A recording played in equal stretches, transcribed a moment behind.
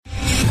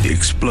The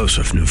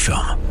explosive new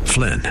film,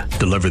 Flynn,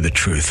 deliver the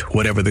truth,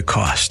 whatever the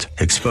cost,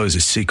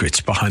 exposes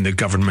secrets behind the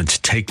government's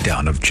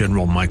takedown of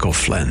General Michael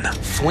Flynn.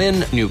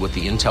 Flynn knew what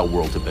the intel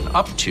world had been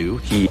up to.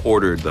 He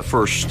ordered the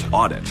first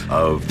audit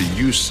of the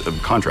use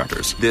of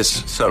contractors.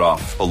 This set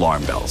off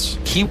alarm bells.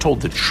 He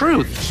told the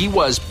truth. He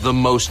was the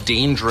most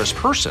dangerous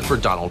person for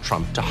Donald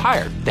Trump to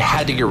hire. They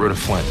had to get rid of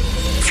Flynn.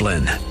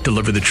 Flynn,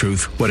 deliver the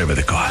truth, whatever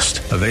the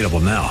cost. Available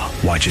now.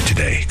 Watch it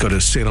today. Go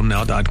to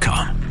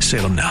salemnow.com.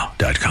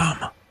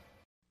 salemnow.com.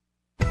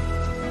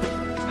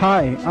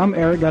 Hi, I'm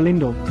Eric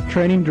Galindo,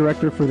 Training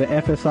Director for the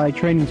FSI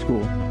Training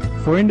School.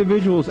 For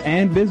individuals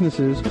and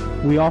businesses,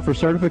 we offer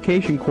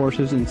certification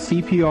courses in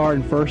CPR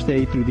and First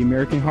Aid through the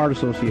American Heart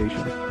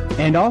Association,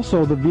 and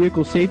also the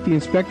Vehicle Safety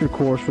Inspector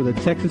course for the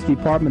Texas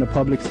Department of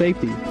Public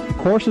Safety.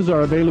 Courses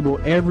are available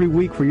every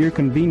week for your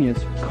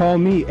convenience. Call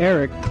me,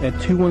 Eric, at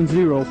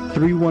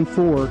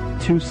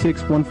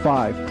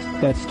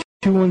 210-314-2615. That's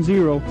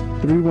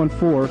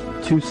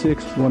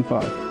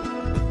 210-314-2615.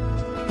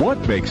 What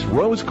makes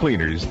Rose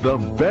Cleaners the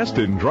best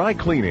in dry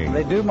cleaning?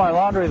 They do my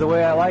laundry the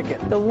way I like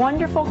it. The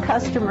wonderful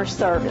customer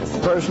service.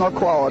 Personal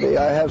quality.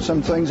 I have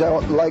some things I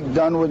like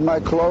done with my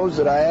clothes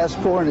that I ask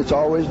for, and it's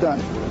always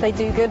done. They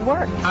do good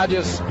work. I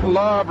just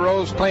love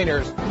Rose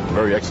Cleaners.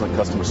 Very excellent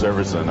customer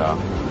service, and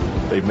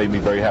they've made me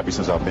very happy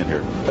since I've been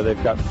here.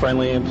 They've got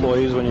friendly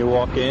employees when you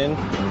walk in,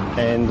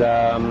 and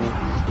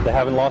they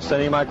haven't lost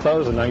any of my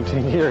clothes in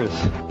 19 years.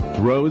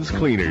 Rose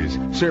Cleaners,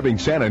 serving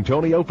San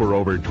Antonio for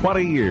over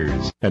 20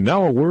 years. And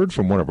now a word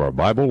from one of our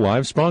Bible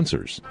Live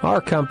sponsors. Our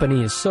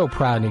company is so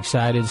proud and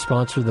excited to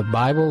sponsor the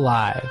Bible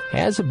Live.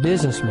 As a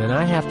businessman,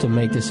 I have to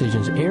make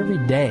decisions every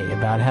day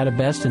about how to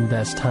best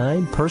invest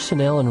time,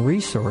 personnel, and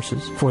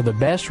resources for the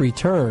best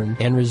return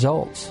and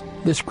results.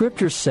 The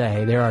scriptures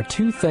say there are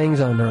two things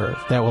on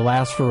earth that will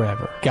last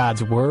forever: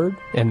 God's Word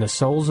and the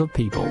souls of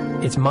people.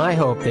 It's my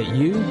hope that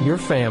you, your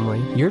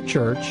family, your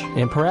church,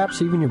 and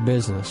perhaps even your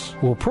business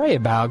will pray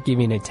about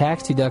giving a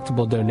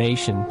tax-deductible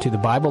donation to the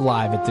Bible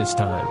Live at this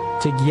time.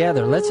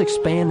 Together, let's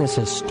expand this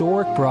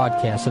historic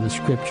broadcast of the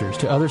scriptures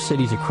to other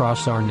cities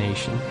across our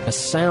nation. A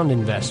sound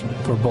investment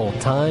for both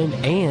time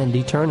and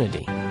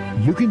eternity.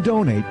 You can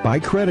donate by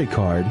credit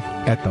card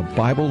at the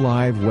Bible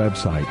Live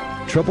website,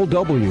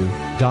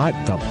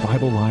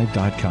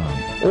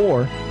 www.thebiblelive.com,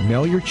 or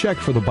mail your check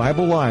for the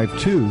Bible Live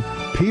to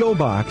P.O.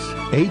 Box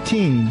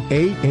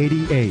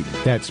 18888.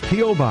 That's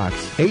P.O. Box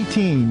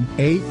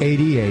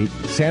 18888,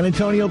 San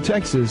Antonio,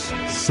 Texas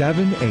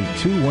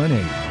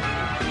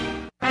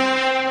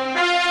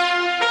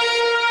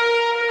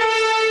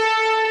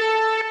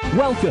 78218.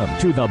 Welcome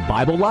to the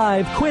Bible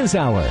Live Quiz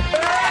Hour.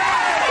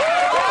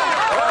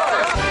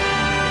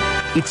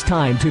 It's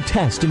time to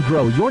test and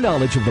grow your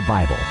knowledge of the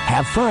Bible,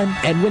 have fun,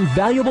 and win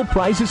valuable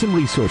prizes and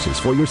resources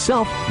for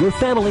yourself, your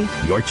family,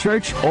 your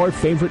church, or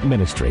favorite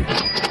ministry.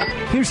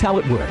 Here's how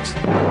it works.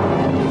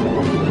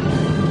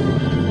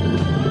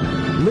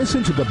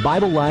 Listen to the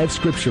Bible Live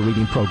Scripture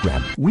Reading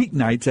Program.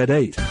 Weeknights at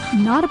 8.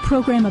 Not a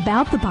program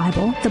about the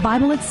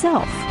Bible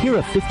itself. Hear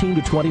a 15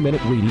 to 20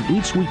 minute reading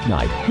each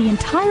weeknight. The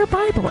entire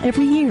Bible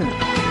every year.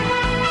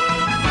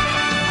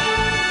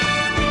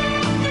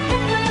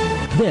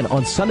 Then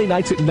on Sunday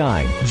nights at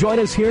 9, join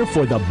us here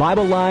for the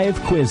Bible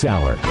Live Quiz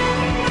Hour.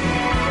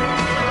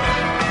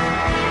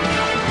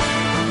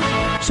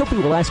 Soapy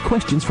will ask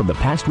questions from the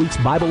past week's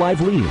Bible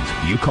Live readings.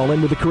 You call in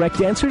with the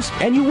correct answers,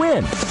 and you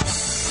win.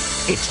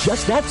 It's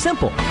just that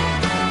simple.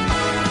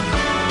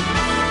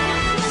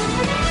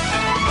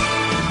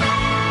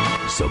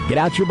 So get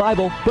out your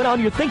Bible, put on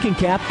your thinking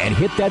cap, and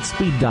hit that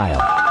speed dial.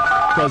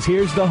 Because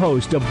here's the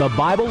host of the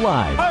Bible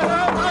Live,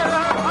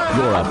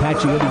 your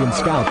Apache Indian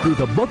scout through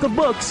the Book of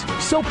Books,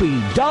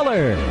 Soapy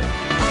Dollar.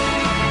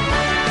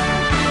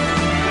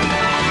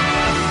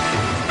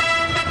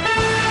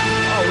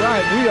 All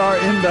right, we are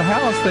in the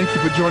house. Thank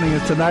you for joining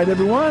us tonight,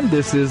 everyone.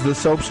 This is the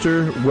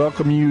Soapster.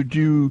 Welcome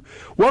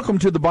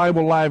to the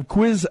Bible Live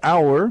Quiz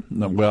Hour.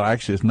 Well,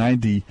 actually, it's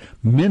 90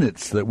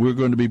 minutes that we're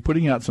going to be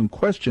putting out some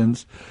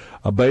questions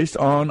based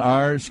on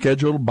our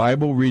scheduled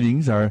Bible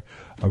readings, our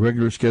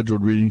regular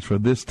scheduled readings for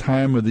this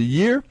time of the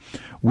year.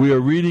 We are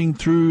reading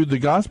through the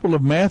Gospel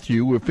of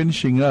Matthew. We're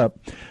finishing up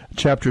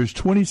chapters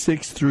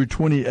 26 through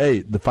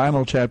 28, the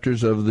final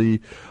chapters of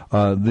the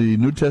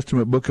New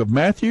Testament book of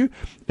Matthew.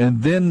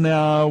 And then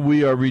now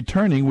we are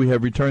returning. We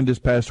have returned this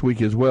past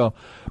week as well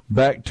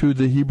back to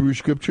the Hebrew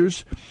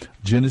Scriptures,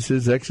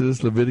 Genesis,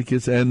 Exodus,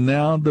 Leviticus, and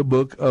now the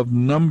book of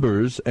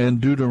Numbers and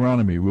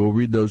Deuteronomy. We'll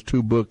read those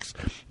two books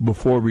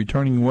before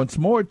returning once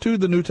more to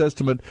the New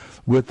Testament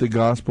with the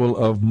Gospel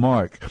of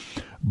Mark.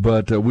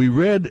 But we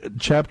read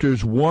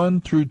chapters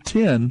 1 through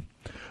 10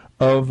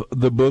 of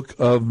the book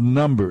of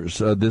Numbers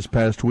this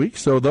past week.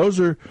 So those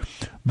are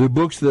the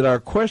books that our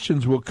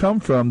questions will come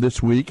from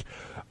this week.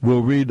 We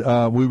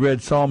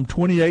read Psalm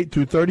 28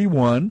 through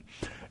 31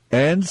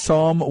 and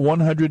Psalm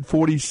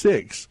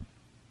 146.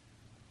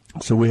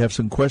 So we have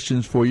some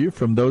questions for you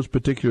from those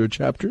particular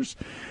chapters.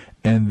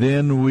 And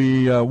then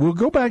we'll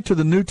go back to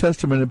the New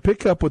Testament and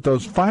pick up with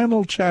those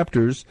final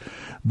chapters,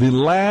 the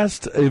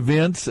last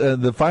events,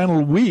 the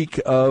final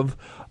week of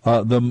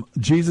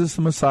Jesus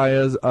the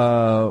Messiah's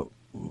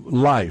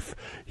life.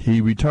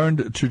 He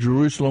returned to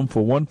Jerusalem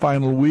for one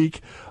final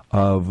week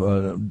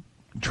of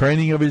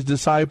training of his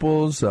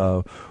disciples,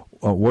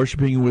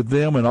 worshiping with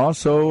them, and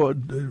also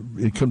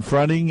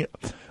confronting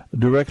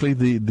directly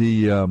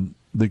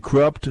the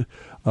corrupt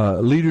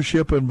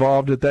leadership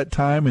involved at that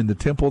time in the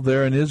temple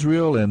there in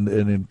Israel,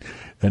 and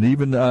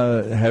even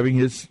having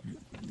his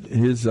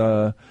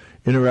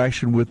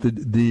interaction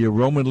with the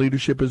Roman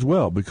leadership as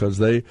well, because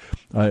they,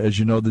 as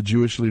you know, the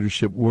Jewish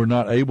leadership were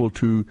not able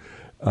to,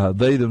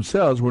 they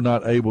themselves were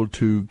not able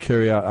to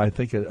carry out, I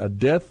think, a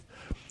death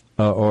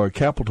or a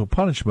capital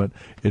punishment.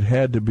 It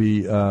had to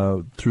be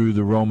through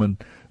the Roman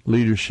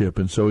leadership,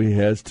 and so he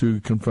has to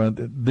confront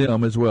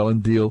them as well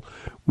and deal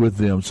with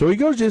them. So he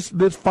goes just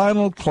this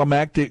final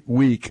climactic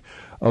week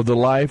of the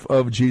life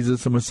of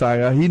Jesus the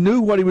Messiah. He knew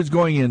what he was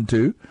going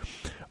into.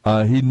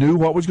 He knew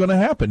what was going to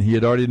happen. He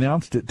had already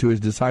announced it to his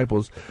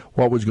disciples,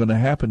 what was going to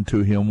happen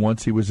to him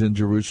once he was in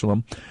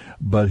Jerusalem.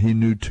 But he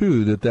knew,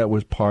 too, that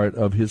was part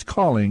of his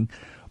calling,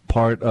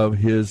 part of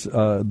his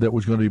that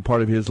was going to be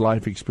part of his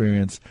life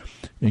experience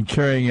in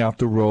carrying out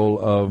the role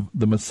of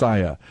the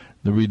Messiah,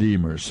 the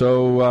Redeemer.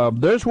 So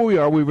there's where we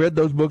are. We read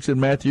those books in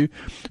Matthew,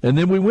 and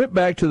then we went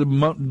back to the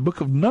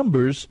book of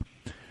Numbers,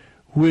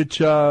 which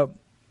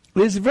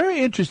is very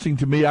interesting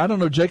to me. I don't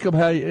know, Jacob,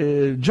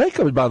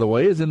 Jacob, by the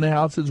way, is in the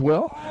house as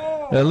well.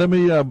 Let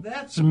me.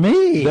 That's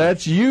me.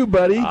 That's you,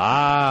 buddy.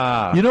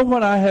 Ah. You know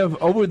what I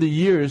have over the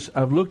years?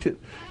 I've looked at.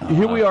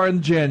 Here we are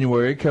in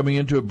January, coming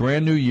into a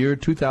brand new year,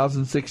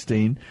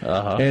 2016,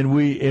 and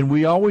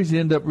we always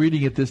end up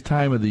reading at this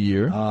time of the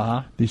year,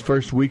 these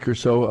first week or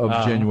so of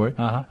January,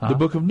 the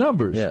Book of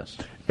Numbers. Yes.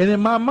 And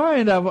in my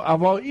mind,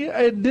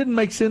 it didn't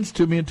make sense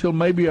to me until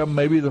maybe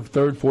the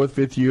third, fourth,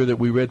 fifth year that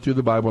we read through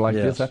the Bible like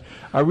this.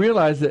 I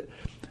realized that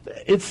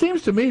it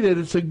seems to me that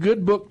it's a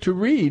good book to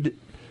read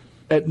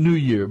at New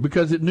Year,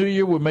 because at New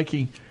Year we're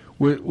making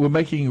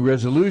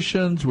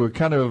resolutions, we're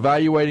kind of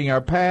evaluating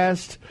our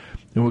past,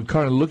 and we're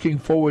kind of looking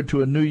forward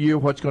to a new year,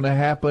 what's going to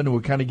happen, and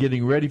we're kind of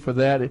getting ready for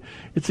that.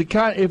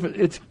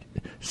 It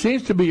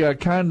seems to be a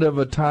kind of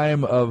a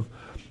time of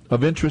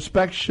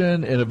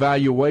introspection and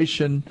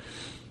evaluation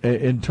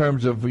in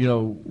terms of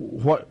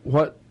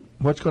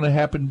what's going to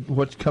happen,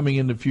 what's coming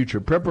in the future,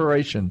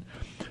 preparation,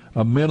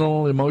 a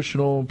mental,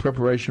 emotional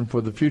preparation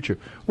for the future.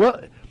 Well,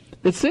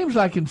 it seems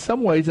like in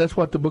some ways that's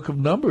what the Book of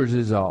Numbers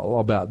is all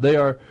about.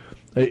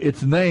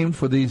 It's named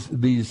for these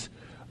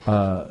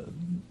what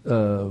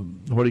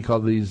do you call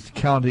these,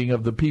 counting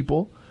of the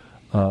people,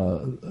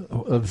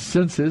 of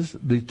census,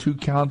 the two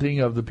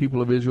counting of the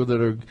people of Israel that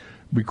are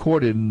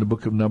recorded in the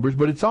Book of Numbers.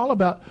 But it's all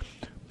about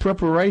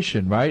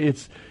preparation, right?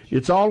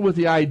 It's all with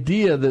the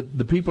idea that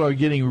the people are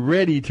getting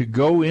ready to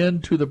go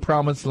into the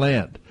Promised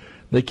Land.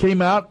 They came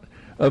out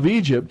of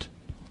Egypt,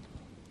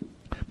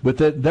 but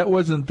that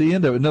wasn't the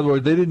end of it. In other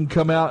words, they didn't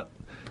come out.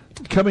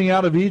 Coming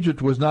out of Egypt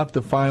was not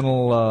the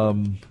final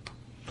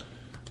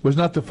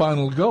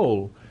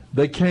goal.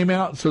 They came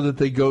out so that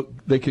they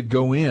could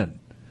go in,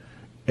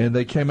 and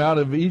they came out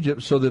of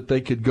Egypt so that they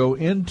could go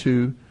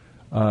into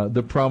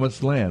the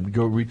Promised Land,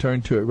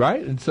 return to it,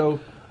 right? And so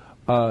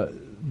is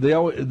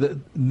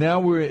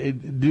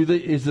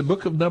the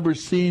Book of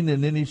Numbers seen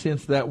in any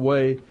sense that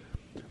way?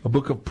 A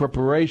book of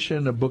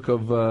preparation, a book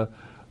of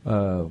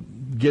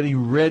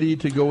getting ready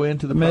to go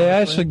into the Promised Land?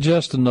 May I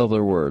suggest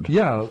another word?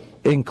 Yeah.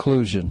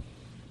 Inclusion.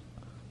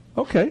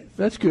 Okay,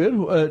 that's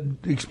good.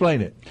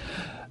 Explain it.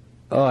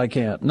 Oh, I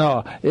can't.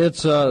 No,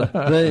 it's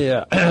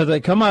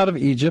they come out of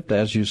Egypt,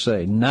 as you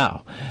say.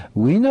 Now,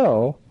 we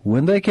know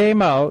when they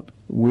came out,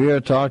 we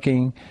are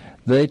talking,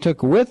 they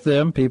took with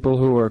them people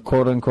who were,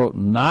 quote-unquote,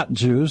 not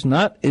Jews,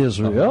 not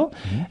Israel,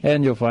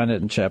 and you'll find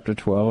it in chapter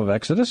 12 of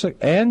Exodus,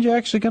 and you're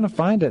actually going to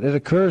find it. It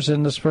occurs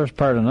in this first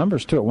part of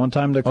Numbers, too. At one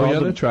time they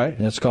called that's right.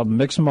 It's called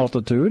mixed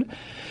multitude.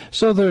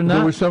 So they're not...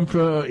 There were some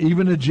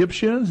even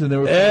Egyptians, and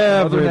there were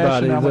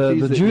everybody. Other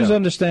the Jews'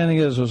 understanding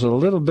was a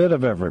little bit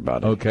of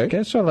everybody.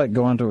 Okay. So like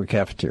going to a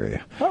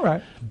cafeteria. All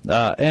right.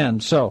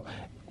 And so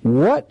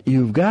what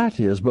you've got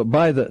is,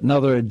 now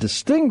they're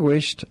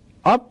distinguished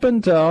up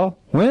until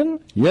when?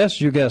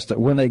 Yes, you guessed it.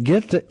 When they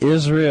get to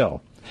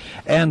Israel.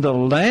 And the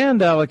land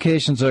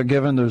allocations are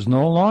given, there's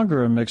no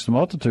longer a mixed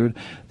multitude.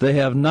 They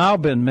have now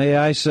been, may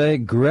I say,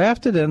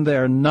 grafted in. They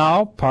are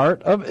now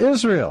part of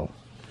Israel.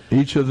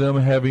 Each of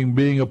them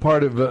being a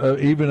part of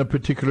even a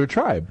particular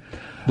tribe.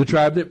 The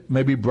tribe that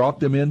maybe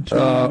brought them into...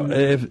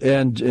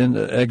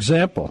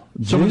 example.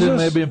 Some of them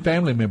may have been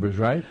family members,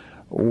 right?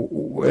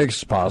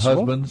 It's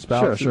possible. Husbands,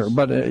 spouses. Sure.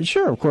 But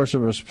of course,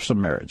 there was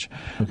some marriage.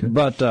 Okay.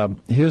 But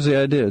here's the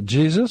idea.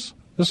 Jesus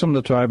is from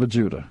the tribe of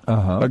Judah.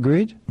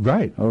 Agreed?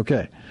 Right.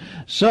 Okay.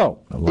 So,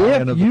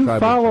 if you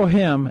follow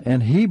him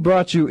and he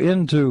brought you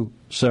into,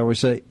 shall we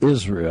say,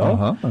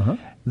 Israel,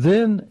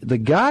 then the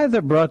guy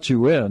that brought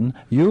you in,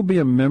 you'll be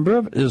a member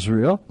of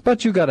Israel,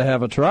 but you got to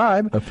have a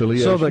tribe.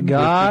 Affiliation. So the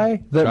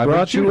guy that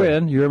brought you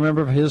in, you're a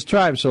member of his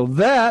tribe. So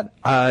that,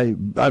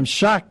 I'm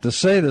shocked to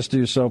say this to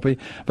you, Soapy,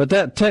 but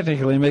that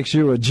technically makes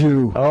you a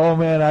Jew. Oh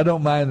man, I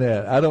don't mind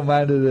that. I don't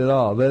mind it at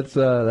all. That's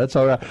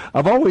all right.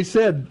 I've always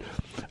said,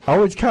 I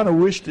always kind of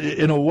wished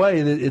in a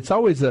way that it's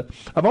always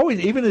I've always,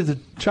 even as a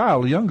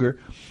child, younger,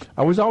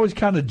 I was always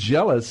kind of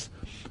jealous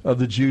of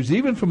the Jews,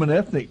 even from an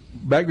ethnic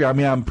background. I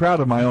mean, I'm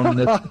proud of my own.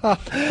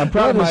 I'm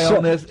proud of my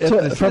own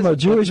ethnicity. From a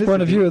Jewish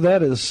point of view,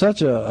 that is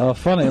such a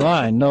funny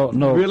line. No.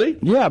 Really?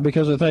 Yeah,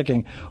 because they're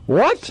thinking,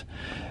 what?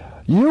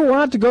 You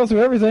want to go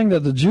through everything that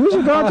the Jews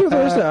have gone through?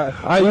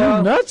 Are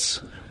you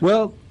nuts?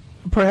 Well,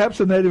 perhaps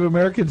the Native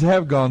Americans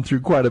have gone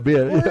through quite a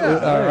bit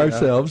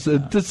ourselves,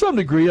 to some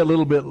degree, at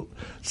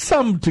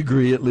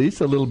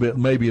least, a little bit,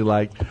 maybe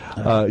like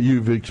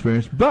you've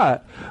experienced.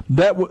 But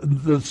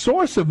the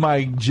source of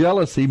my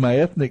jealousy, my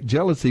ethnic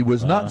jealousy,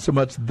 was not so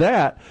much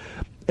that,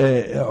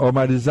 or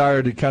my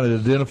desire to kind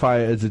of identify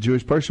as a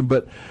Jewish person,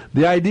 but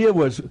the idea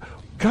was,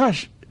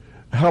 gosh,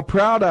 how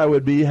proud I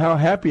would be, how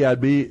happy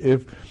I'd be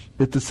if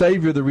the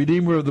Savior, the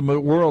Redeemer of the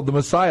world, the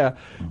Messiah,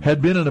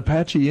 had been an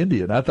Apache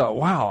Indian. I thought,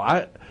 wow,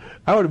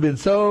 I would have been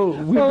so.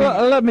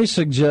 Let me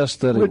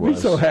suggest that he was. We'd be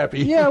so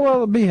happy. Yeah,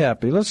 well, be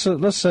happy. Let's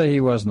say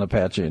he wasn't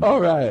Apache Indian. All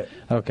right.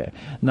 Okay.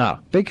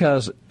 Now,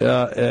 because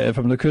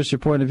from the Christian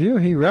point of view,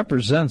 he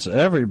represents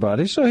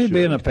everybody. So he'd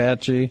be an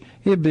Apache.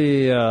 He'd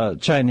be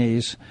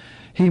Chinese.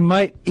 He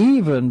might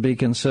even be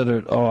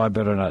considered. Oh, I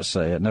better not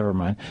say it. Never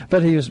mind.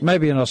 But he was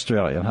maybe an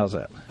Australian. How's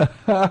that?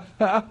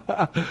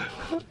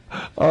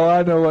 Oh,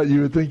 I know what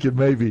you were thinking.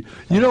 Maybe.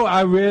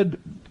 I read.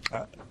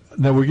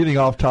 Now we're getting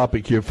off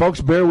topic here,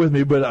 folks. Bear with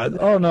me, but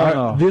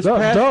no. This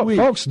past week,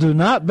 folks, do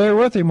not bear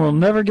with him. We'll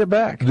never get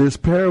back. This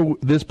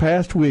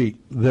past week,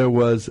 there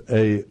was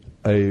a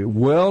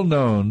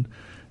well-known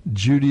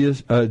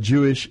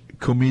Jewish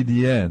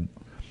comedian.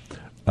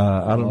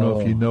 I don't know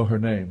if you know her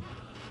name.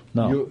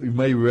 No. You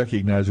may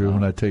recognize her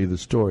when I tell you the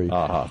story.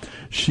 Uh-huh.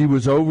 She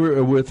was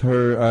over with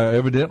her,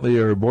 evidently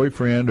her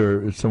boyfriend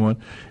or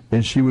someone,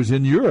 and she was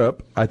in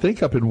Europe, I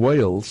think up in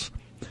Wales.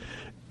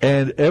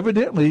 And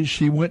evidently,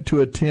 she went to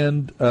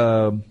attend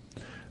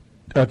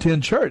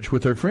church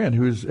with her friend,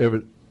 who is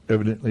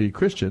evidently a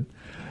Christian.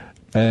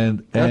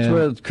 And that's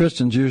where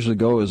Christians usually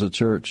go, is a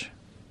church.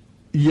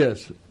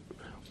 Yes.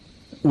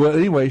 Well,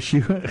 anyway,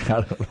 she went.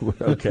 I don't know.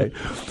 Okay.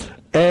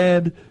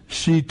 And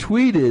she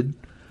tweeted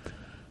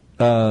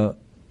that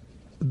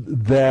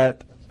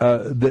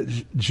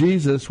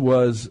Jesus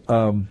was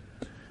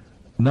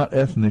not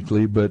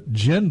ethnically, but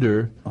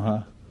gender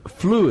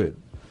fluid.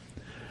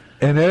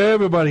 And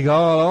everybody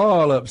got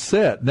all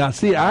upset. Now,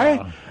 see,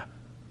 when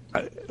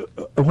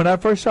I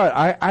first saw it,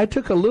 I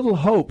took a little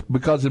hope,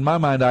 because in my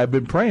mind I've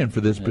been praying for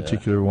this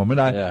particular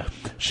woman.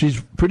 She's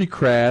pretty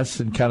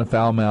crass and kind of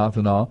foul-mouthed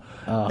and all.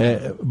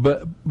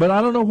 But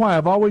I don't know why.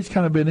 I've always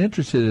kind of been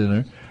interested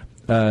in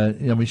her. I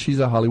mean, she's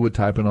a Hollywood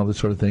type and all this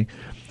sort of thing.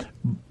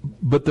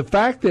 But the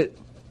fact that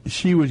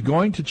she was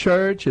going to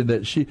church and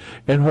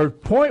her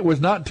point was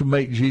not to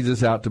make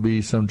Jesus out to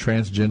be some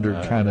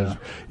transgender kind of.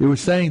 It was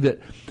saying that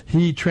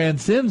he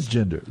transcends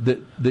gender,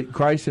 that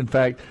Christ, in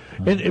fact,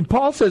 and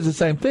Paul says the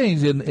same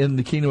things in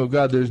the kingdom of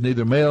God. There's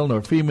neither male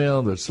nor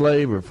female, there's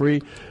slave or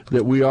free,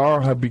 that we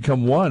all have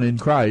become one in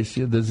Christ.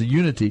 There's a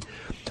unity.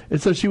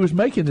 And so she was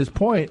making this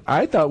point,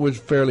 I thought was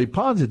fairly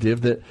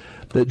positive, that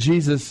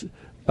Jesus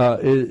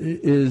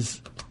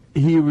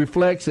he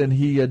reflects and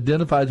he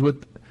identifies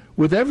with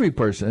every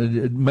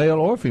person, male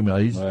or female.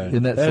 He's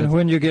in that sense. And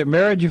when you get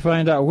married, you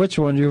find out which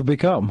one you've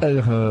become.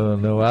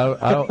 No,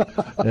 I don't.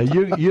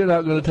 You're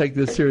not going to take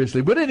this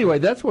seriously. But anyway,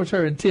 that's what's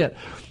her intent.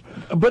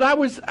 But I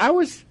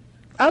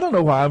don't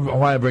know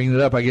why I bring it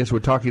up. I guess we're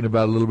talking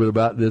about a little bit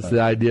about this,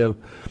 the idea of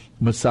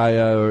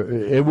Messiah,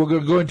 and we're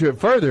going to go into it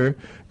further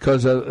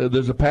because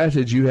there's a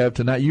passage you have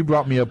tonight. You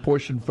brought me a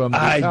portion from the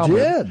Talmud.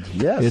 I did,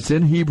 yes. It's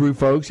in Hebrew,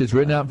 folks. It's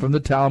written out from the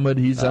Talmud.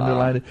 He's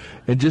underlined it.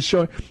 And just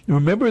showing,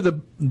 remember I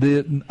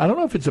don't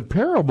know if it's a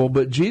parable,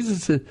 but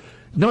Jesus said,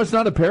 no, it's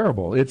not a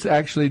parable. It's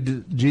actually,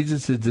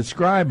 Jesus is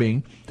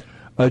describing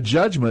a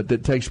judgment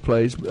that takes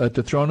place at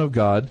the throne of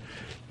God.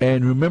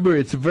 And remember,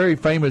 it's a very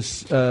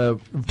famous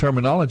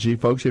terminology,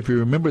 folks. If you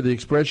remember the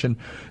expression,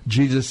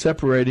 Jesus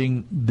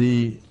separating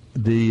the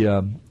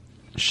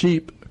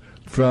sheep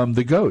from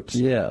the goats.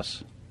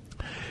 Yes.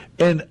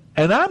 And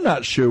I'm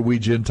not sure we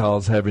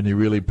Gentiles have any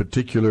really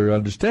particular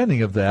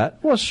understanding of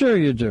that. Well, sure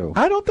you do.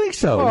 I don't think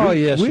so. Oh,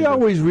 yes, we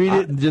always read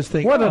it and just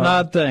think, what an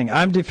odd thing.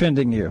 I'm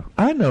defending you.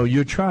 I know,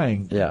 you're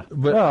trying. Yeah.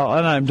 But, well,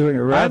 and I'm doing it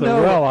rather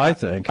well, I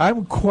think.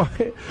 I'm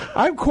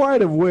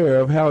quite aware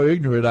of how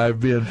ignorant I've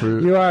been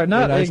for. You are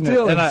not ignorant. I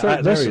still in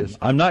certain areas.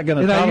 I'm not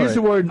going to tolerate. I use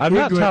the word I'm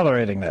ignorant. Not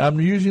tolerating that.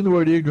 I'm using the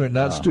word ignorant,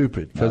 not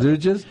stupid, because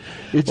it's just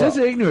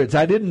ignorance.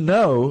 I didn't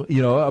know,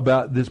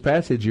 about this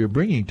passage you're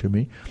bringing to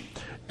me.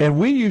 And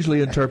we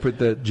usually interpret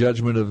the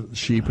judgment of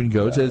sheep and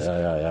goats as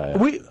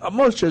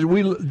most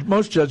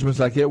judgments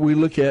like that we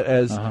look at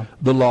as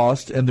the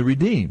lost and the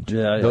redeemed.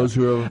 Those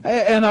who are.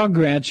 And I'll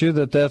grant you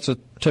that that's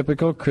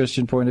typical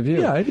Christian point of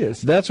view. Yeah, it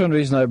is. That's one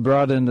reason I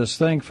brought in this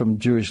thing from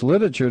Jewish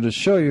literature to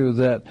show you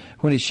that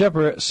when he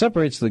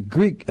separates the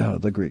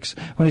Greeks,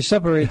 when he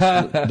separates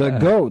the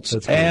goats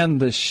and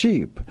the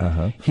sheep,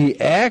 he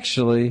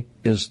actually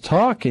is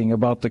talking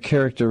about the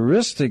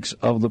characteristics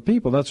of the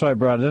people. That's why I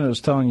brought it in. I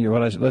was telling you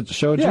what I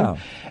showed you.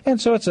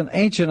 And so it's an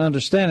ancient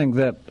understanding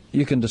that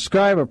you can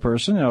describe a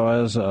person,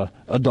 as a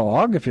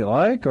dog, if you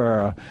like,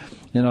 or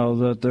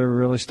that they're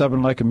really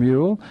stubborn like a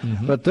mule.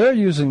 But they're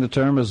using the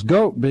term as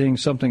goat being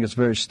something that's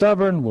very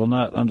stubborn, will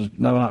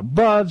not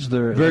budge.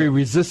 They're very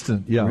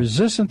resistant. Yeah,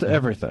 resistant to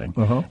everything.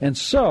 And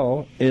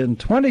so in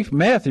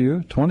Matthew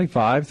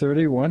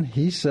 25:31,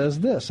 he says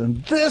this,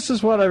 and this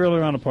is what I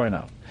really want to point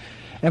out.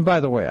 And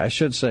by the way, I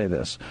should say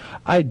this: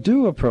 I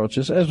do approach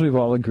this, as we've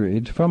all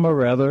agreed, from a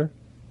rather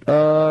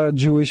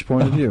Jewish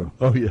point of view.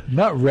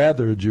 Not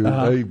rather Jewish.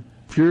 A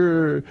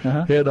pure,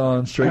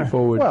 head-on,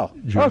 straightforward.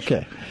 Jewish.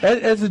 Okay.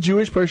 As a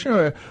Jewish person,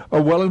 or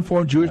a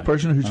well-informed Jewish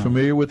person who's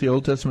familiar with the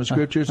Old Testament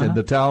scriptures and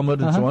the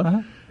Talmud and so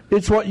on,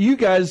 it's what you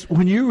guys,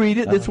 when you read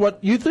it, it's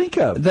what you think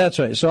of. That's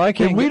right. So I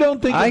can't. And we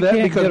don't think of that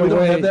because we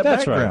don't have that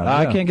background.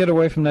 Right. I can't get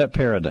away from that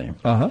paradigm.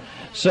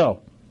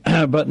 So,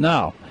 but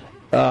now,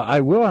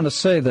 I will want to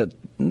say that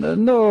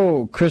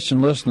no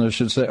Christian listener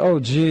should say,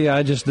 "Oh, gee,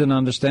 I just didn't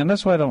understand."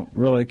 That's why I don't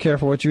really care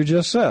for what you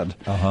just said,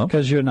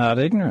 because you're not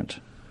ignorant.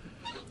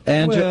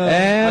 And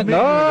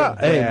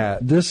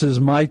this is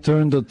my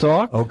turn to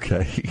talk.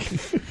 Okay.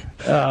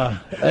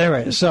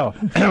 Anyway, so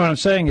what I'm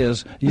saying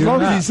is, as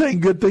long as he's saying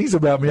good things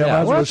about me, I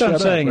might as well shut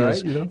up. What I'm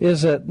saying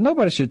is that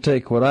nobody should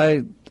take what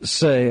I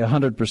say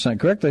 100%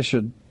 correct. They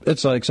should.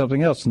 It's like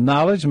something else.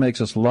 Knowledge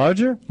makes us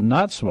larger,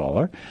 not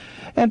smaller.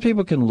 And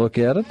people can look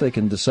at it. They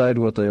can decide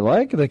what they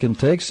like. They can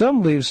take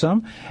some, leave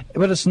some.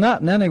 But it's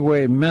not in any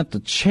way meant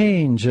to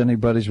change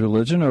anybody's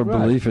religion or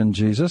belief in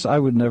Jesus. I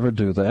would never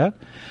do that.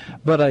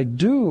 But I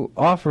do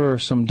offer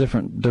some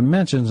different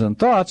dimensions and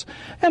thoughts,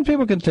 and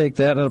people can take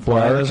that and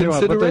apply it as they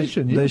want. But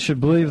they should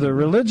believe their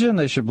religion.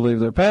 They should believe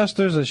their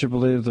pastors. They should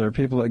believe their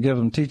people that give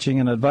them teaching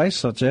and advice,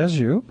 such as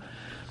you.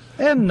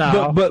 And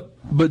now...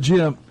 But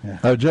Jim,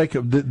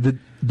 Jacob,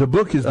 the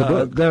book is the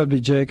book. That would be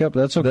Jacob.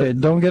 That's okay.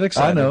 Don't get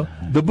excited. I know.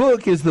 The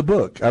book is the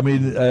book. I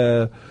mean,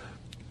 and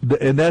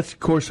that's, of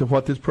course,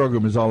 what this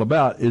program is all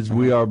about, is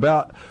we are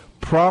about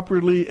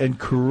properly and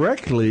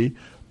correctly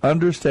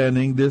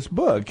understanding this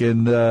book.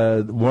 And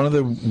one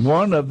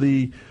of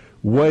the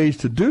ways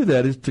to do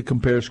that is to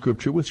compare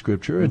Scripture with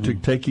Scripture and to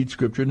take each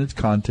Scripture in its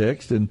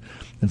context and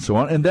so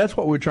on. And that's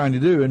what we're trying to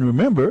do. And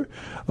remember,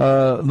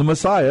 the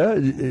Messiah,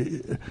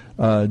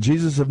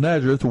 Jesus of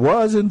Nazareth,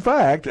 was in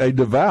fact a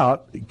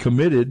devout,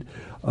 committed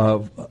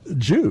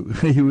Jew.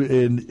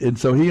 And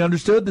so he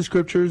understood the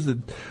Scriptures,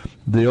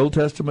 the Old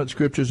Testament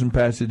Scriptures and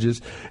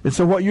passages. And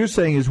so what you're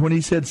saying is, when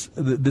he said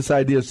this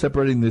idea of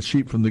separating the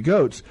sheep from the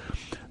goats,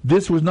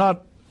 this was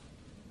not,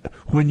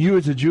 when you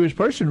as a Jewish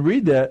person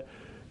read that,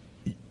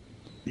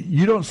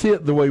 you don't see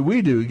it the way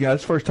we do.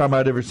 That's the first time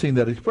I'd ever seen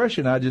that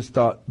expression. I just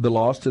thought the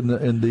lost and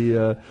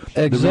the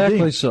exactly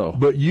redeemed. So.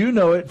 But you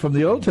know it from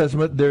the Old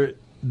Testament.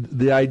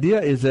 The idea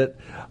is that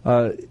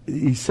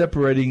he's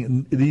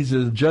separating these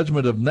as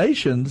judgment of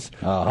nations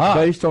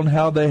based on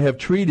how they have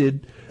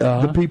treated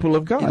the people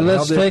of God.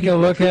 Let's take a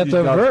look at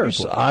the verse.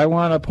 People. I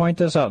want to point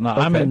this out. Now,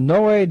 I'm in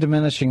no way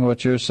diminishing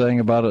what you're saying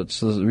about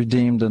it's the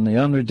redeemed and the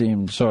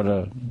unredeemed sort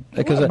of.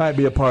 Because it might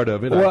be a part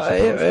of it. Well,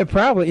 it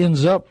probably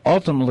ends up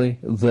ultimately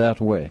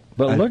that way.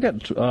 But look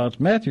at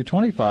Matthew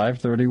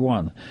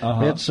 25:31.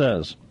 It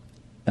says,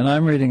 and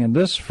I'm reading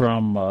this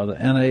from the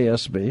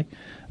NASB.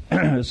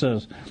 It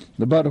says,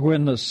 "But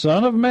when the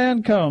Son of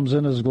Man comes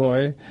in his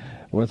glory,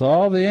 with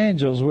all the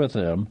angels with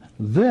him,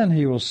 then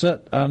he will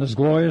sit on his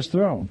glorious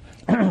throne."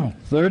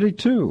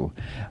 32.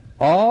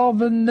 All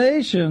the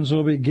nations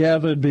will be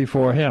gathered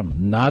before him.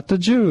 Not the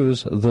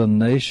Jews, the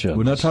nations.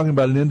 We're not talking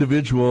about an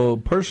individual,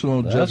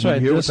 personal judgment. That's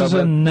right. Here. This is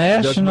a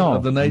national,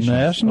 of the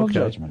national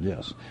judgment,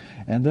 yes.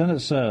 And then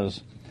it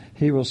says,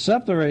 he will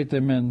separate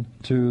them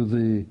into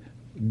the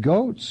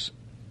goats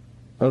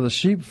or the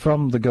sheep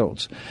from the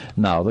goats.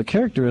 Now, the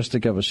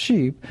characteristic of a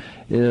sheep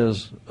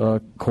is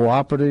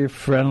cooperative,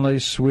 friendly,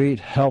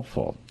 sweet,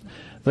 helpful.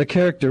 The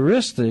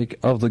characteristic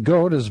of the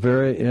goat is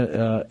very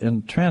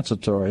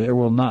intransitory. It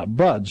will not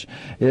budge.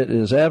 It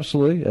is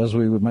absolutely, as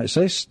we might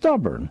say,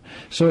 stubborn.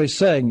 So he's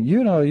saying,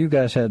 you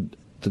guys had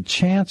the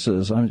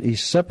chances.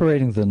 He's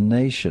separating the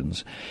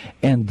nations.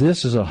 And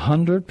this is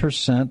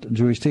 100%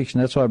 Jewish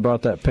teaching. That's why I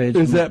brought that page.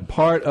 Is that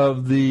part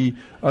of the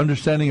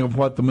understanding of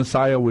what the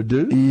Messiah would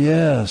do?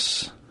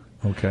 Yes.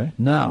 Okay.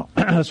 Now,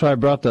 that's why I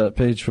brought that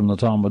page from the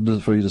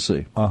Talmud for you to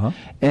see.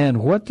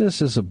 And what this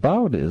is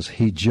about is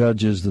he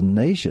judges the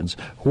nations.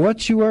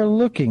 What you are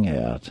looking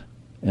at,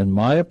 in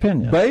my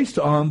opinion, based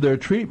on their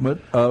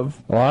treatment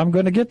of... Well, I'm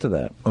going to get to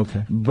that.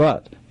 Okay.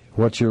 But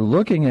what you're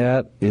looking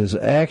at is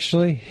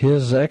actually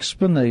his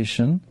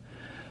explanation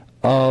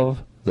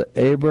of the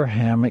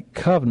Abrahamic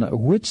covenant,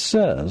 which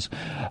says,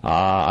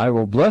 I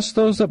will bless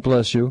those that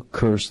bless you,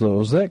 curse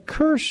those that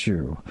curse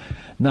you.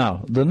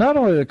 Now, not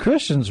only the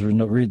Christians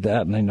read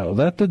that and they know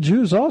that, the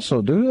Jews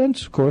also do, and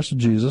of course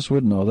Jesus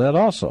would know that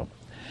also.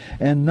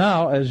 And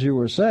now, as you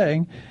were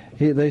saying,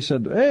 they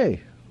said,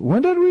 hey,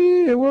 when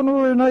we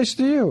were nice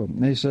to you?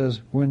 And he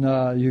says, when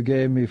you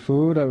gave me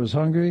food, I was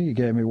hungry, you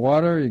gave me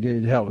water, you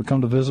gave help to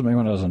come to visit me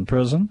when I was in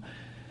prison.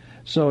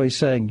 So he's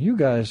saying, you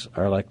guys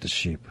are like the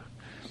sheep.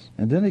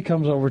 And then he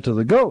comes over to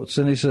the goats,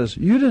 and he says,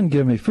 you didn't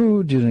give me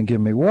food, you didn't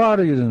give me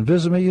water, you didn't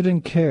visit me, you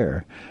didn't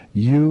care.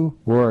 You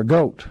were a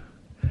goat.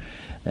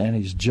 And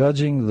he's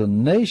judging the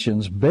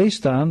nations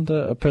based on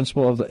the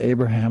principle of the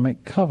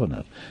Abrahamic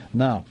covenant.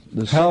 Now,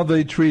 how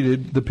they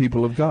treated the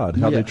people of God,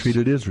 how they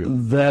treated Israel.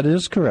 That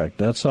is correct.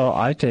 That's how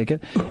I take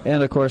it.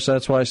 And, of course,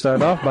 that's why I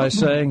start off by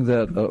saying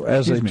that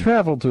as they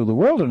traveled through the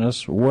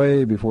wilderness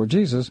way before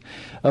Jesus,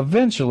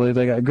 eventually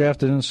they got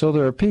grafted in. So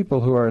there are people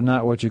who are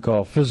not what you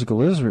call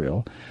physical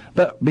Israel,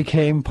 but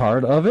became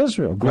part of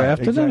Israel,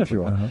 grafted in, if you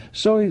will. Uh-huh.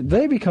 So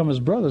they become his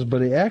brothers,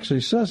 but he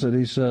actually says it.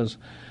 He says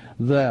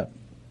that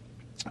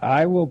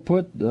I will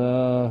put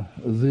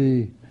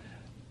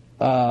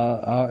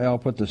I'll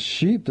put the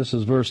sheep, this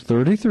is verse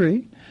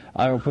 33,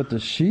 I will put the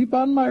sheep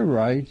on my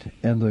right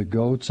and the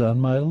goats on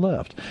my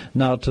left.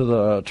 Now, to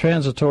the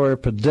transitory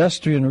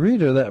pedestrian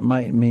reader, that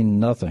might mean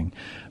nothing.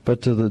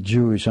 But to the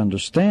Jewish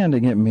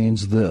understanding, it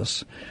means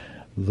this.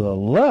 The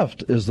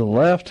left is the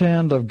left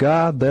hand of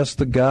God. That's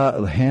the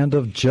hand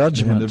of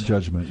judgment. The hand of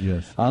judgment,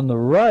 yes. On the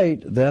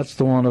right, that's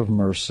the one of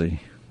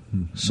mercy.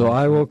 So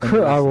I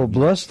will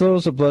bless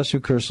those that bless you,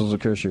 curse those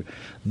that curse you.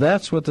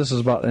 That's what this is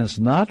about, and it's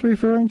not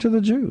referring to the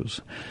Jews.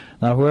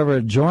 Now,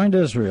 whoever joined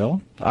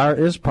Israel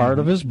is part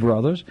of his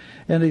brothers,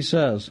 and he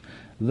says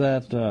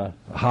that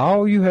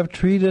how you have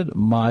treated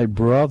my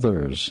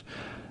brothers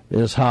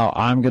is how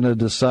I'm going to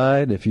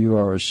decide if you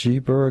are a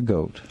sheep or a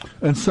goat.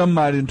 And some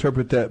might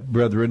interpret that,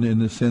 brethren, in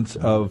the sense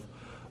of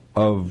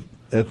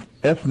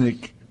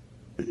ethnic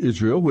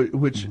Israel,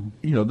 which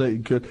they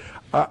could.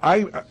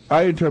 I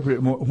interpret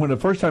it more. When the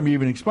first time you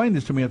even explained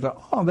this to me, I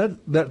thought,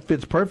 that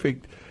fits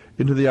perfect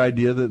into the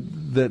idea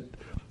that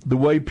the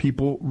way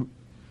people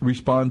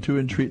respond to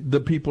and treat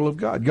the people of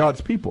God, God's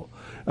people.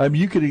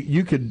 You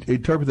could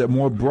interpret that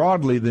more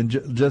broadly than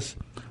just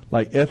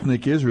like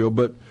ethnic Israel,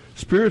 but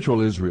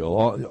spiritual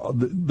Israel,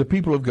 the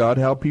people of God,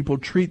 how people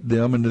treat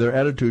them and their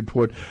attitude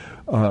toward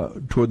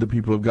the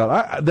people of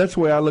God. That's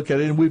the way I look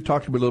at it, and we've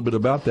talked a little bit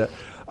about that.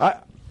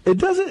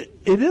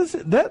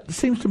 That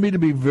seems to me to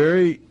be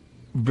very,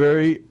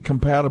 very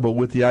compatible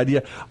with the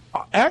idea.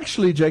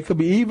 Actually,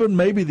 Jacob, even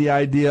maybe the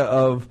idea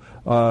of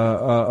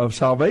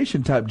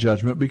salvation type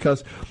judgment,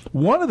 because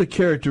one of the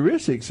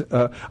characteristics,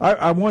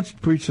 I once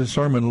preached a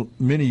sermon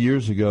many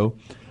years ago,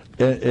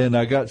 and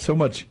I got so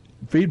much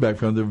feedback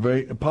from them,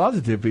 very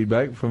positive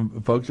feedback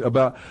from folks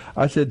about,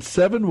 I said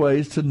 7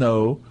 ways to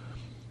know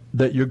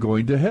that you're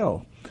going to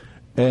hell,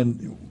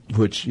 and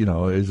which,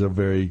 is a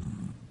very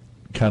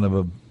kind of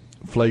a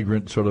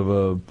flagrant sort of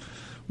a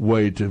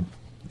way to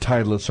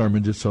title a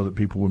sermon just so that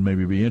people would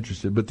maybe be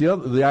interested. But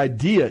the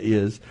idea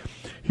is,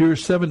 here are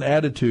 7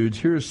 attitudes,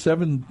 here are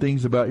 7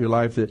 things about your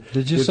life that...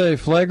 Did you say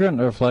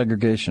flagrant or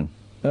flagregation?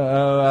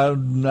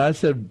 I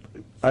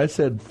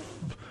said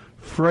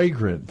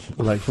fragrant,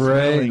 like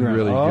smelling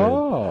really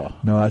good.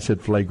 No, I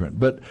said flagrant.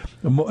 But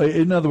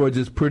in other words,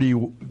 it's pretty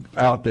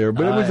out there.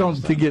 But it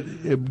was to get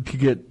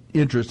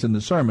interest in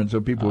the sermon,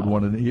 so people would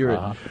want to hear it.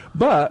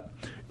 But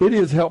it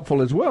is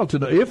helpful as well to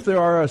know if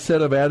there are a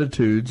set of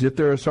attitudes, if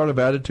there are sort of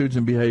attitudes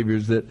and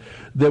behaviors that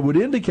would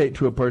indicate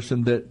to a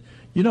person that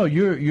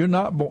you're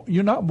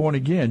not born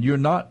again, you're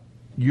not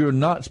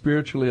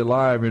spiritually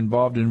alive,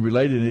 involved and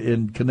related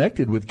and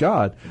connected with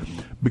God,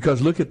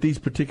 because look at these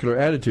particular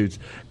attitudes,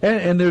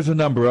 and there's a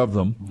number of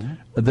them,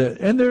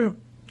 and they're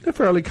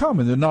fairly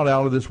common. They're not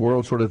out of this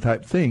world sort of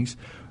type things.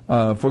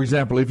 For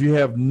example, if you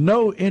have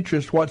no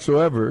interest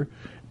whatsoever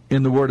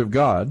in the Word of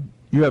God,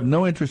 you have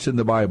no interest in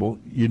the Bible,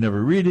 you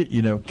never read it,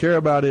 you don't care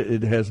about it,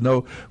 it has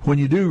no, when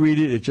you do read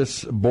it, it's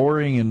just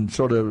boring and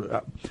sort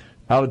of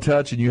out of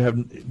touch, and you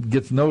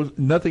gets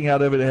nothing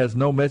out of it, it has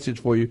no message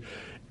for you,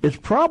 it's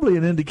probably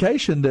an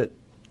indication that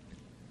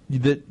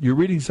you're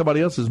reading somebody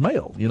else's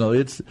mail.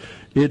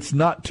 It's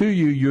not to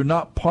you, you're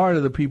not part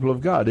of the people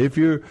of God. If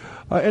you're,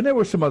 and there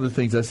were some other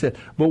things I said,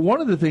 but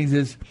one of the things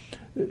is,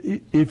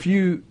 if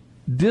you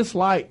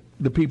dislike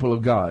the people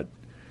of God,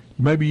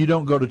 maybe you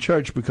don't go to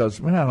church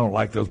because, I don't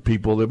like those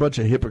people. They're a bunch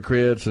of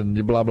hypocrites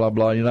and blah, blah,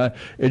 blah, and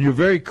you're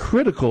very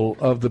critical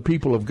of the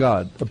people of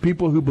God, the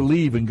people who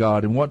believe in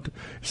God and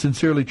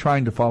sincerely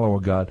trying to follow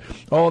a God.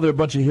 Oh, they're a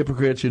bunch of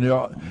hypocrites, and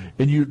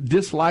you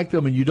dislike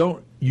them, and you're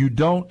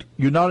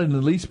not in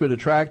the least bit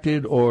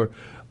attracted or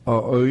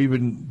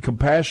even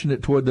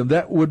compassionate toward them.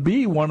 That would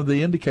be one of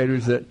the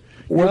indicators that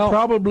you're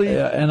probably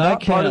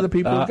not part of the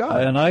people of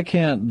God. And I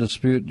can't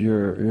dispute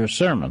your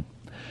sermon.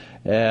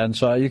 And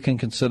so you can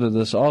consider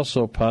this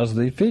also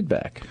positive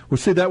feedback. Well,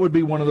 see, that would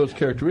be one of those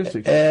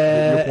characteristics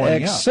that you're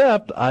pointing out.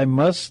 Except I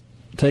must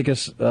take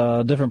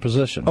a different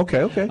position.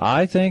 Okay.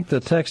 I think the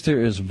text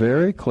here is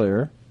very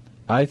clear.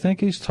 I think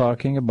he's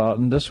talking about,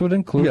 and this would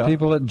include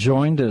people that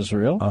joined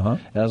Israel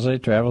as they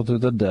traveled through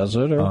the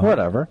desert or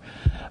whatever.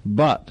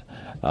 But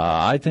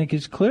I think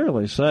he's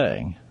clearly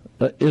saying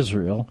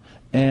Israel,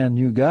 and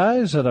you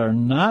guys that are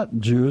not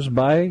Jews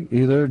by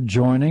either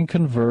joining,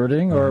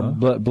 converting, or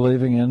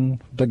believing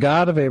in the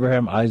God of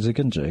Abraham, Isaac,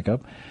 and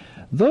Jacob,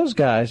 those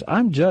guys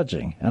I'm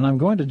judging, and I'm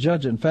going to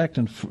judge, in fact,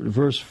 in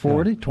verse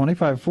 40,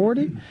 25,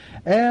 40,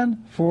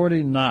 and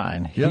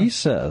 49. He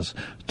says,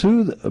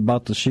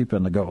 about the sheep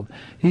and the goat,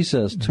 he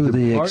says,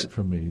 Depart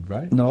from me,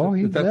 right? No,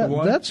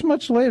 that's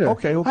much later.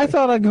 Okay. I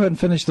thought I'd go ahead and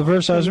finish the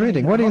verse I was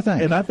reading. What do you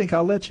think? And I think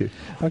I'll let you.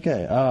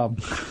 Okay.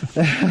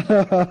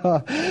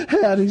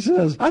 And he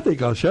says, I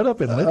think I'll shut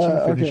up and let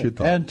you finish your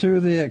thought. And to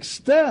the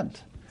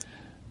extent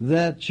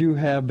that you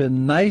have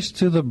been nice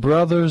to the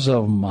brothers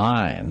of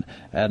mine.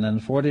 And in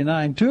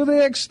 49, to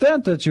the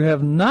extent that you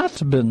have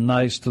not been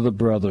nice to the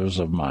brothers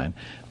of mine.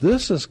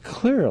 This is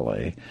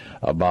clearly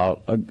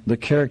about the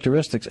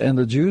characteristics. And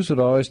the Jews would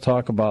always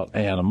talk about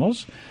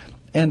animals,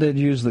 and they'd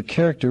use the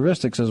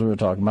characteristics, as we were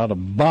talking about.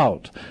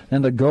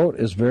 And the goat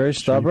is very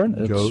stubborn.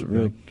 It's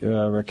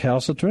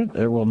recalcitrant.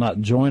 It will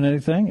not join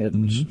anything.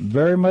 It's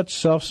very much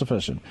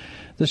self-sufficient.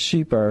 The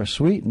sheep are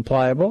sweet and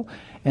pliable,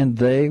 and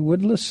they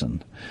would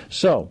listen.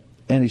 So,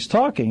 and he's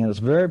talking, and it's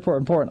very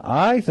important,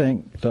 I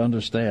think, to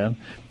understand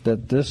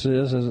that this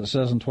is, as it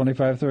says in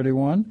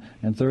 25:31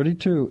 and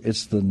 32,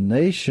 it's the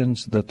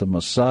nations that the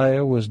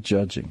Messiah was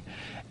judging.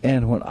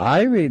 And when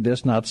I read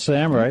this, not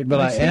Samurite, but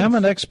I am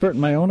an expert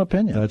in my own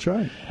opinion. That's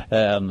right.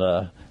 And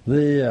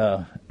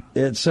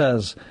it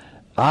says,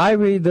 I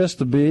read this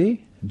to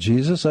be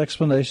Jesus'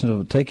 explanation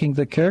of taking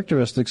the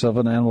characteristics of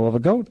an animal, of a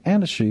goat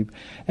and a sheep,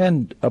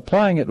 and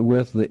applying it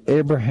with the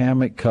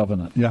Abrahamic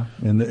covenant. Yeah,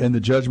 and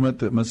the judgment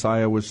that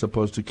Messiah was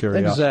supposed to carry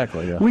out.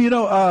 Exactly, yeah.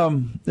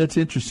 Well, that's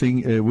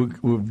interesting.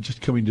 We're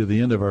just coming to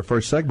the end of our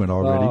first segment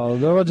already. Oh,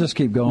 we'll just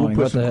keep going.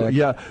 What the heck?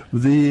 Yeah,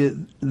 the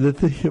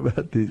thing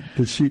about the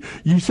sheep,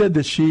 you said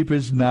the sheep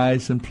is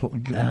nice and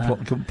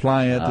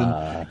compliant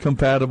and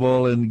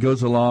compatible and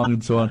goes along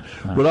and so on.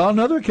 But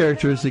another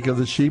characteristic of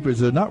the sheep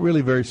is they're not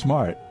really very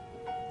smart.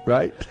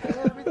 Right?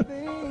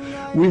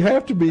 We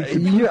have to be...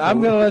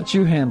 I'm going to let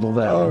you handle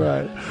that. All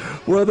right.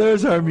 Well,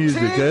 there's our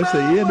music. That's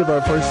the end of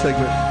our first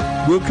segment.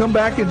 We'll come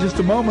back in just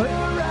a moment,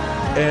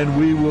 and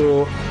we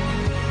will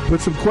put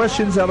some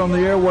questions out on the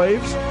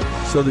airwaves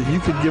so that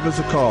you can give us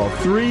a call.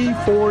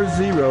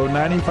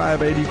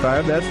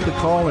 340-9585. That's the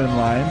call-in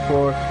line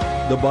for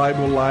the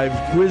Bible Live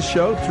Quiz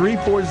Show,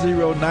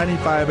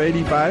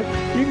 340-9585.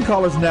 You can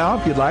call us now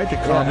if you'd like to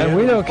call in. And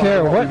we don't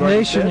care what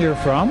nation you're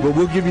from. But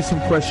we'll give you some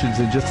questions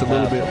in just a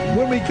little bit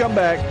when we come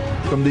back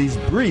from these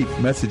brief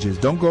messages.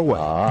 Don't go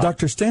away.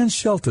 Dr. Stan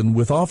Shelton,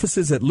 with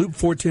offices at Loop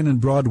 410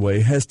 and Broadway,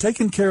 has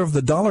taken care of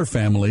the Dollar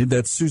family,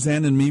 that's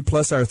Suzanne and me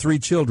plus our 3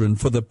 children,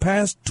 for the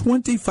past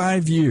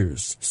 25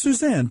 years.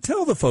 Suzanne,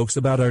 tell the folks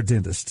about our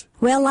dentist.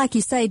 Well, like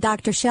you say,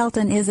 Dr.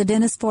 Shelton is a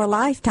dentist for a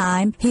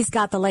lifetime. He's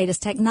got the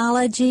latest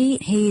technology.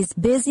 He's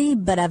busy,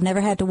 but I've never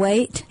had to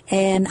wait.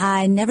 And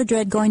I never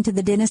dread going to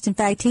the dentist. In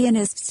fact, he and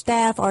his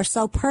staff are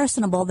so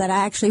personable that I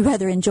actually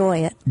rather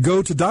enjoy it.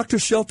 Go to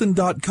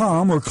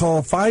drshelton.com or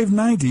call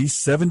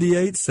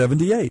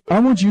 590-7878. I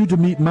want you to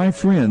meet my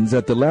friends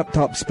at the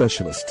Laptop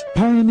Specialist.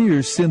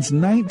 Pioneers since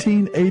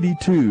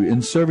 1982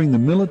 in serving the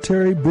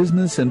military,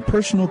 business, and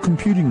personal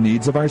computing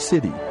needs of our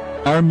city.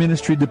 Our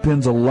ministry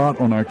depends a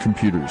lot on our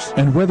computers,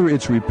 and whether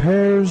it's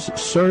repairs,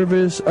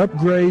 service,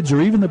 upgrades,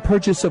 or even the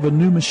purchase of a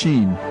new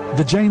machine,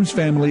 the James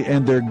family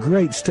and their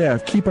great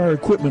staff keep our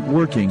equipment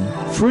working,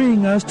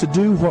 freeing us to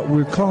do what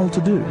we're called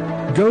to do.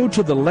 Go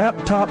to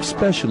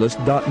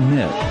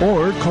thelaptopspecialist.net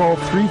or call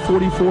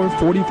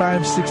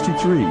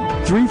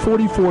 344-4563,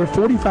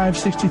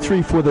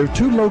 344-4563 for their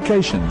 2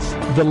 locations,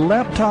 the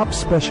Laptop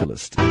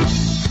Specialist.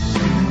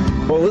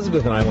 Well,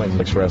 Elizabeth and I went to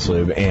Express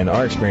Lube, and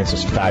our experience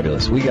was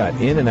fabulous. We got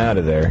in and out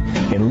of there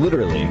in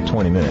literally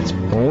 20 minutes.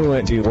 When we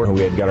went to where we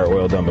had got our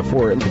oil done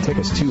before, it could take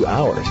us 2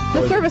 hours.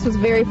 The service was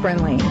very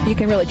friendly. You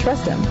can really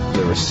trust them.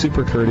 They were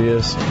super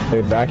courteous.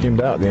 They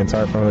vacuumed out the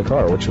entire front of the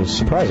car, which was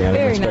surprising. I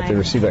didn't expect to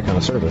receive that kind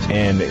of service.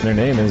 And their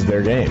name is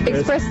Their Game.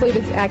 Express Lube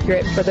is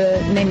accurate for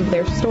the name of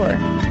their store.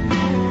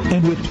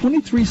 And with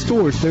 23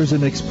 stores, there's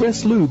an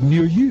Express Lube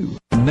near you.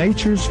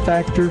 Nature's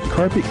Factor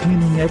carpet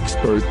cleaning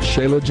expert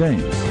Shayla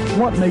James.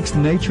 What makes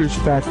Nature's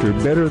Factor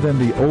better than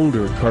the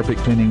older carpet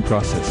cleaning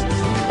processes?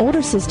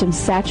 Older systems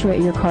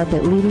saturate your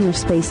carpet, leaving your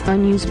space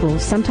unusable,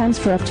 sometimes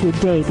for up to a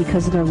day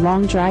because of their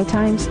long dry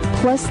times,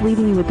 plus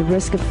leaving you with the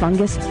risk of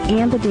fungus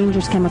and the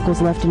dangerous chemicals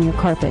left in your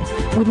carpet.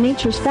 With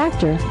Nature's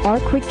Factor, our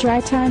quick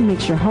dry time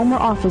makes your home or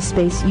office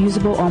space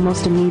usable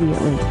almost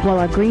immediately, while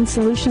our green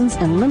solutions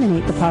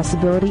eliminate the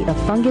possibility of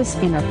fungus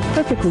and are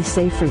perfectly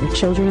safe for your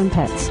children and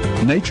pets.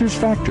 Nature's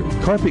Factor,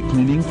 carpet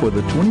cleaning for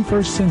the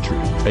 21st century.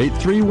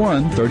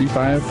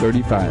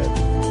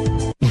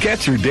 831-3535.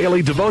 Get your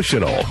daily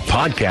devotional,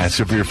 podcasts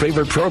of your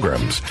favorite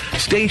programs,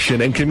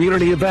 station and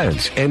community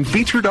events, and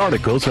featured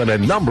articles on a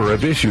number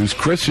of issues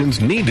Christians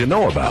need to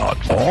know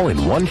about, all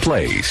in one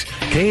place.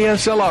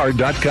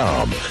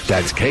 KSLR.com.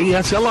 That's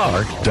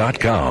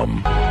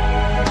KSLR.com.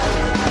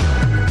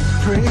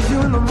 Praise you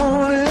in the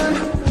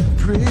morning,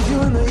 praise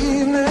you in the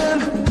evening,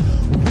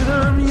 when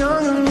I'm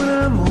young and when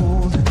I'm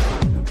old.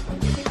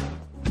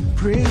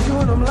 Praise you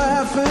when I'm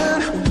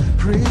laughing,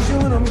 praise you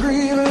when I'm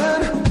grieving,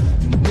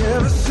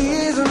 never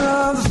season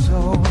of the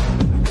soul.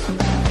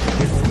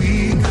 If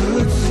we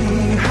could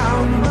see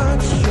how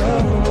much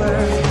you're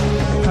worth,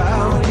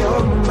 how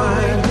your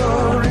mind,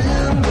 your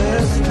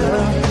endless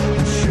stuff,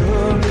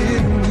 surely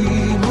we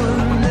will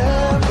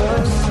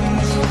never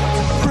cease to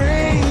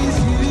praise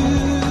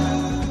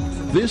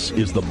you. This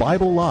is the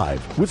Bible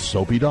Live with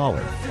Soapy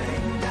Dollar.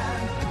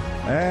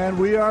 And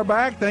we are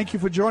back. Thank you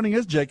for joining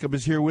us. Jacob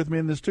is here with me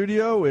in the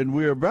studio, and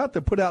we're about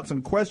to put out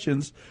some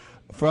questions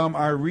from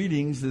our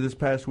readings this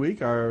past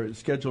week, our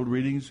scheduled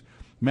readings,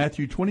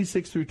 Matthew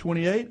 26 through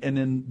 28, and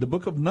in the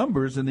book of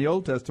Numbers in the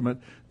Old Testament,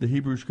 the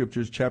Hebrew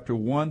Scriptures, chapter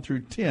 1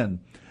 through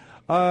 10.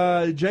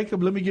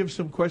 Jacob, let me give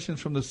some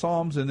questions from the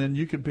Psalms, and then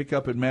you can pick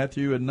up in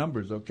Matthew and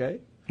Numbers,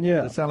 okay?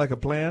 Yeah. Does that sound like a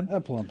plan? A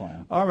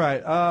plan. All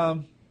right.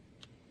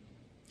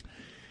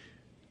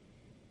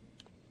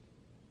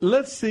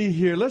 Let's see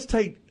here. Let's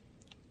take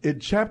in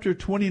chapter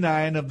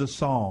 29 of the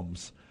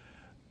Psalms.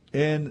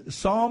 In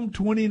Psalm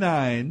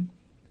 29,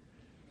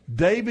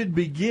 David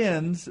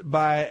begins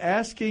by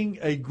asking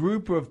a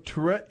group of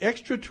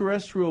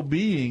extraterrestrial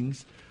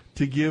beings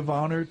to give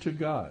honor to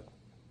God.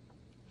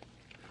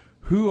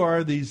 Who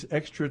are these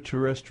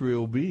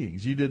extraterrestrial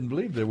beings? You didn't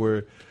believe there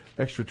were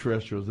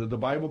extraterrestrials. The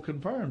Bible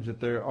confirms that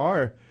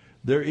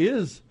there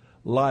is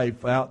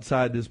life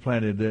outside this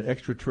planet, the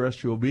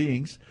extraterrestrial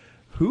beings.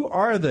 Who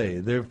are they?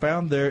 They're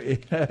found there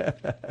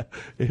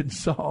in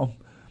Psalm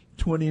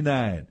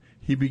 29.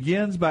 He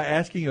begins by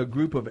asking a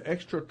group of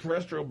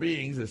extraterrestrial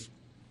beings, this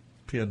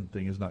pen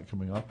thing is not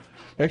coming off,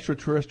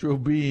 extraterrestrial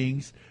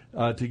beings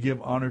to give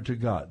honor to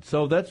God.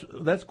 So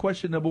that's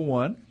question number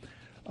one.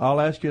 I'll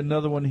ask you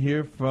another one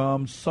here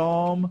from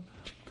Psalm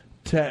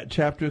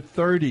chapter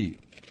 30.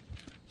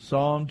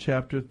 Psalm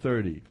chapter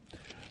 30.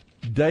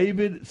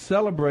 David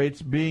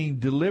celebrates being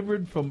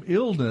delivered from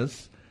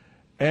illness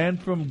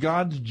and from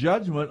God's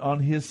judgment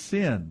on his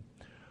sin.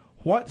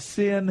 What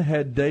sin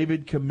had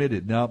David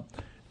committed? Now,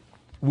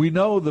 we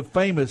know the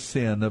famous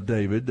sin of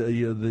David,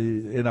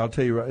 and I'll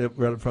tell you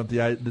right up front,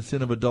 the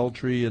sin of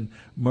adultery and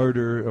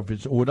murder.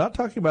 We're not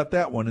talking about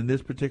that one in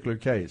this particular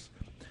case.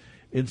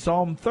 In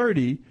Psalm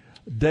 30,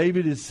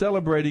 David is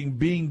celebrating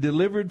being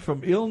delivered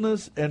from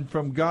illness and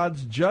from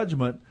God's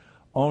judgment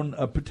on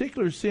a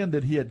particular sin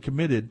that he had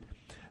committed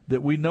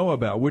that we know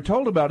about. We're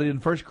told about it in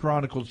 1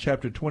 Chronicles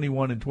chapter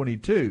 21 and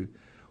 22.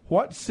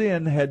 What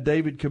sin had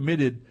David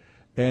committed,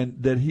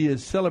 and that he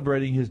is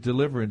celebrating his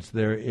deliverance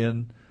there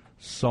in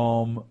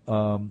Psalm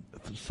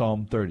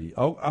 30?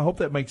 Oh, I hope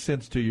that makes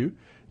sense to you.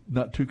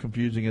 Not too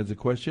confusing as a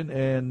question.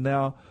 And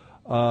now,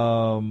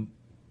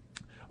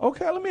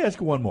 okay, let me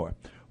ask you one more.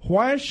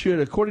 Why should,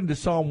 according to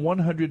Psalm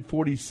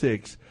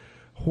 146,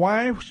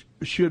 why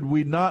should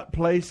we not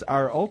place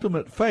our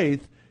ultimate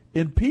faith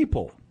in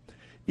people,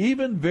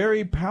 even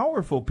very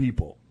powerful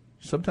people?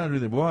 Sometimes we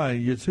think, why?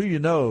 It's who you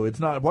know. It's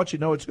not what you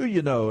know, it's who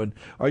you know. And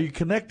are you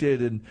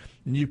connected? And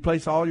you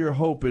place all your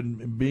hope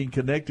in being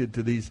connected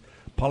to these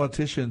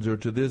politicians or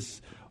to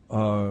this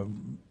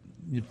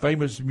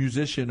famous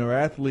musician or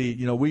athlete.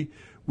 You know, we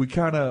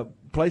kind of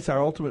place our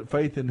ultimate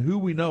faith in who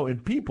we know, in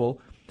people,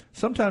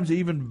 sometimes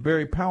even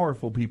very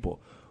powerful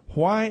people.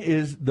 Why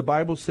is, the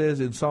Bible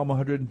says in Psalm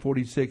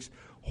 146,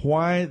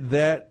 why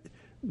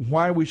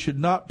we should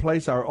not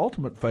place our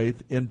ultimate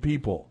faith in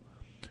people?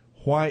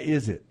 Why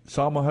is it?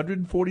 Psalm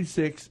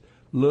 146,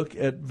 look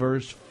at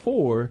verse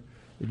 4,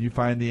 and you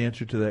find the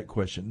answer to that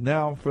question.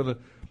 Now, for the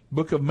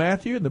book of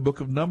Matthew and the book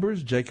of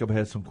Numbers, Jacob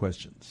has some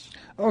questions.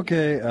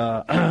 Okay,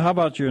 how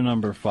about your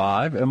number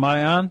 5? Am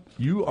I on?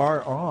 You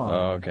are on.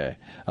 Okay.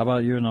 How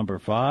about your number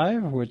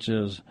 5, which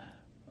is,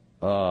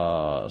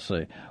 let's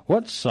see,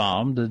 what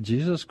psalm did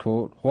Jesus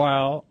quote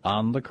while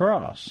on the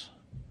cross?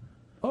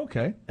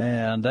 Okay.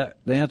 And the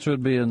answer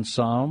would be in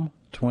Psalm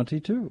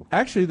 22.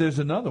 Actually, there's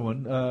another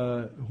one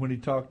when he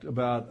talked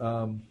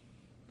about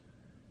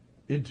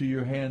into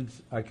your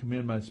hands I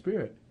commend my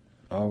spirit.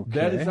 Okay.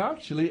 That is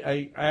actually,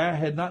 I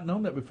had not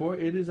known that before.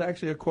 It is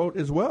actually a quote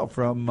as well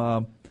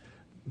from,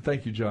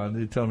 thank you, John.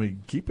 They tell me,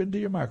 keep into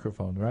your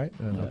microphone, right?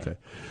 Yeah. Okay.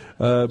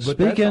 But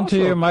speak into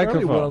your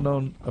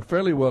microphone. A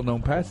fairly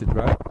well-known passage,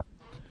 right?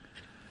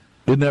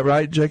 Isn't that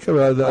right, Jacob?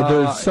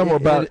 There's somewhere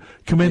about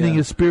commending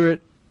his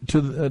spirit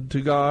to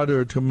God,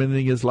 or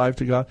commending his life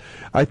to God.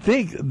 I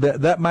think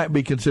that might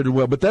be considered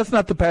well, but that's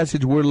not the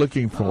passage we're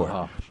looking for.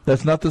 Uh-huh.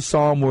 That's not the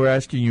psalm we're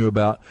asking you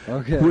about.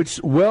 Okay. Which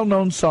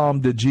well-known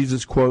psalm did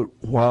Jesus quote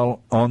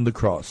while on the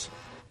cross?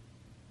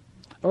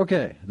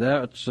 Okay,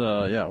 that's,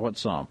 what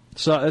psalm?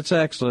 So it's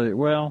actually,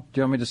 well,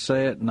 do you want me to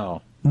say it?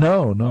 No.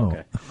 No.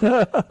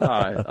 Okay. All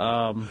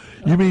right.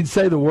 You mean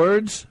say the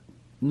words?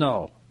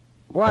 No.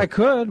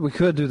 Well, we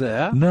could do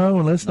that. No,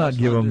 let's not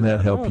give them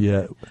that help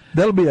yet.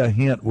 That'll be a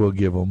hint we'll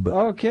give them. But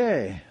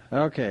Okay.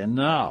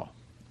 Now,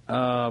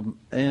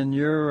 in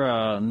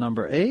your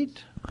number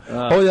 8.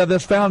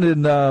 That's found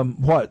in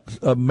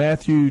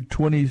Matthew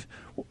 20.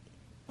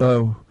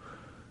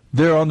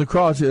 There on the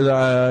cross.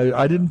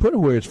 I didn't put it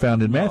where it's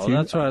found in Matthew.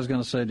 That's what I was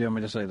going to say. Do you want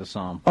me to say the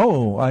psalm?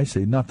 Oh, I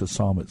see. Not the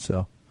psalm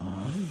itself.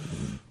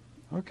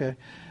 Okay.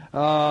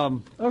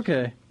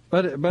 Okay.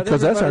 But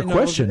because that's our knows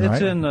question, it's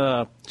right? It's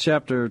in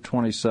chapter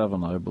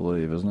 27, I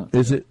believe, isn't it?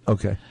 Is it?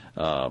 Okay.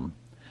 At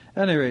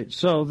any rate,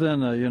 so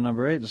then your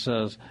number 8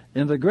 says,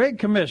 in the Great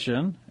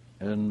Commission,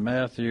 in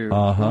Matthew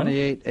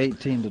 28,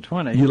 18 to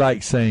 20. You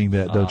like saying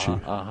that, don't you?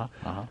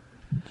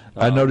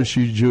 I notice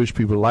you Jewish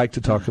people like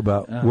to talk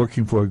about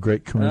working for a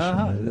Great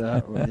Commission.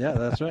 Yeah,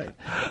 that's right.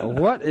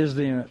 What is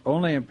the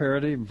only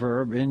imperative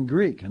verb in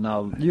Greek?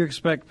 Now, you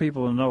expect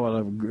people to know what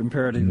an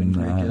imperative in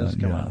Greek is?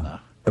 Come on now.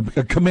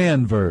 A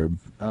command verb,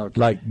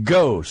 like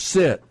go,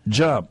 sit,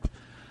 jump,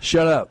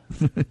 shut up.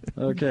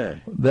 Okay.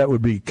 That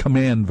would be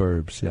command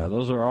verbs, yeah.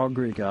 Those are all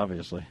Greek,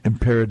 obviously.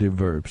 Imperative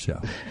verbs,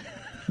 yeah.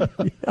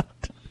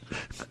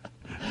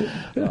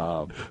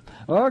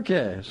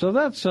 Okay, so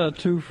that's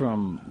 2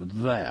 from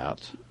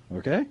that,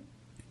 okay?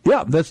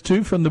 Yeah, that's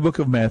 2 from the book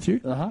of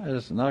Matthew.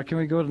 Now, can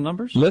we go to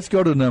Numbers? Let's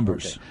go to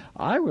Numbers. Okay.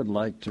 I would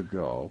like to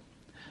go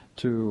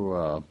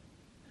to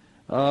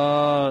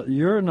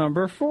your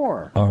number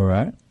 4. All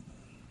right.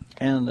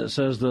 And it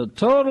says the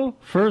total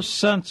first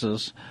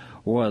census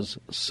was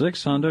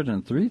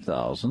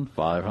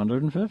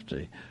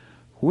 603,550.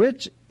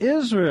 Which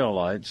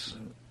Israelites,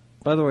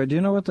 by the way, do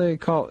you know what they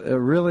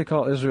really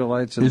call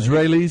Israelites?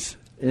 Israelis?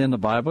 In the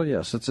Bible,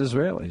 yes, it's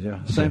Israeli,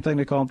 yeah. Same thing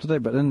they call them today,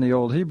 but in the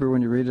Old Hebrew,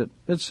 when you read it,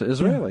 it's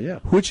Israeli, yeah.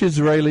 Which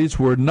Israelis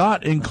were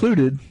not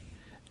included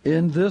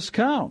in this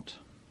count?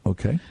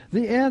 Okay.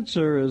 The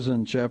answer is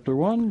in chapter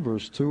 1,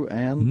 verse 2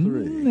 and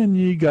 3. And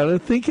you got to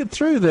think it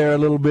through there a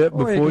little bit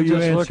before you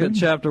just answer. Look at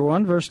chapter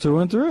 1, verse 2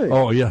 and 3.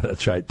 Oh, yeah,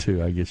 that's right,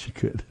 too. I guess you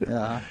could.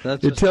 Yeah,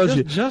 that's it tells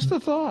you. Just a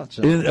thought.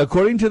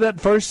 According to that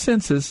first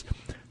census,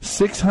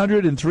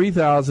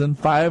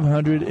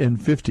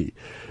 603,550.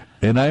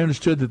 And I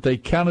understood that they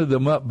counted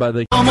them up by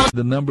the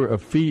number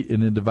of feet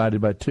and then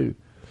divided by 2.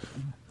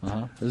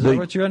 Is that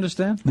what you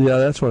understand? Yeah,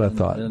 that's what I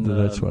thought.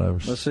 That's what I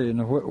was. Let's see.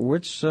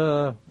 Which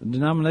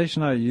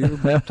denomination are you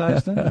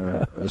baptized in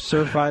or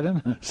certified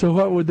in? So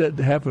what would that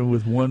happen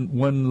with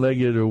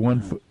one-legged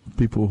or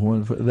people with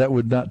 1 foot? That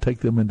would not take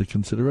them into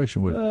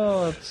consideration, would it?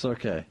 Oh, it's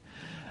okay.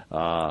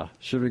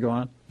 Should we go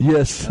on?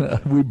 Yes,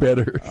 we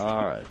better.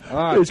 All right.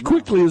 As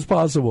quickly as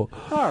possible.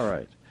 All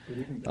right.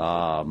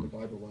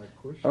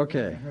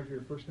 Okay.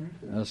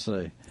 Let's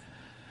see.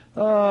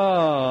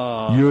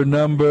 Your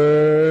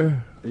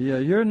number... Yeah,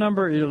 you're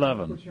number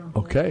 11.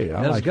 Okay,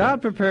 As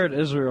God prepared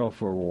Israel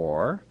for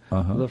war,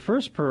 the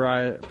first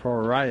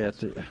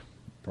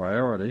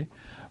priority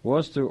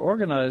was to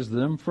organize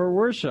them for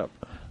worship.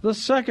 The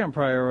second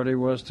priority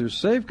was to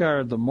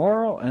safeguard the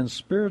moral and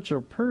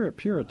spiritual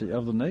purity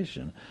of the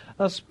nation,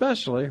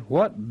 especially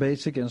what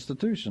basic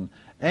institution?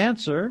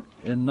 Answer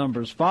in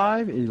Numbers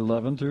 5,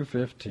 11 through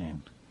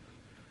 15.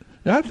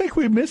 Now, I think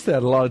we miss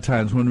that a lot of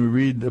times when we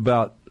read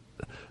about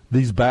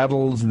these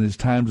battles and these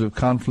times of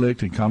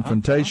conflict and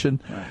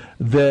confrontation,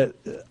 that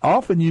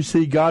often you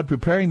see God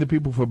preparing the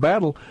people for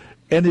battle,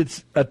 and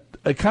it's a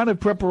kind of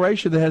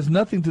preparation that has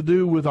nothing to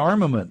do with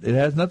armament. It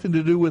has nothing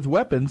to do with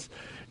weapons.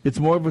 It's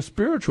more of a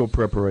spiritual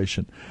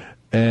preparation.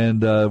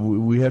 And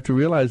we have to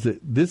realize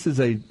that this is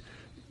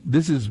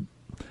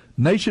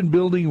nation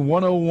building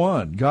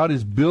 101. God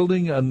is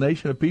building a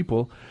nation of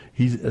people.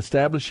 He's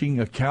establishing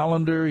a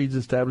calendar. He's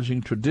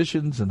establishing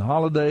traditions and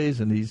holidays,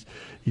 and he's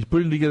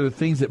putting together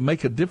things that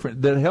make a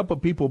difference, that help a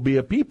people be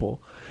a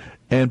people.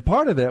 And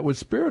part of that was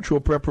spiritual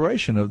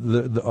preparation of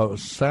the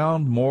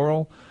sound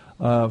moral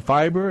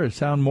fiber, a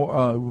sound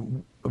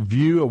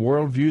view, a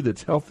worldview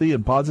that's healthy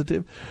and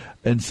positive.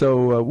 And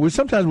so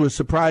we're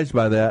surprised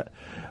by that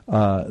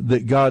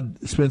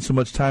God spends so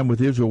much time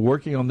with Israel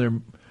working on their.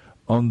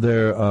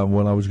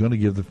 Well, I was going to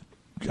give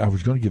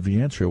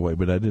the answer away,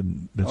 but I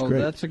didn't. That's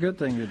great. That's a good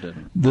thing you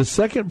didn't. The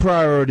second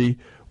priority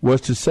was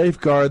to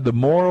safeguard the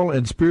moral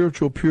and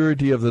spiritual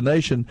purity of the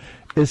nation,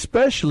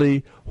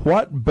 especially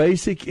what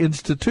basic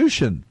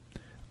institution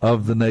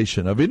of the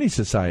nation, of any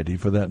society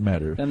for that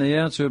matter. And the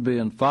answer would be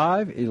in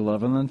 5,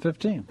 11, and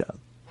 15. Yeah.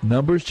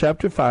 Numbers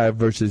chapter 5,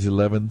 verses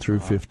 11 through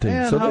 15.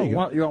 And so there you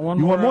go. You want one more? more?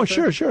 You want more?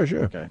 Sure.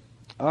 Okay.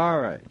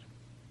 All right.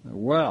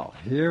 Well,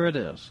 here it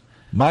is.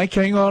 Mike,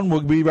 hang on.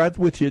 We'll be right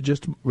with you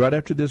just right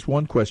after this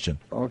one question.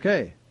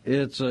 Okay.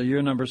 It's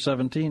year number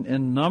 17.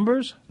 In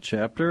Numbers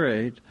chapter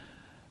 8,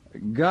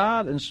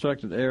 God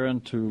instructed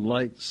Aaron to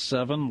light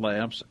 7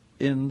 lamps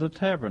in the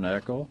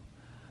tabernacle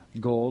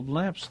gold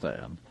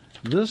lampstand.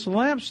 This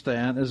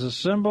lampstand is a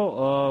symbol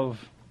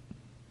of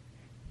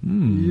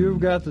you've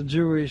got the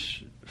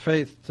Jewish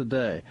faith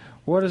today.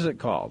 What is it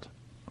called?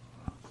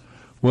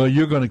 Well,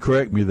 you're going to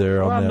correct me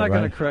there on that, I'm not right?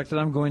 going to correct it.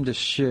 I'm going to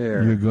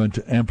share. You're going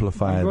to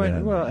amplify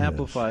that. Well, Yes.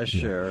 amplify,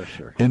 share,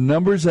 sure. In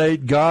Numbers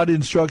 8, God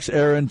instructs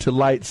Aaron to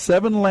light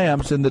 7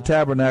 lamps in the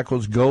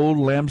tabernacle's gold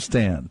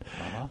lampstand.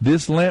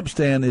 This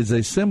lampstand is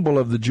a symbol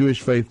of the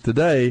Jewish faith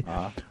today.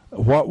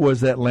 What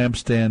was that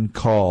lampstand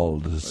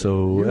called?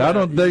 So I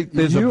don't think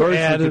there's a verse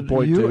you could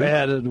point to. You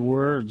added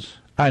words.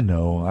 I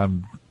know.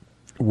 I'm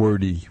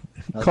wordy.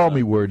 Call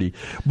me wordy.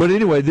 But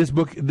anyway, this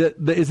book,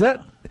 is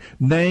that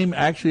name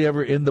actually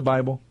ever in the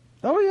Bible?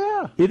 Oh,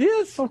 yeah. It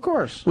is? Of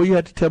course. Well, you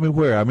have to tell me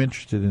where. I'm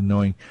interested in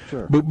knowing.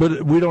 Sure.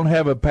 But we don't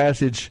have a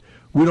passage,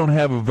 we don't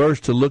have a verse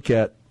to look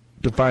at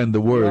to find the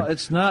word. Well,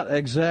 it's not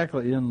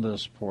exactly in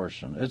this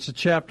portion. It's a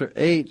chapter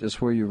 8 is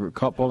where you're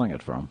pulling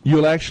it from.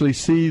 You'll actually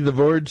see the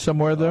word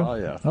somewhere, though? Oh,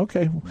 yeah.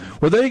 Okay.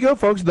 Well, there you go,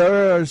 folks.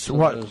 There are,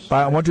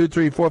 1, 2,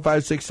 3, 4,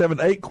 5, 6, 7,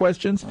 8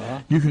 questions.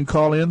 You can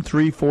call in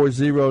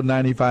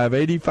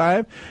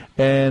 340-9585.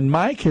 And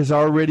Mike has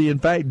already, in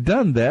fact,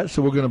 done that.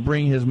 So we're going to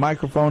bring his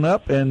microphone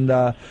up and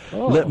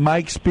let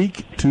Mike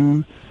speak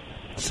to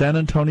San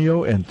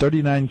Antonio and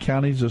 39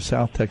 counties of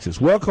South Texas.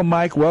 Welcome,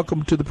 Mike.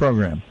 Welcome to the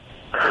program.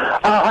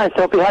 Hi,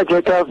 Soapy. Hi,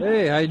 Jacob.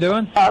 Hey, how you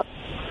doing?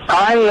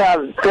 I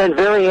have been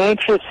very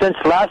anxious since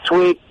last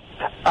week.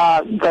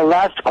 The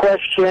last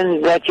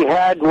question that you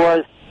had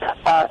was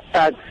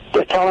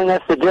telling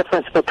us the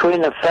difference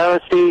between the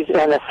Pharisees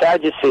and the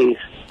Sadducees.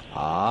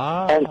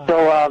 And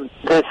so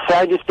the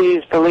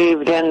Sadducees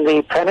believed in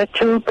the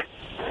Pentateuch,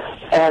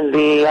 and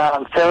the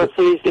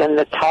Pharisees in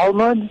the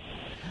Talmud.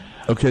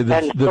 Okay,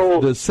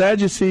 the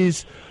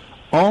Sadducees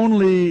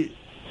only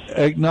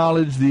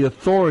acknowledge the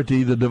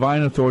authority, the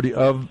divine authority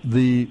of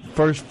the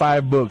first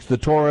 5 books, the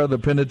Torah, the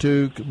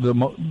Pentateuch, the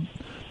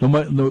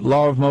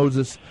Law of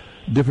Moses,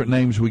 different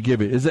names we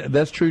give it. Is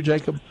that's true,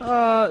 Jacob?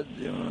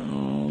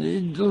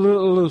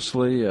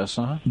 Loosely, yes.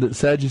 The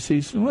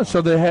Sadducees? Well,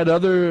 so they had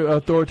other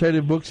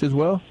authoritative books as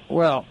well?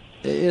 Well,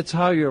 it's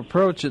how you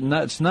approach it.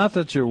 It's not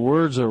that your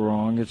words are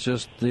wrong. It's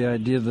just the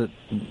idea that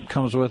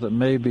comes with it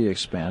may be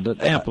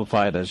expanded,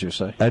 amplified, as you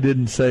say. I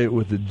didn't say it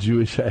with a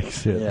Jewish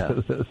accent. Yeah.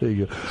 There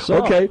you go.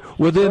 So, okay.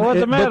 Well, then, what's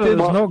the matter?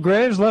 There's no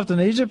graves left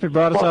in Egypt. He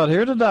brought us out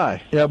here to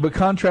die. Yeah, but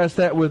contrast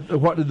that with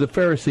what did the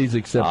Pharisees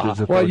accept as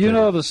authoritative? Well, you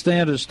know the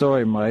standard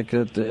story, Mike,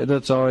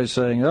 that's always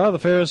saying, the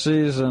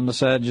Pharisees and the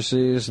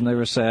Sadducees, and they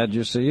were sad,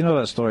 you see. You know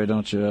that story,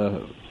 don't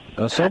you?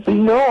 Soapy?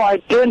 No, I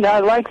didn't. I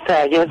like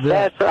that. Yes,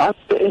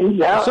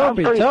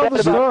 Soapy, tell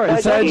the story.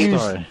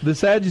 The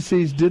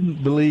Sadducees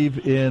didn't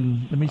believe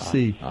in, let me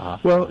see.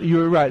 Well,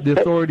 you're right, the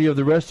authority of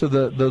the rest of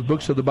the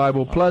books of the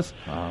Bible, plus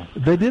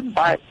they didn't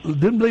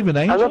believe in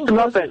angels? I looked them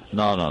up.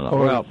 No.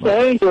 Well,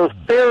 the angels,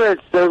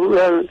 spirits,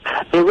 the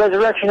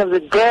resurrection of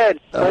the dead.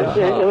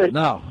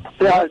 No,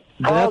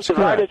 that's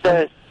correct.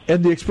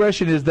 And the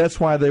expression is that's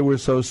why they were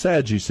so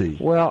sad, you see.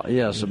 Well,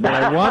 yes, but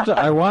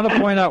I want to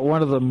point out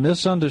one of the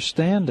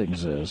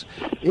misunderstandings is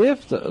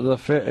if the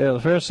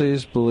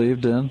Pharisees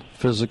believed in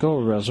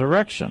physical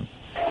resurrection.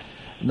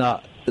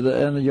 Now,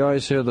 and you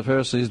always hear the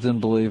Pharisees didn't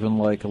believe in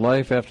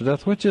life after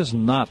death, which is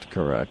not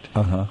correct.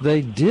 They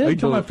did. Are you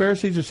talking about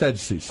Pharisees or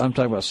Sadducees? I'm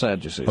talking about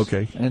Sadducees.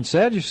 Okay. And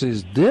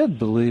Sadducees did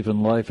believe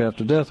in life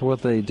after death.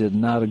 What they did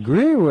not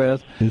agree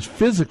with is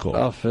physical.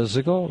 A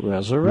physical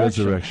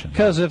resurrection.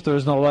 Because if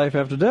there's no life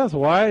after death,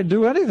 why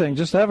do anything?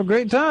 Just have a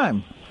great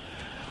time.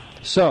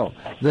 So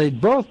they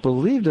both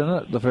believed in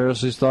it, the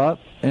Pharisees thought,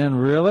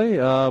 and really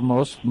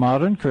most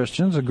modern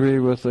Christians agree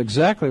with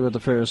exactly what the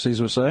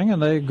Pharisees were saying,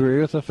 and they agree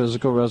with the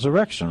physical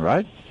resurrection,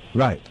 right?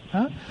 Right.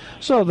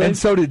 And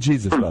so did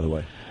Jesus, by the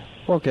way.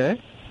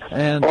 Okay.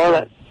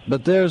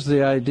 But there's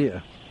the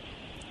idea.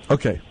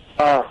 Okay.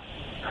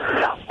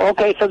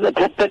 Okay, so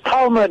the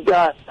Talmud,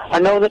 I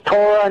know the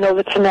Torah, I know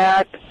the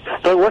Tanakh,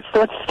 but what's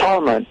the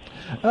Talmud?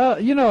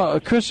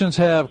 Christians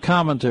have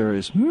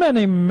commentaries,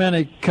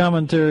 many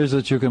commentaries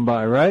that you can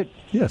buy, right?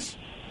 Yes.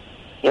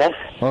 Yes.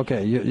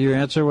 Okay, your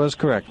answer was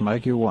correct,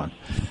 Mike. You won.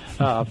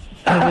 But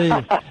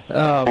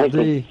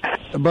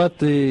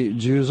the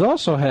Jews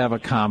also have a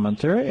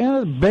commentary,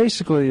 and it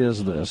basically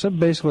is this. It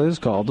basically is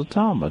called the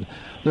Talmud.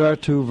 There are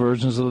 2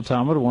 versions of the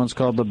Talmud. One's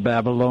called the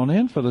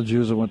Babylonian for the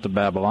Jews that went to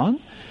Babylon,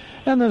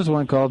 and there's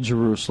one called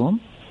Jerusalem.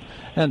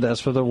 And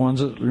that's for the ones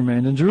that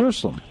remained in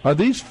Jerusalem. Are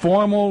these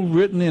formal,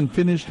 written and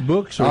finished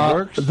books or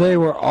works? They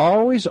were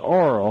always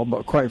oral,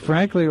 but quite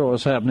frankly what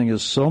was happening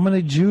is so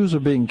many Jews were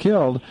being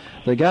killed,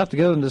 they got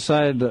together and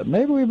decided that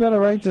maybe we better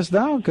write this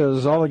down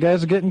because all the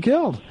guys are getting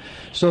killed.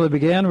 So they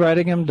began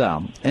writing them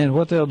down. And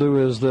what they'll do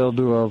is they'll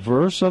do a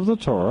verse of the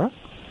Torah,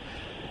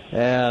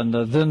 and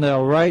then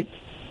they'll write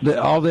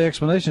all the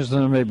explanations.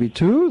 There may be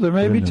 2, there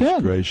may be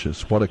 10.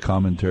 Gracious, what a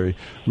commentary.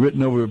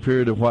 Written over a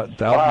period of,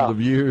 thousands of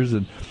years.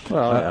 And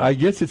I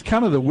guess it's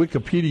kind of the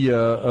Wikipedia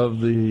of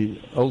the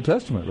Old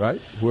Testament,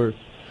 right? Where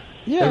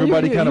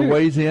everybody kind of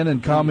weighs in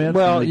and comments.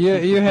 Well,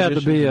 you had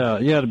to be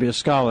a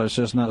scholar. It's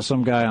just not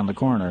some guy on the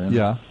corner.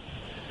 Yeah.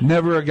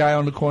 Never a guy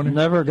on the corner?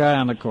 Never a guy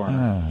on the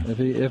corner.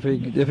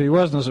 If he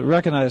wasn't a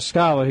recognized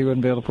scholar, he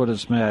wouldn't be able to put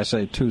his, may I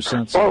say, 2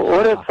 cents. Well,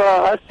 what if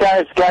us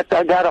guys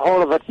got a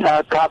hold of a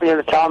copy of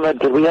the Talmud?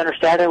 Did we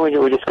understand it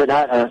when we just could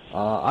not?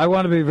 I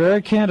want to be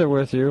very candid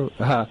with you.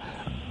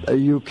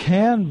 You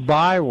can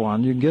buy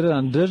one. You can get it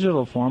on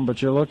digital form,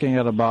 but you're looking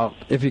at about,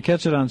 if you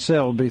catch it on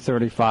sale, it'll be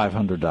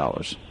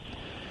 $3,500.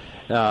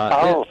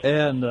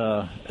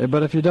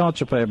 But if you don't,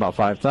 you'll pay about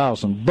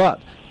 $5,000. But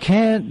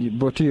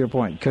to your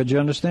point, could you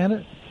understand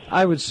it?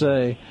 I would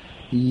say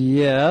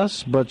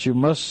yes, but you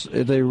must.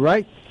 They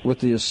write with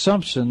the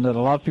assumption that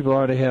a lot of people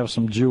already have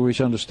some Jewish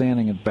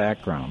understanding and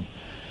background.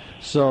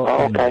 So,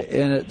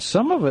 and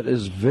some of it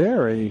is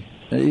very,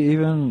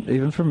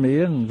 even for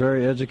me and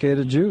very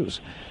educated Jews.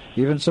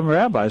 Even some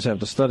rabbis have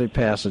to study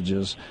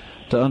passages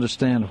to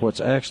understand what's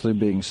actually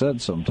being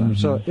said sometimes.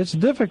 So it's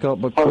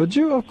difficult, but could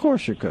you? Of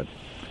course you could.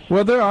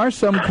 Well, there are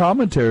some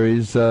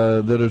commentaries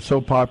that are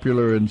so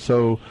popular and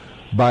so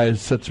by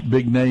such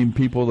big-name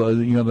people.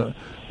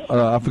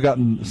 I've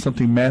forgotten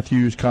something.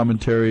 Matthew's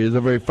commentary is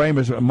a very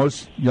famous.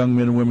 Most young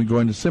men and women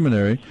going to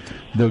seminary,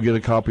 they'll get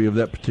a copy of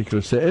that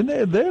particular set, and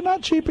they're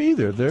not cheap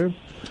either. They're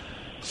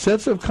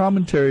sets of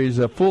commentaries,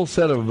 a full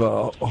set of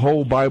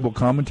whole Bible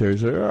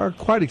commentaries are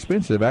quite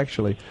expensive,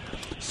 actually.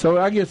 So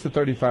I guess the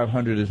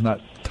 $3,500 is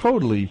not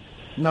totally.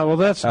 No, well,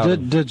 that's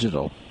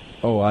digital.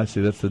 Oh, I see.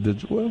 That's the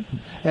digital. Well,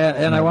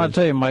 and I want to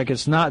tell you, Mike,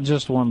 it's not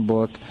just one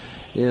book.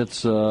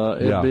 It's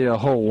it'd be a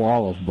whole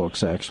wall of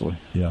books, actually.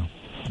 Yeah.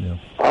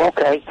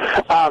 Okay.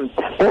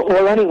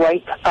 Well,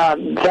 anyway,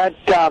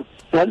 the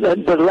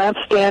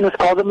lampstand is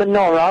called the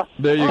menorah.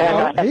 There you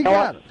go.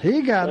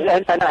 He got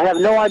it. And I have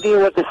no idea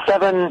what the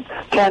 7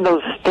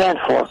 candles stand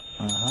for.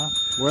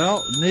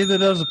 Well, neither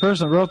does the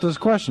person that wrote this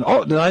question.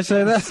 Oh, did I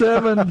say that?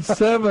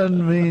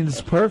 7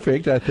 means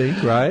perfect, I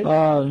think, right?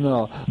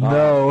 No.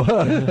 No.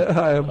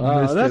 I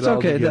missed that's it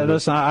okay. altogether.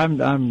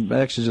 I'm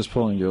actually just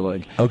pulling your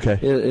leg. Okay.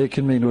 It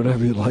can mean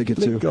whatever you'd like it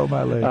to. Let go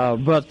my leg.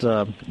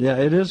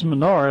 It is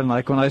menorah, and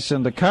like when I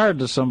send a card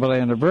to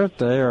somebody on their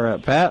birthday or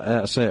at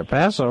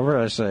Passover,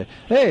 I say,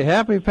 "Hey,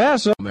 happy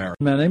Passover,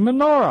 many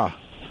menorah."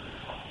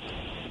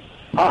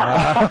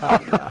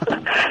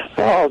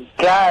 Oh,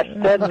 gosh,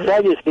 that's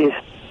legacies.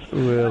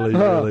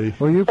 Really.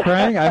 Were you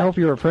praying? I hope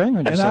you were praying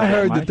when you said I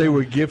heard that they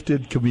were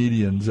gifted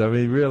comedians. I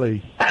mean,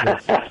 really.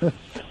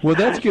 Well,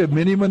 that's good.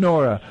 Mini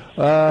menorah.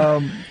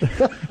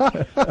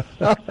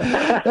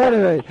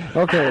 Anyway,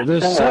 okay.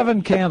 There's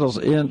 7 candles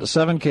in the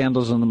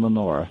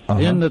menorah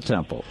in the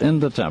temple.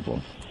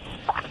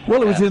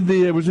 Well, it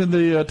was in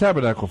the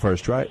tabernacle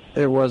first, right?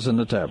 It was in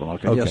the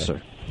tabernacle. Yes,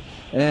 sir.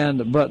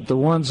 But the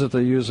ones that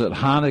they use at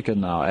Hanukkah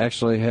now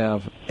actually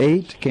have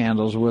 8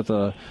 candles with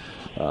a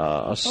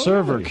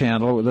server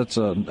candle that's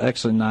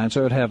actually 9, so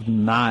it would have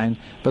 9.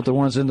 But the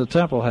ones in the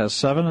temple has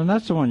 7, and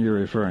that's the one you're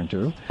referring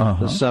to,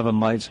 the 7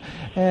 lights.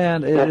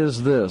 And it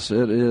is this: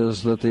 it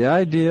is that the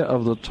idea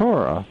of the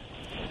Torah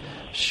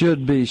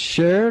should be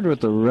shared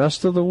with the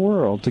rest of the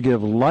world to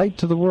give light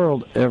to the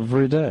world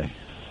every day.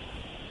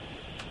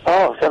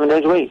 Oh, 7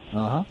 days a week.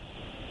 Oh,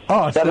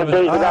 7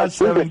 days without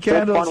 7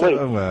 candles.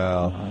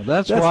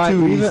 That's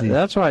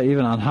why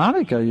even on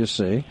Hanukkah, you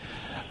see,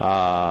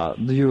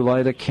 you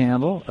light a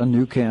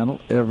new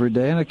candle every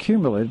day and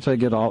accumulate it to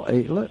get all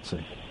 8 lit.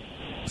 See?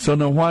 So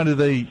now why do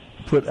they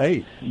put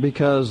 8?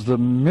 Because the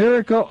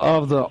miracle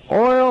of the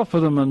oil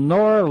for the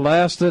menorah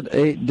lasted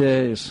 8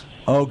 days.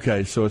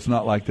 Okay, so it's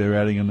not like they're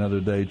adding another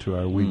day to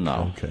our week.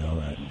 No. Okay, all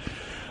right.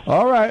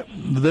 All right,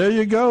 there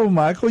you go,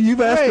 Michael.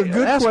 You've asked a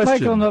good ask question.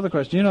 Michael another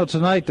question. You know,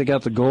 tonight they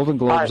got the Golden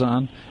Globes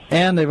on,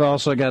 and they've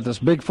also got this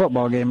big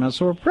football game on.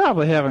 So we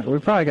probably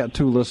got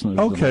 2 listeners.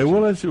 Okay,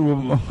 well, let's.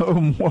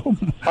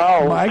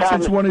 Mike,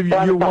 since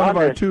you're one of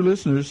our 2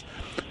 listeners.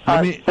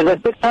 The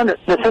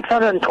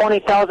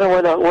 620,000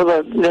 were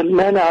the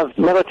men of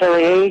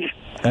military age.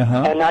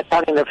 And not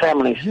counting their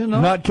families.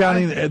 Not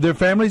counting their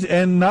families,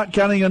 and not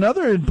counting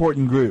another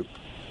important group.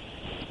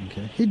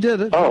 Okay. He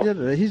did it. He did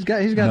it. He's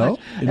got.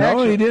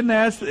 No, he didn't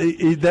ask.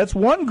 That's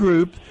one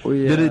group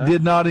that it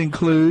did not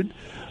include,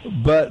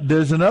 but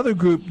there's another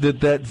group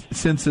that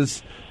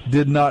census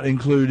did not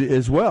include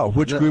as well.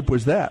 Which group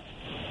was that?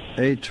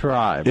 A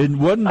tribe. It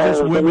wasn't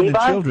just women and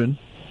children.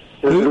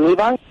 The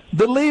Levites?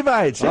 The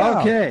Levites.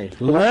 Yeah. Okay,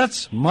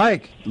 let's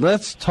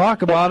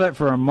talk about it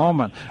for a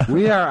moment.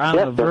 We are on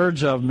the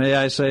verge of, may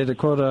I say, to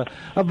quote a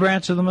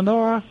branch of the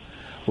menorah.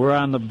 We're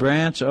on the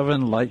branch of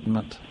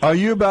enlightenment. Are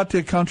you about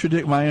to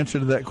contradict my answer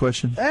to that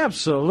question?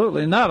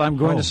 Absolutely not. I'm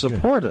going to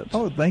support it.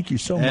 Oh, thank you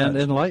so much. And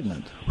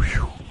enlightenment.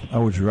 Whew, I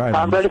was right.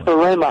 I'm ready for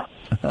Rhema.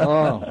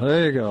 Oh,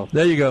 there you go.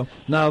 There you go.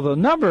 Now, the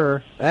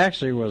number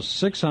actually was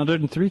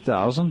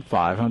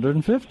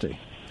 603,550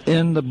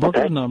 in the book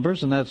of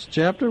Numbers, and that's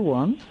chapter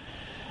 1.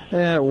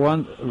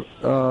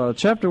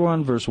 Chapter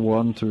 1, verse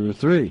 1 through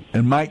 3.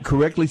 And Mike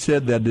correctly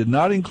said that did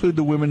not include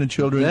the women and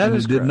children, and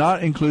it did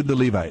not include the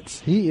Levites.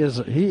 He is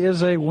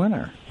a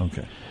winner.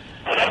 Okay.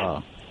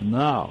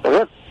 Now,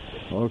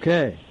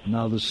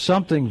 there's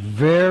something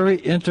very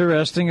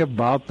interesting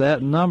about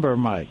that number,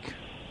 Mike.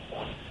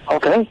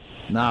 Okay.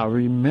 Now,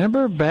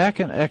 remember back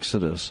in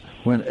Exodus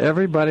when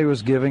everybody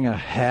was giving a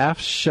half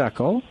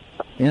shekel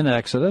in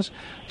Exodus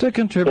to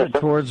contribute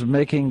towards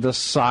making the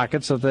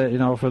sockets of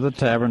the, for the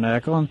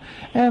tabernacle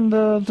and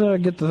to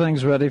get the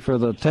things ready for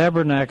the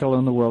tabernacle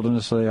in the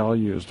wilderness they all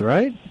used,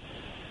 right?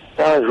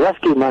 That was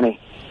rescue money.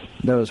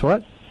 That was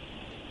what?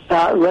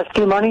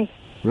 Rescue money.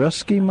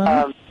 Rescue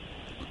money?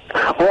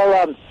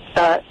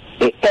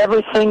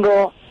 Every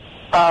single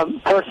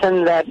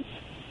person that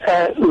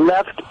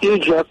left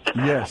Egypt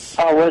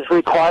was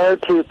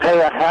required to pay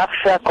a half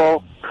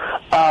shekel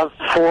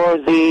for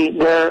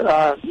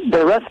their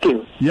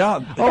rescue. Yeah.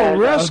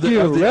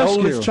 Rescue. The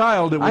oldest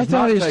child. I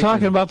thought he was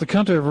talking about the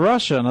country of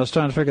Russia, and I was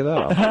trying to figure that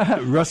out.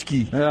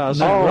 Rusky. Yeah,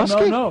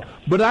 Rusky? No.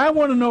 But I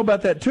want to know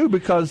about that, too,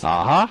 because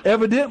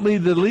evidently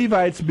the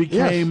Levites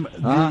became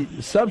the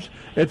subs.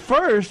 At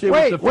first, it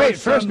was the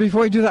first First,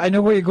 before you do that, I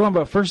know where you're going,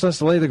 but first let's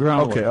lay the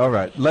groundwork. Okay, all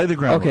right. Lay the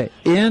groundwork. Okay,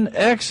 in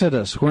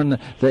Exodus, when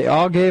they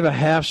all gave a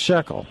half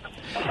shekel,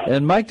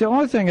 and Mike, the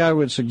only thing I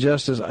would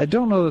suggest is I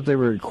don't know that they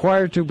were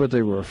required to, but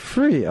they were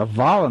free, a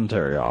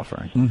voluntary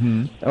offering.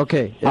 Mm-hmm.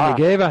 Okay, and they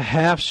gave a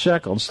half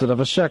shekel instead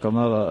of a shekel.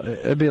 Now,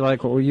 it'd be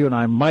like what you and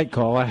I might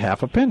call a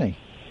half a penny.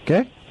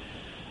 Okay?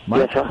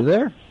 Mike, you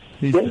there?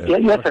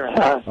 Yes,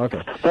 sir.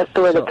 Okay. That's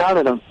the way they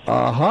counted them.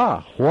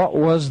 What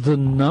was the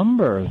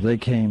number they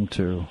came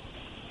to?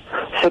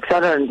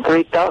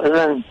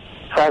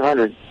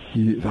 603,500.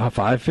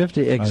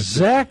 550.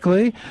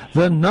 Exactly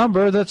the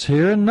number that's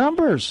here in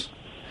Numbers.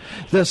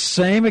 The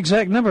same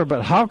exact number.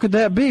 But how could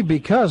that be?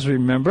 Because,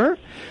 remember,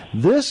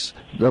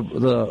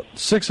 the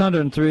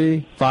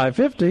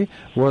 603,550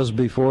 was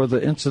before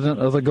the incident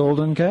of the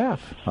golden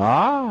calf.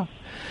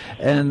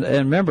 And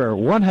remember,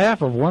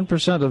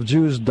 1/2% of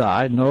Jews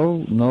died.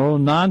 No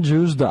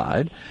non-Jews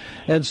died.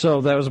 And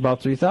so that was about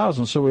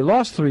 3,000. So we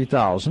lost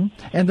 3,000.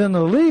 And then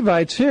the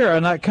Levites here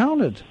are not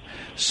counted.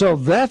 So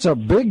that's a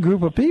big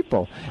group of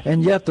people.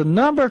 And yet the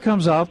number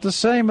comes out the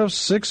same of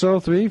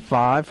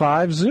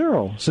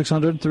 603,550.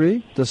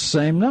 603, the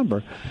same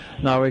number.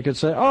 Now we could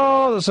say,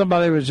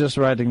 somebody was just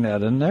writing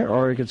that in there.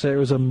 Or we could say it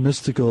was a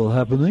mystical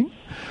happening.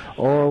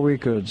 Or we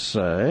could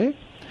say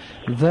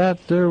that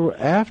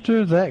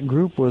after that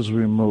group was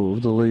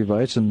removed, the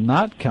Levites, and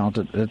not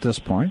counted at this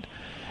point,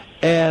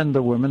 and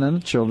the women and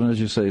the children,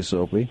 as you say,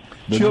 Soapy.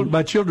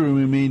 By children,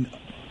 we mean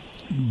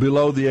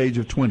below the age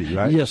of 20,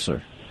 right? Yes,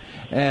 sir.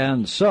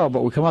 And so,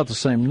 but we come out the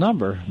same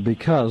number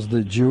because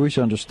the Jewish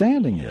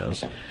understanding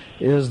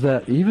is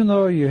that even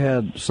though you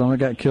had someone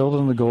got killed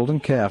in the golden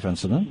calf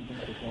incident,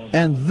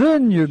 and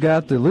then you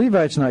got the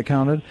Levites not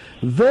counted,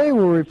 they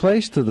were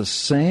replaced to the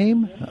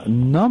same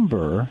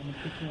number,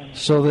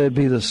 so they'd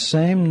be the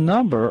same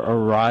number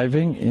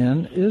arriving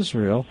in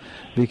Israel,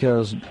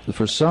 because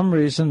for some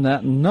reason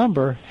that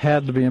number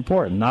had to be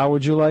important. Now,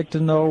 would you like to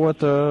know what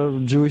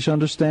the Jewish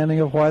understanding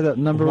of why that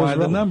number was?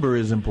 Why the number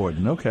is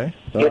important? Okay.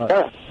 Yes,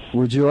 sir.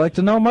 Would you like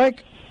to know,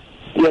 Mike?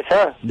 Yes,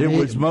 sir. It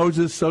was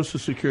Moses' Social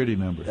Security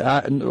number.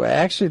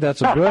 Actually,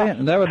 that's a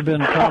brilliant. That would have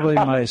been probably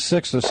my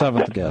 6th or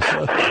 7th guess.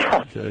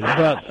 Okay.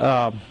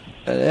 But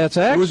it's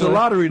actually. It was a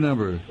lottery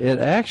number. It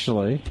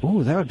actually.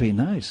 Ooh, that would be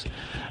nice.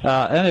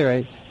 At any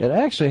rate, it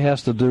actually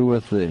has to do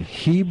with the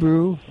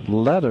Hebrew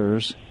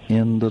letters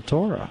in the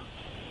Torah.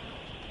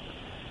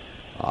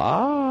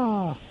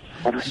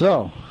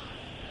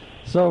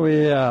 So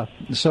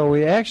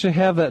we actually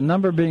have that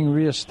number being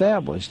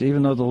reestablished,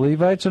 even though the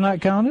Levites are not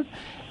counted,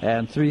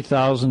 and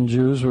 3,000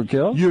 Jews were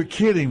killed. You're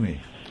kidding me.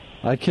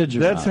 I kid you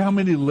That's not. how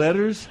many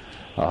letters?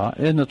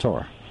 In the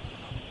Torah.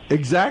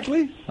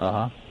 Exactly?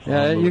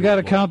 Yeah, you got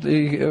to count,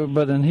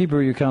 but in Hebrew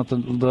you count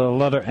the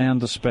letter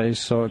and the space,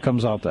 so it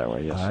comes out that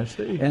way, yes. I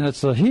see. And it's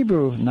the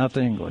Hebrew, not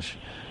the English.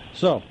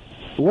 So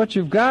what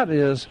you've got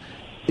is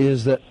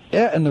that,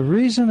 and the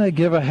reason they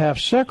give a half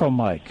shekel,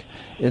 Mike,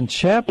 in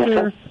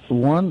chapter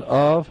 1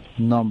 of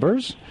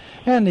Numbers,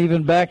 and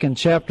even back in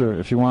chapter,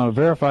 if you want to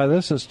verify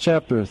this, it's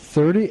chapter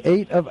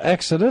 38 of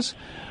Exodus,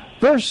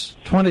 verse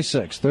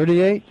 26.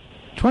 38,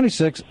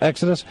 26,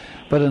 Exodus,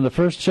 but in the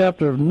first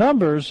chapter of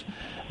Numbers,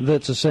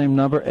 that's the same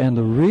number, and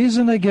the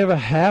reason they give a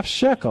half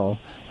shekel,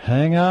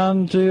 hang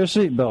on to your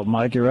seatbelt,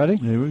 Mike, you ready?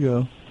 Here we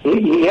go.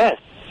 Yes.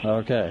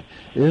 Okay,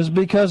 is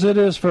because it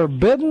is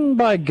forbidden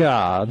by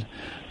God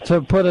to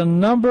put a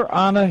number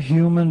on a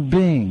human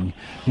being.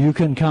 You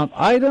can count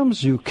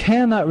items. You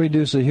cannot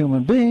reduce a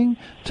human being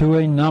to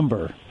a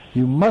number.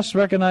 You must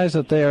recognize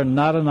that they are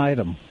not an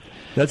item.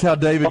 That's how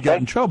David got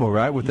in trouble,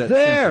 right? With that.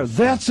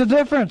 That's the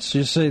difference.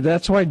 You see,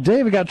 that's why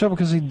David got in trouble,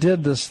 because he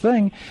did this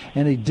thing,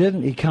 and he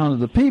counted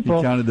the people.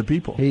 He counted the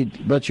people.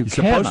 But you're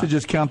supposed to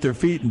just count their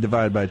feet and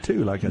divide by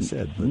 2, like I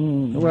said.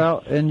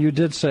 Well, and you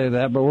did say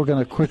that, but we're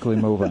going to quickly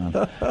move on.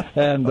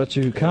 But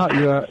you count.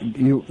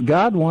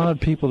 God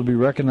wanted people to be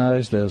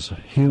recognized as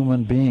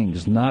human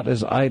beings, not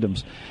as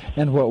items.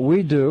 And what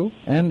we do,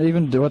 and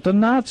even do what the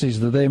Nazis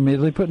did, they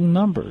immediately put in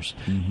numbers.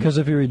 Because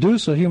if you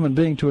reduce a human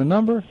being to a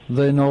number,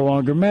 they no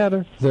longer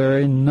matter. They're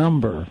a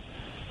number.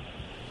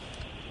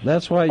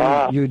 That's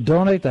why you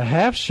donate the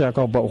half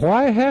shekel. But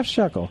why a half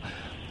shekel?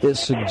 it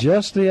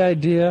suggests the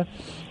idea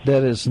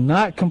that it's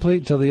not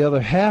complete till the other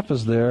half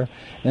is there.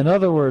 In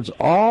other words,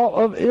 all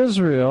of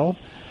Israel,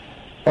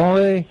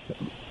 only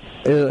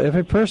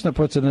every person that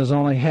puts in is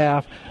only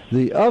half.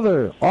 The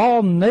other,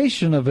 all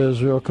nation of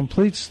Israel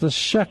completes the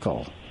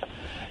shekel.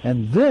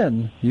 And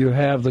then you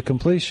have the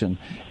completion.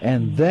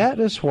 And that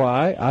is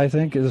why I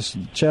think this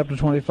chapter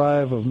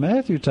 25 of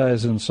Matthew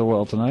ties in so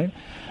well tonight,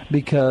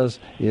 because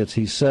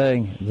he's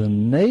saying the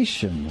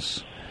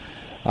nations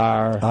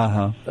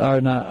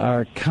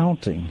are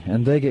counting,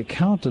 and they get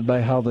counted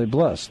by how they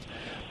blessed.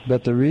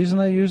 But the reason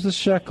they use the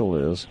shekel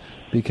is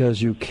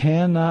because you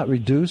cannot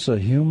reduce a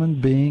human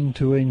being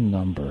to a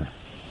number.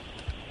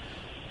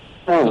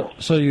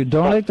 So you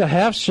donate the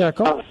half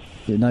shekel.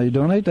 Now you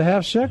donate the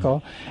half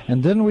shekel,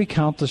 and then we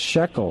count the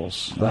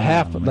shekels, the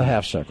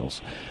half shekels.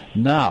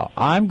 Now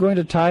I'm going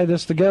to tie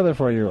this together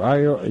for you.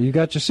 You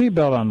got your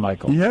seatbelt on,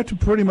 Michael? You have to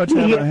pretty much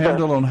have a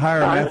handle on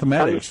higher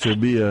mathematics to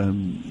be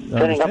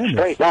Sitting up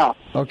straight now.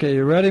 Okay,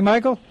 you ready,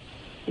 Michael?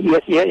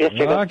 Yes,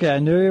 Okay, I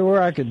knew you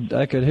were. I could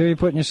hear you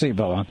putting your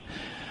seatbelt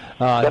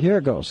on. Here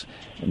it goes.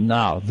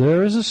 Now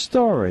there is a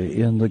story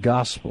in the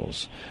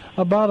Gospels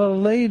about a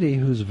lady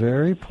who's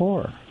very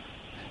poor.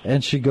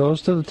 And she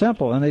goes to the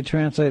temple, and they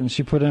translate, and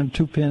she put in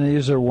 2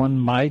 pennies or 1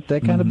 mite,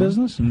 that kind of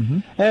business. Mm-hmm.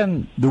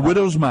 And the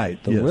widow's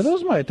mite. The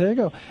widow's mite, there you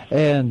go.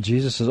 And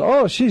Jesus says,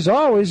 oh, she's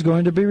always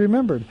going to be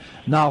remembered.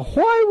 Now,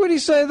 why would he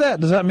say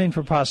that? Does that mean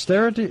for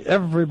posterity?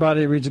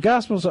 Everybody reads the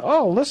Gospel and says,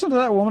 oh, listen to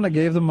that woman that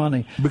gave the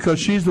money. Because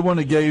she's the one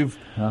that gave,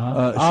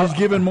 she's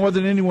given more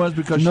than anyone's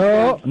because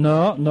No.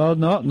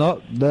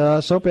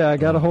 Soapy, I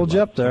got to hold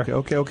you up there.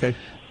 Okay.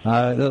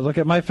 Look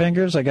at my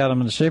fingers. I got them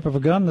in the shape of a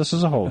gun. This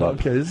is a hold-up.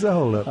 Okay, this is a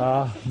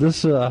hold-up.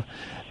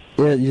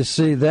 You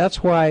see,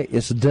 that's why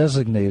it's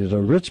designated. A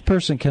rich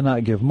person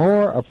cannot give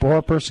more. A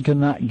poor person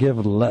cannot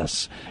give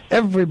less.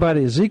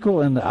 Everybody is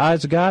equal in the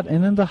eyes of God,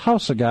 and in the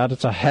house of God,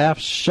 it's a half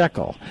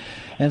shekel.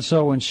 And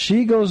so when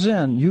she goes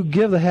in, you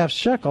give the half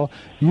shekel,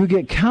 you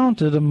get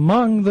counted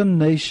among the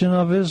nation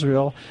of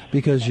Israel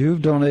because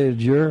you've donated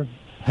your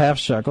half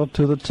shekel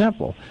to the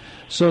temple.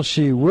 So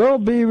she will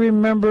be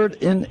remembered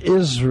in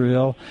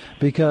Israel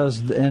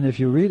and if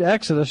you read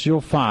Exodus,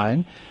 you'll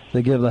find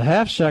they give the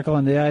half shekel,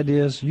 and the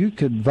idea is you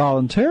could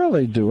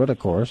voluntarily do it, of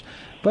course,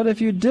 but if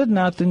you did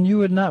not, then you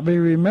would not be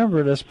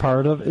remembered as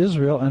part of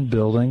Israel and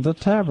building the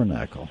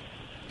tabernacle.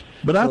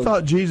 But I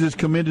thought Jesus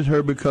commended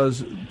her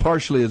because,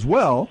 partially as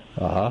well,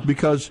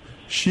 because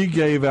she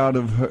gave out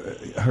of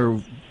her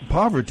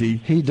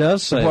poverty. He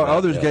does say while that,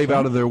 others gave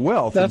out of their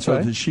wealth. That's and so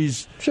right. That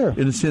she's,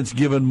 in a sense,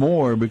 given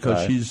more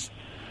because she's...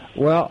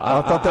 Well,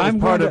 I thought that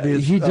was part of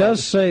his he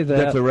does say that,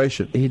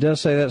 declaration. He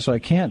does say that, so I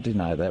can't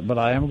deny that. But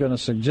I am going to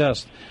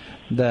suggest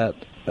that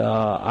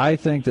I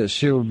think that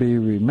she will be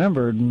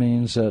remembered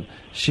means that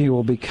she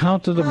will be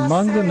counted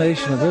among the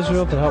nation of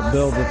Israel to help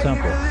build the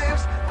temple.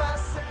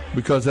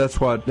 Because that's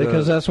what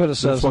it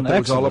says in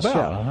Exodus. All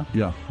about.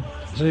 Yeah.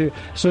 So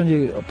when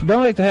you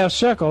donate the half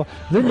shekel,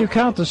 then you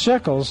count the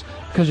shekels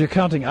because you're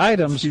counting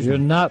items. You're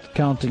not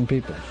counting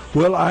people.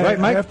 Well,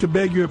 I have to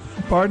beg your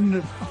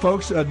pardon,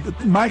 folks.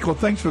 Michael,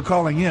 thanks for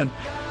calling in.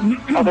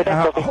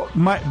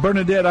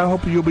 Bernadette, I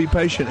hope you'll be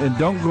patient and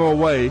don't go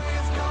away.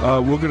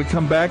 We're going to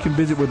come back and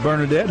visit with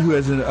Bernadette, who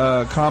has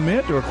a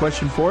comment or a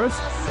question for us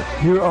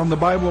here on the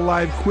Bible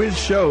Live Quiz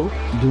Show.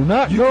 Do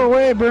not go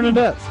away,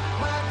 Bernadette.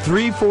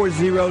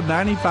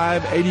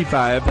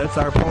 340-9585. That's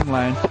our phone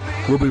line.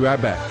 We'll be right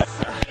back.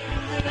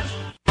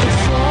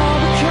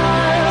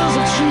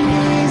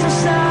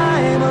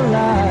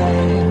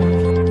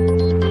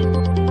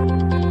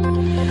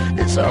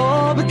 It's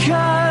all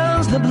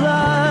because the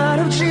blood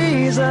of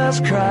Jesus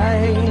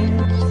Christ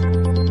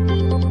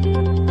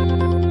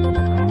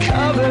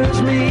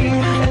covers me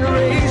and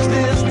raised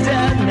this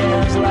dead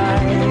man's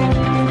life.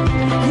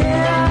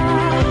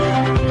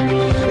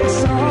 Yeah,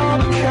 it's all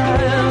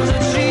because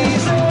of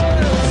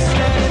Jesus.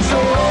 It's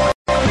all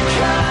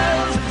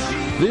because of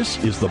Jesus.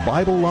 This is the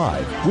Bible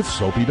Live with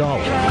Soapy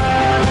Dollar.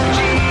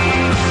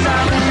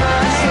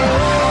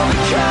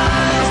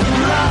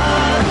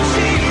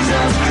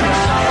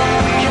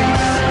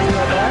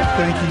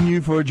 Thanking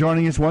you for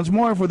joining us once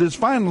more for this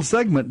final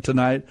segment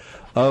tonight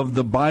of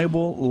the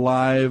Bible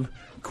Live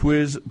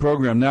Quiz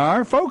program. Now,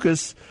 our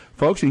focus,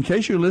 folks, in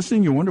case you're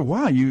listening, you wonder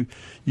why you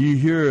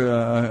hear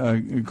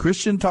a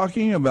Christian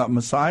talking about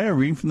Messiah,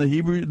 reading from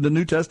the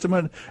New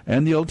Testament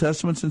and the Old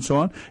Testaments and so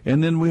on,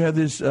 and then we have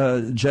this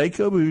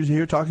Jacob who's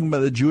here talking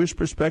about the Jewish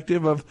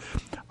perspective of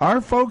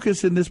our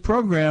focus in this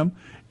program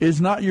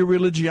is not your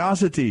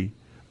religiosity.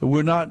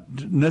 We're not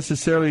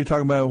necessarily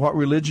talking about what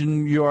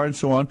religion you are and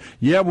so on.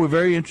 Yeah, we're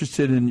very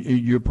interested in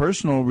your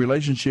personal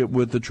relationship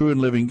with the true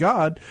and living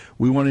God.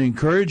 We want to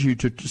encourage you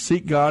to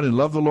seek God and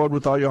love the Lord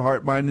with all your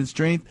heart, mind, and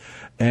strength.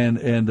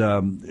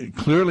 And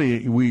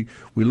clearly, we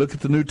look at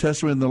the New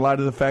Testament in the light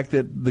of the fact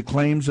that the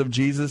claims of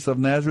Jesus of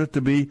Nazareth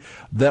to be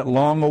that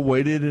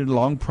long-awaited and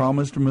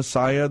long-promised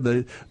Messiah,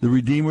 the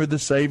Redeemer, the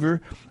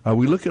Savior.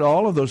 We look at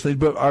all of those things,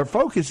 but our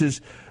focus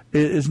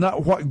is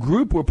not what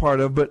group we're part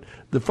of, but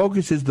the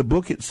focus is the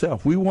book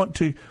itself. We want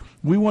to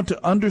We want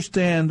to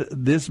understand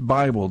this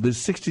Bible, these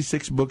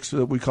 66 books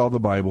that we call the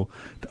Bible,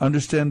 to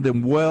understand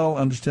them well,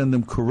 understand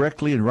them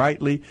correctly and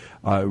rightly,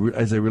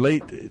 as they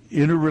relate,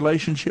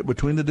 interrelationship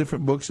between the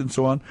different books and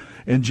so on.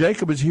 And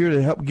Jacob is here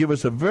to help give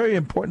us a very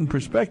important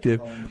perspective,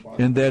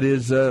 and that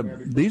is,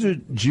 these are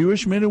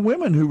Jewish men and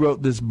women who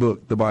wrote this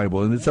book, the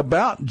Bible, and it's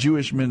about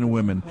Jewish men and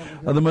women.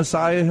 The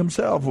Messiah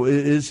himself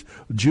is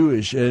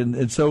Jewish,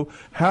 and so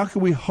how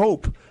can we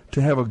hope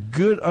to have a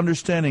good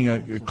understanding,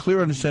 a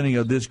clear understanding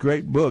of this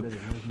great book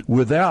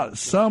without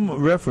some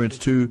reference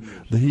to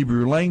the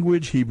Hebrew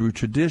language, Hebrew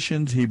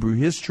traditions, Hebrew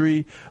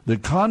history, the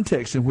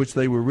context in which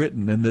they were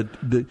written, and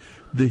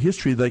the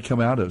history they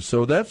come out of.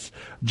 So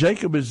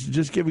Jacob is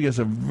just giving us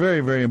a very,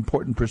 very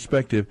important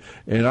perspective,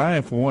 and I,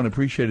 for one,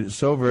 appreciate it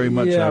so very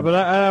much. Yeah, but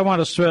I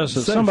want to stress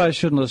that somebody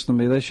shouldn't listen to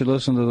me. They should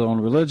listen to their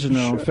own religion,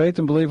 their own faith,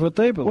 and believe what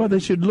they believe. Well, they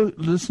should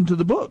listen to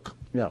the book.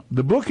 Yeah,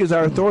 the book is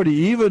our authority.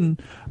 Even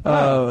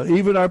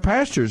our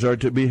pastors are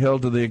to be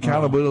held to the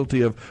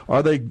accountability of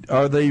are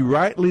they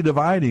rightly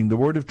dividing the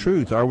word of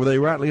truth? Are they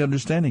rightly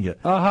understanding it?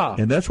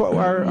 And that's what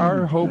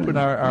our hope and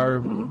our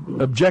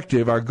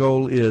objective, our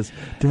goal is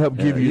to help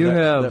give you. You that,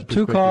 have that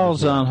 2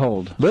 calls on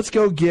hold. Let's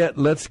get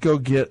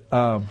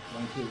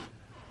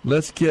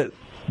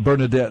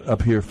Bernadette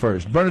up here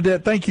first.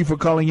 Bernadette, thank you for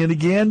calling in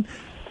again.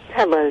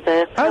 Hello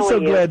there. I'm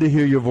so glad to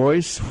hear your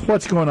voice.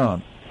 What's going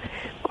on?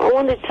 I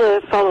wanted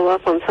to follow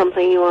up on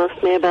something you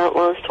asked me about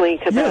last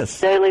week about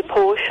daily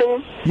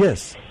portion.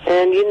 Yes.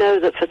 And you know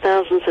that for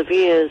thousands of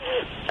years,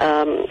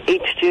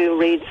 each Jew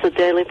reads the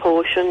daily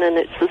portion, and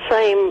it's the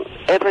same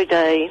every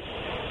day.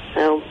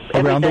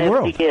 Around the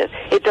world.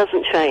 It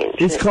doesn't change.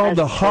 It's called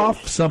the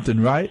Hof something,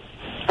 right?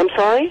 I'm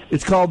sorry?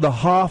 It's called the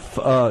Hof.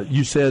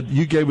 You said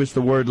you gave us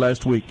the word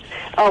last week.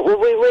 Oh, well,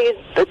 we read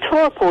the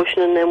Torah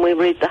portion, and then we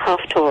read the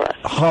Haftorah.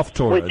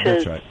 Haftorah,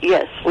 that's right.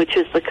 Yes, which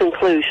is the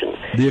conclusion.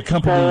 The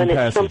accompanying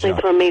passage. It's something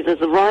from either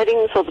the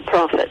writings or the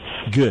prophets.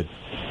 Good.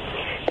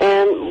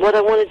 And what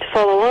I wanted to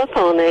follow up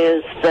on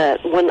is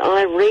that when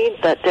I read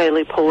that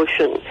daily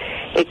portion,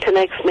 it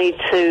connects me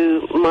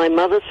to my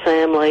mother's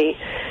family,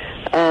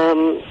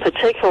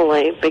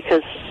 particularly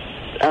because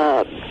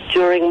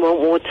during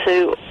World War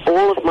II,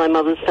 all of my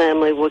mother's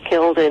family were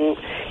killed in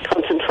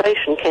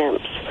concentration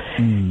camps.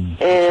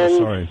 And so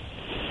sorry.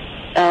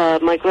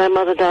 My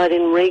grandmother died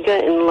in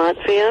Riga in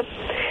Latvia.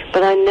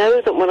 But I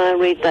know that when I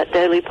read that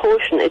daily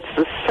portion, it's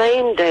the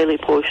same daily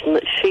portion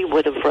that she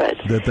would have read.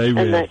 That they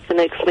read. And that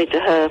connects me to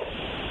her.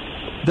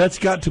 That's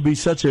got to be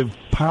such a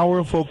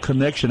powerful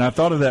connection. I've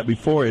thought of that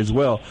before as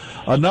well.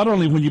 Not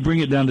only when you bring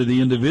it down to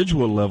the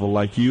individual level,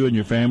 like you and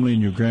your family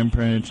and your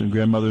grandparents and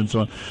grandmother and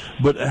so on,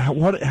 but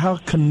how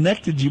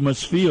connected you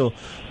must feel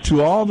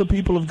to all the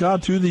people of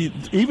God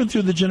even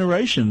through the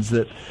generations,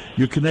 that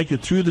you're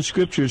connected through the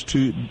scriptures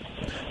to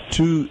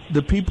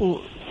the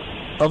people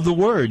of the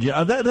Word.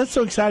 Yeah, that's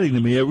so exciting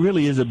to me. It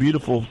really is a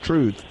beautiful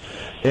truth.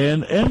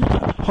 And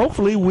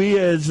hopefully we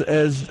as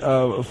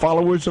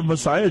followers of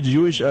Messiah,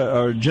 Jewish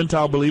or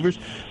Gentile believers,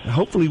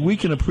 hopefully we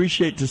can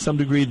appreciate to some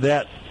degree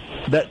that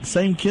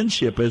same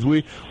kinship, as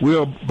we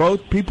are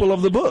both people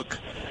of the book.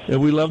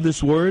 And we love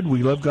this Word.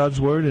 We love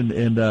God's Word,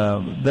 and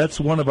that's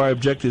one of our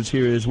objectives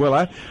here as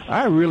well.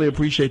 I really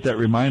appreciate that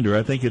reminder.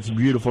 I think it's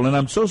beautiful. And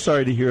I'm so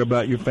sorry to hear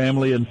about your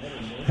family and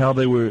how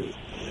they were.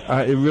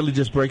 It really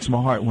just breaks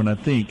my heart when I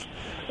think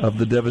of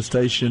the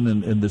devastation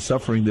and the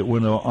suffering that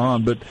went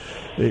on. But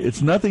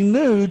it's nothing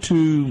new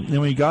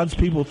to, God's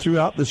people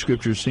throughout the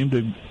Scriptures seem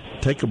to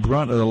take a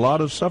brunt of a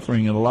lot of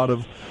suffering and a lot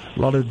of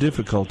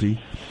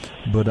difficulty.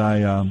 But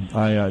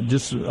my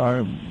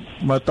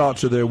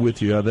thoughts are there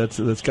with you.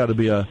 That's got to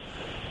be a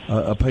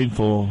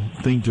painful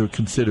thing to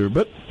consider.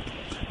 But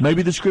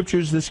maybe the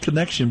Scriptures, this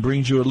connection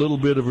brings you a little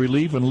bit of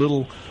relief and a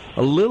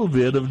little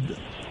bit of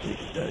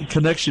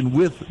connection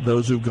with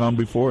those who've gone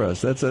before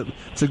us. It's a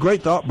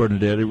great thought,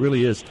 Bernadette. It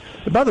really is.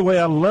 And by the way,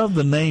 I love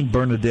the name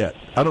Bernadette.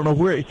 I don't know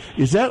where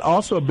is that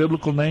also a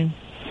biblical name?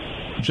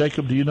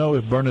 Jacob, do you know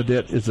if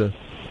Bernadette is a?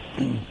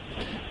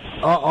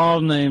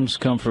 All names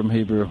come from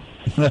Hebrew.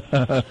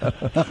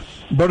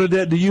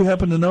 Bernadette, do you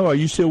happen to know? Are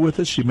you still with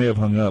us? She may have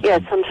hung up.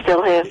 Yes, I'm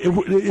still here.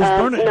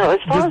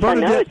 Does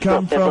Bernadette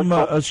come from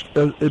a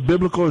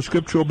biblical or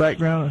scriptural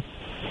background?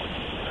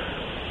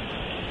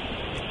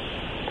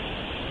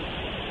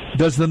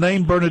 Does the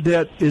name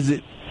Bernadette, is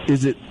it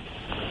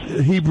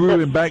Hebrew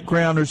in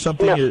background or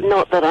something? No,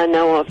 not that I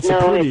know of.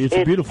 It's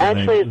a beautiful name.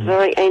 Actually, it's a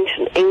very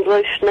ancient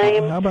English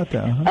name. How about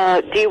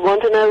that? Do you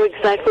want to know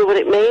exactly what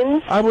it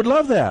means? I would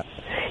love that.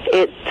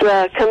 It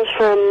comes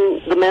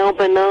from the male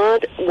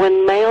Bernard.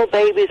 When male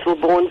babies were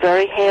born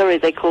very hairy,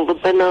 they called them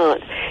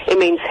Bernard. It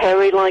means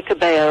hairy like a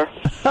bear.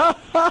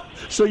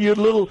 So you're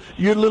little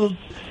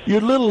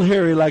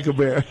hairy like a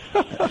bear.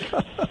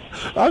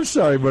 I'm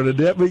sorry,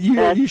 Bernadette, but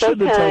you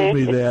shouldn't have told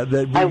me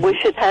that. I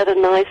wish it had a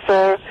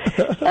nicer,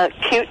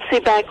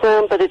 cutesy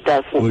background, but it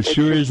doesn't. Well, it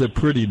sure is a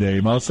pretty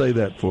name. I'll say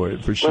that for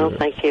it, for sure. Well,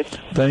 thank you.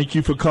 Thank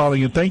you for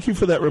calling, and thank you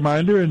for that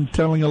reminder and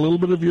telling a little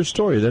bit of your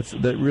story.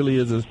 That really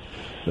is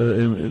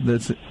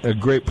that's a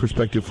great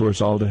perspective for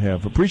us all to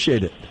have.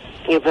 Appreciate it.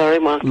 You're very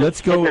welcome. Let's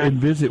go and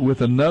visit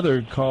with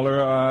another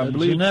caller. I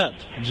believe Jeanette.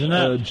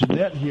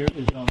 Jeanette here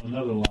is on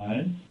another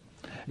line.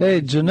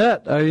 Hey,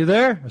 Jeanette, are you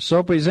there?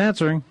 Soapy's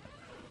answering.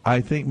 I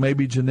think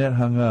maybe Jeanette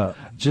hung up.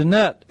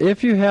 Jeanette,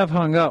 if you have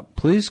hung up,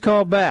 please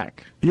call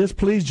back. Yes,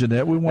 please,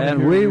 Jeanette. We want to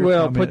hear and we your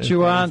will comment put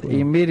you on well.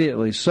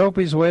 immediately.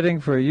 Soapy's waiting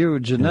for you,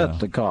 Jeanette,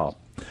 to call.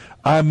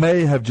 I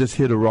may have just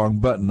hit a wrong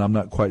button. I'm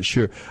not quite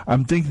sure.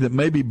 I'm thinking that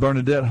maybe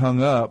Bernadette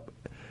hung up,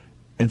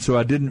 and so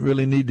I didn't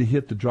really need to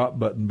hit the drop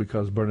button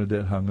because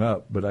Bernadette hung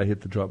up, but I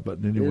hit the drop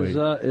button anyway.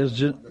 Is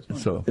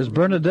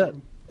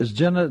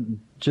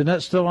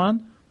Jeanette still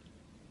on?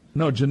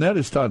 No, Jeanette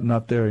is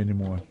not there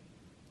anymore.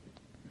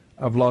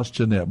 I've lost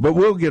Jeanette, but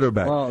we'll get her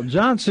back. Well,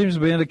 John seems to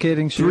be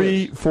indicating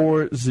she is.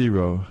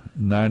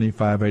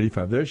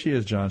 340-9585. There she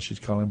is, John. She's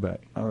calling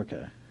back.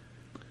 Okay.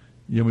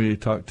 You want me to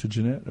talk to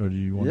Jeanette, or do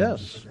you want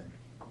Yes.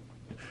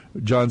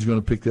 John's going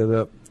to pick that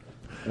up.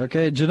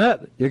 Okay,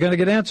 Jeanette, you're going to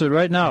get answered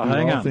right now.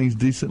 Hang on. All things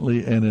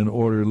decently and in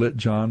order. Let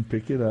John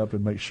pick it up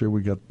and make sure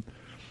we got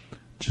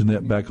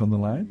Jeanette back on the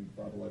line.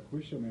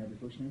 Please show me your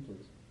first name,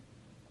 please.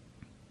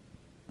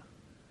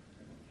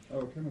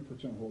 Oh, can I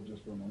put you on hold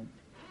just for a moment?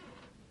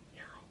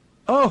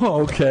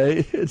 Oh,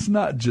 okay. It's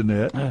not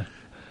Jeanette.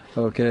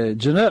 Okay,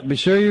 Jeanette, be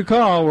sure you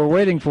call. We're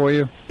waiting for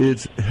you.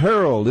 It's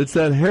Harold. It's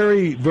that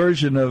hairy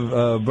version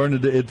of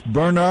Bernadette. It's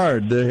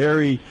Bernard, the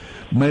hairy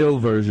male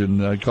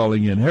version,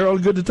 calling in.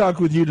 Harold, good to talk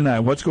with you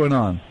tonight. What's going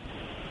on?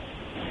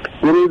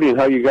 Good evening.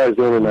 How you guys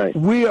doing tonight?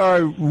 We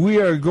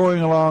are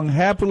going along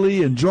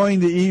happily, enjoying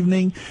the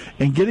evening,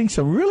 and getting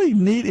some really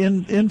neat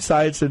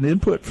insights and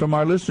input from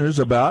our listeners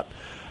about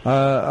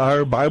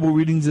our Bible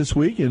readings this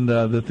week and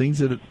the things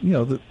that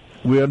that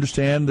we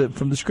understand that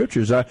from the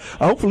Scriptures.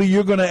 Hopefully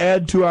you're going to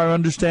add to our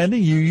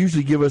understanding. You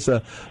usually give us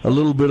a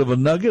little bit of a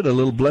nugget, a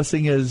little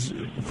blessing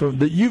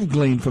that you've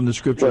gleaned from the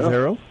Scriptures,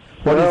 Harold.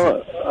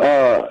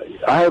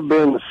 I have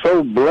been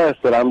so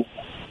blessed that I'm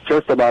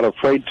just about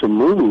afraid to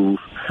move.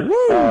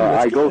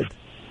 I go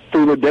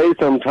through the day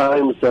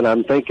sometimes, and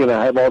I'm thinking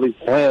I have all these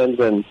plans,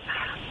 and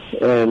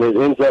it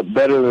ends up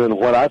better than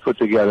what I put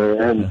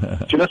together. And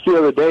just the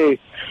other day,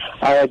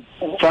 I had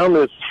found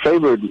this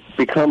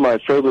become my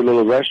favorite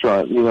little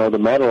restaurant, the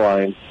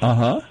Madeline.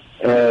 Uh-huh.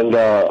 And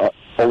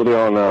over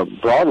there on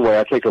Broadway,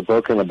 I take a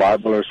book and a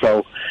Bible or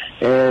so.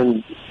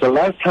 And the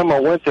last time I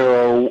went there,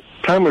 or a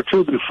time or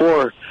two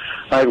before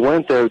I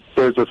went there,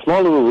 there's a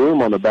small little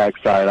room on the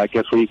backside, I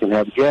guess, where you can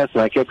have guests.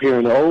 And I kept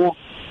hearing, oh,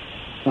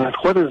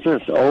 what is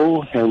this?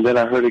 Oh, and then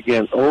I heard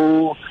again,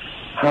 oh,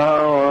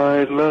 how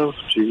I love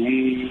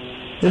Jesus.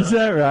 Is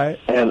that right?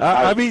 And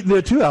I've eaten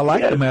there, too. I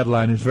like the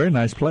Madeline. It's a very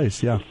nice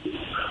place, yeah.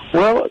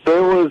 Well,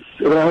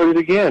 when I heard it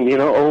again,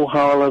 oh,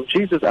 how I love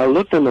Jesus, I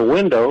looked in the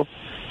window,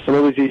 and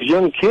there was these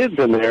young kids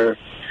in there,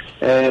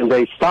 and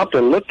they stopped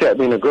and looked at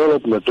me, and a girl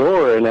opened the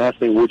door and asked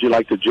me, would you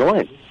like to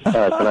join us?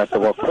 And I said,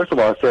 well, first of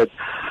all, I said,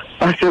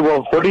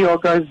 well, what are y'all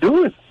guys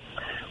doing?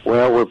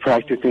 Well, we're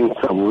practicing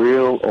some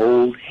real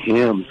old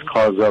hymns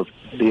because of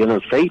the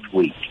Interfaith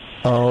Week.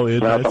 Oh,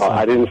 and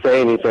I didn't say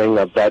anything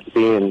of that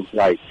being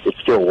like it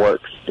still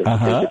works.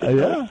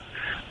 Yeah.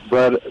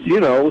 But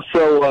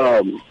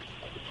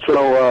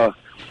so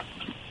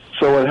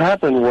what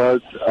happened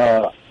was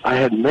I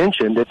had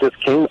mentioned it just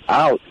came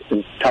out in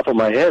the top of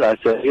my head. I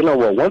said,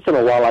 well, once in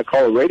a while I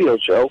call a radio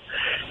show,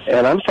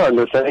 and I'm starting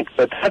to think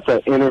that that's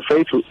an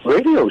interfaith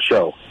radio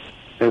show.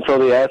 And so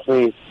they asked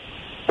me,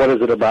 what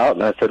is it about?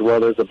 And I said, well,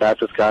 there's a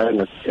Baptist guy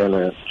and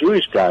a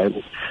Jewish guy.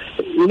 And,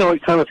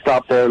 it kind of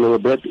stopped there a little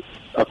bit.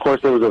 Of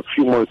course, there was a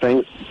few more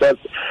things. But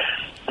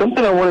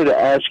something I wanted to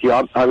ask you,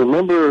 I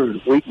remember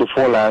week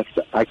before last,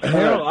 I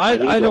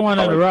don't want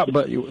to interrupt,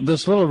 but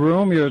this little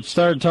room you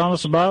started telling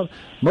us about,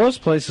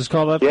 most places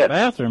call that the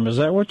bathroom. Is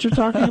that what you're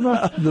talking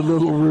about? The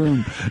little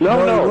room.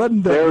 No.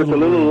 There was a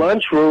little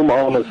lunch room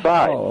on the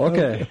side. Oh,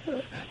 okay.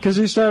 Because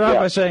he started off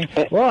by saying,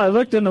 well, I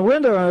looked in the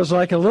window and it was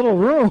like a little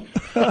room.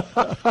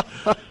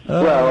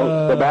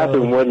 Well, the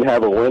bathroom wouldn't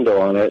have a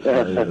window on it.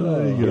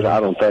 I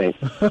don't think.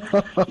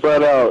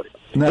 But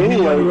now, anyway,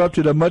 he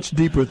interrupted a much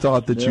deeper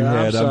thought that you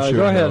had, I'm sure.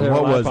 Go ahead,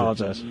 Harold. What was I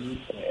apologize.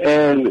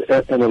 And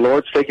the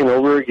Lord's taking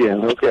over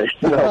again. Okay.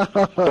 No,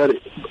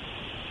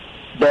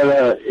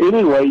 but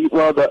anyway,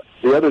 well, the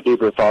other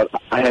deeper thought,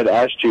 I had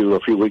asked you a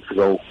few weeks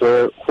ago,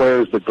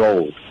 where's the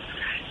gold?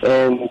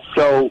 And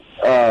so,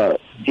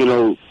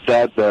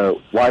 that the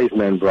wise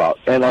men brought.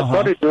 And I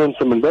started doing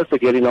some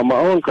investigating on my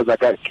own because I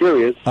got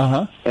curious.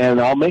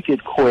 And I'll make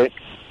it quick.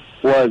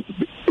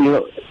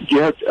 You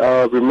have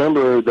to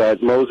remember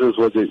that Moses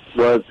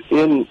was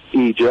in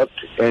Egypt,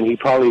 and he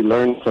probably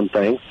learned some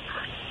things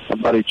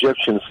about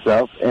Egyptian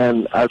stuff.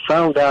 And I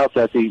found out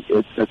that the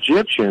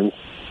Egyptians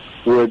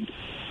would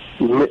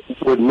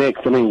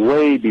mix,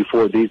 way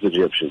before these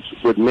Egyptians,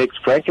 would mix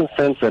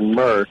frankincense and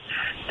myrrh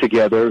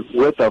together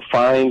with a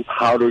fine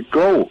powdered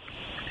gold.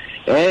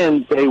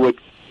 And they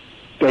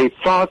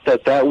thought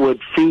that would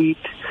feed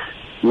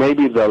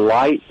maybe the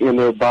light in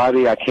their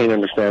body. I can't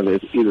understand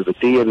it. Either the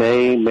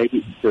DNA,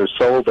 maybe their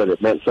soul, that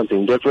it meant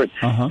something different.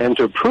 And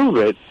to prove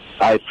it,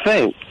 I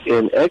think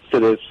in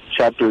Exodus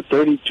chapter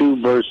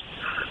 32, verse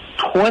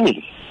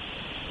 20.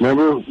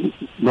 Remember,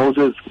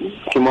 Moses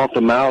came off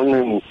the mountain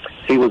and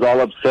he was all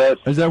upset.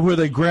 Is that where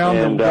they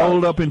ground the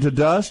gold up into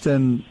dust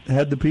and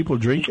had the people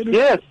drink it?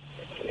 Yes.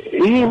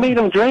 He made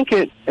them drink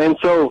it. And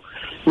so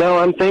now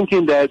I'm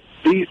thinking that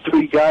these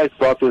three guys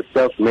brought this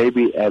stuff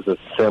maybe as a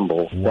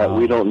symbol that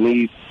we don't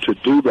need to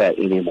do that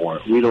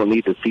anymore. We don't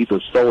need to feed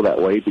the soul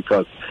that way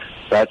because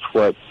that's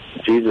what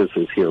Jesus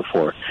is here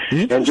for.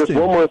 And just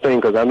one more thing,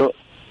 because I know...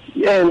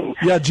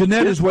 Yeah,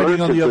 Jeanette is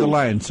waiting on the other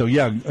line. So,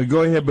 yeah,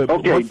 go ahead. But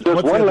okay, just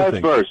one last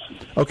verse.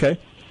 Okay.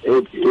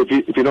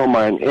 If you don't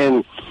mind.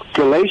 In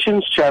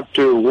Galatians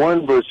chapter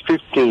 1, verse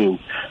 15,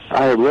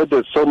 I have read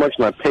this so much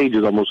my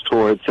pages almost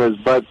tore. It says,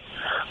 But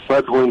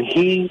when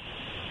he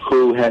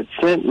who had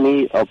sent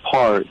me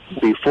apart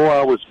before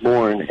I was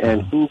born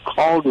and who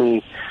called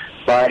me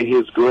by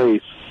his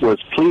grace was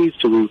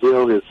pleased to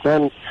reveal his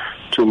Son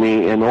to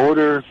me in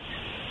order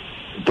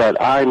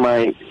that I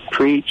might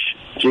preach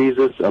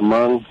Jesus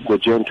among the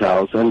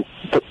Gentiles. And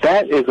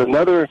that is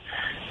another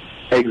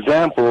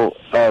example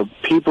of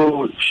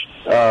people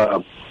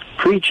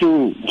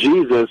preaching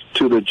Jesus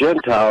to the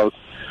Gentiles.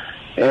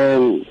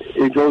 And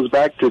it goes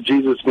back to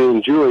Jesus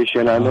being Jewish,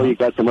 and I know you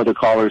got some other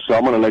callers, so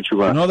I'm going to let you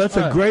run. No, that's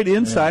a great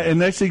insight,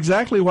 and that's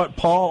exactly what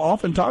Paul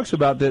often talks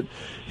about, that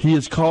he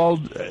is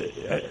called,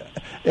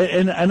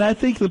 and I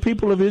think the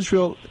people of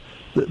Israel,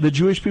 the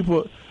Jewish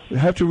people,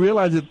 have to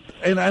realize that,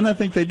 and I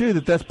think they do,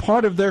 that that's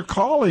part of their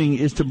calling,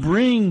 is to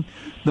bring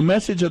the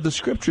message of the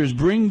Scriptures,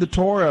 bring the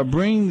Torah,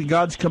 bring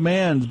God's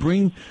commands,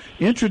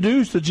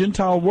 introduce the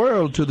Gentile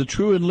world to the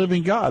true and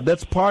living God.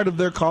 That's part of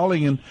their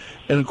calling, and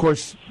of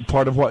course,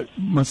 part of what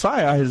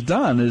Messiah has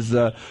done is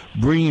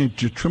bringing a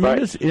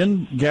tremendous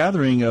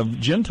gathering of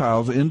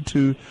Gentiles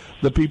into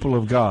the people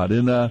of God,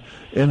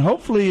 and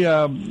hopefully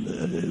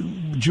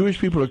Jewish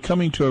people are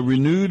coming to a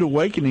renewed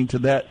awakening to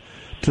that,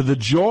 to the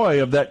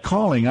joy of that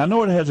calling. I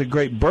know it has a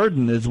great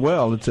burden as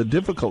well. It's a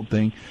difficult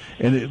thing,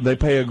 and they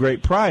pay a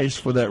great price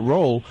for that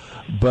role,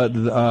 but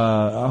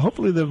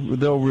hopefully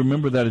they'll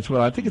remember that as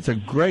well. I think it's a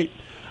great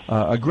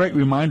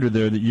reminder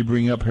there that you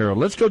bring up, Harold.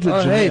 Let's go to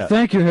Jeanette. Hey,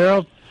 thank you,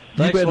 Harold.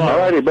 Thanks a lot. All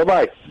righty,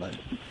 bye-bye.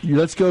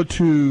 Let's go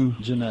to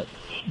Jeanette.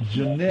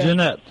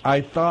 Jeanette.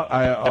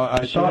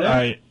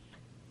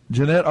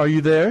 Jeanette, are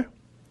you there?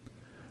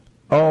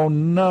 Oh,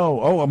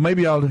 no. Oh,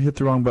 maybe I'll hit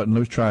the wrong button.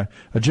 Let's try.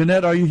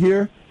 Jeanette, are you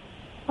here?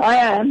 I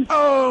am.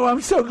 Oh,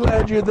 I'm so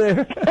glad you're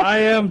there. I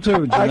am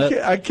too,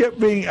 Jeanette. I kept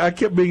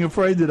being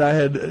afraid that I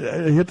had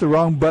hit the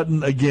wrong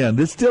button again.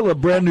 It's still a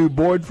brand new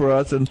board for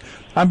us, and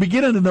I'm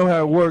beginning to know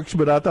how it works,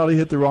 but I thought I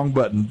hit the wrong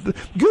button.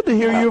 Good to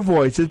hear your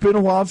voice. It's been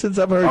a while since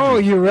I've heard you. Oh,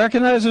 you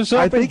recognize her,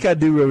 Soapy? I think I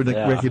do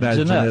recognize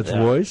Jeanette's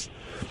voice.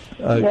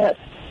 Yes.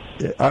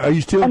 Are you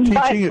still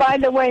teaching? By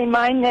the way,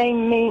 my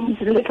name means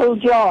Little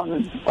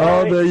John.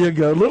 Oh, there you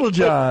go. Little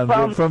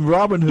John from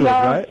Robin Hood,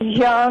 right?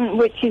 Jean,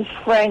 which is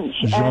French.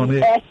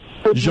 Jeanette.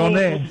 And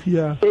Jeanette,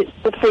 yeah. It's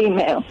the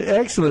female.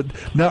 Excellent.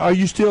 Now, are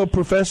you still a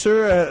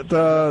professor at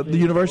the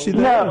university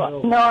there?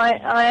 No,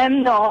 I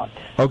am not.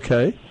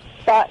 Okay.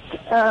 But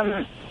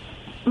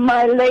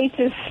my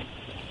latest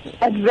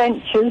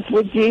adventures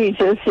with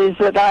Jesus is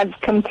that I've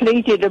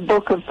completed a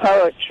book of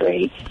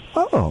poetry.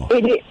 Oh.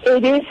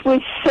 It is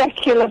with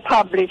secular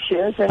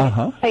publishers, and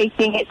it's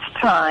taking its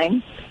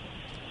time.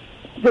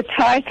 The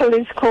title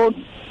is called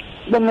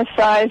The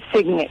Messiah's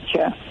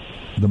Signature.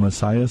 The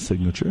Messiah's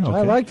Signature, okay.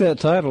 I like that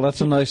title.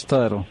 That's a nice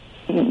title.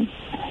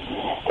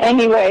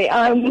 Anyway,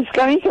 I was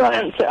going to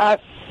answer... I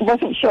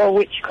wasn't sure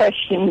which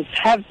questions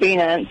have been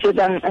answered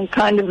and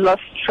kind of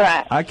lost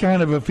track. I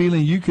kind of have a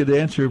feeling you could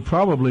answer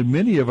probably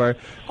many of our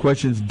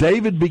questions.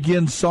 David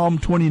begins Psalm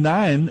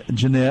 29,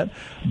 Jeanette,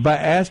 by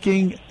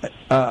asking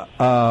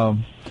a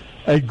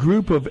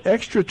group of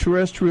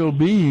extraterrestrial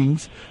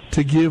beings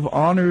to give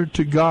honor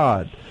to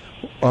God.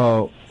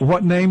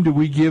 What name do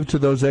we give to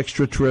those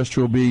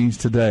extraterrestrial beings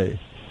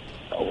today?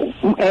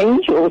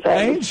 Angels.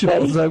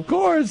 Angels, of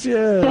course,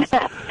 yes.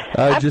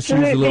 I just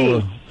used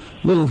a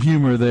little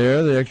humor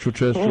there, the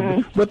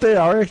extraterrestrial, but they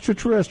are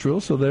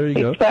extraterrestrial, so there you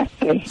go.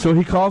 Exactly. So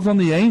he calls on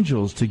the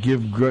angels to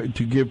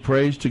give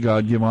praise to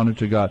God, give honor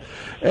to God.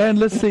 And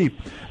let's see,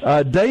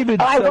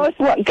 David. I was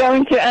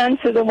going to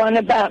answer the one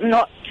about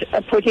not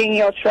putting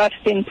your trust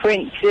in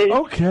princes.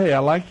 Okay, I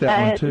like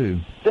that one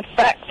too. The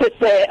fact that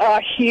they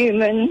are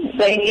human,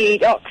 they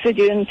need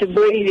oxygen to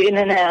breathe in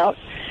and out.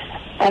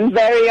 And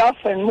very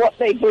often what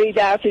they breathe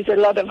out is a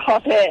lot of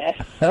hot air.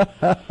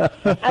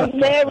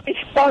 And they're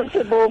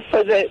responsible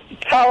for the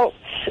cults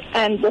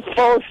and the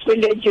false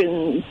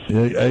religions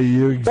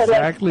you're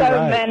exactly that are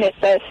so right.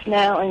 manifest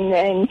now in the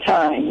end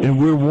time. And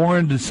we're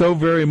warned so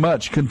very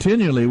much,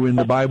 continually in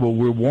the Bible,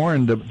 we're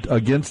warned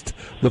against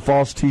the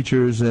false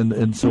teachers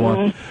and so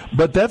on.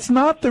 But that's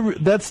not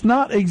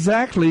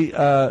exactly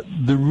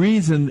the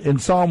reason in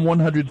Psalm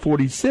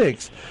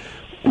 146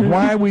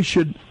 why we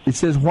should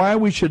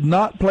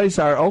not place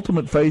our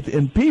ultimate faith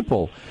in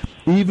people,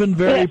 even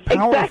very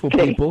powerful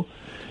people.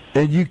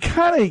 And you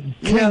kind of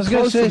came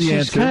close to the answer.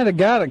 She's kind of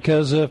got it,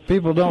 because if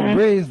people don't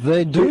breathe,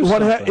 they do.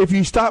 If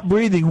you stop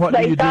breathing, what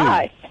do you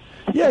die.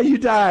 do? Yeah, you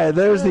die.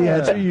 There's the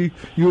answer.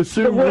 You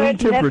assume room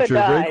temperature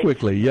very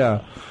quickly.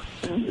 Yeah.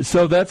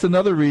 So that's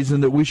another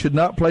reason that we should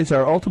not place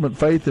our ultimate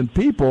faith in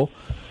people,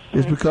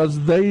 is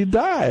because they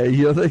die.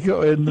 They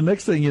go, and the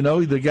next thing you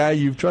know, the guy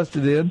you've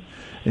trusted in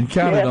and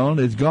counted on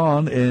is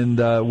gone, and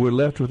we're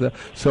left with that.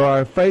 So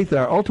our faith,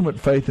 our ultimate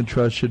faith and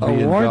trust should be in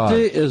God. A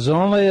warranty is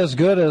only as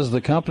good as the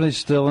company's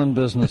still in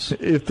business.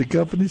 If the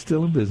company's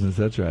still in business,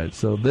 that's right.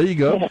 So there you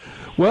go.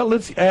 Well,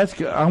 let's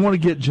ask. I want to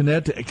get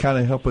Jeanette to kind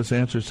of help us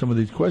answer some of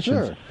these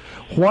questions. Sure.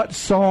 What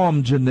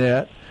psalm,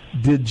 Jeanette,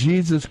 did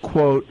Jesus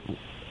quote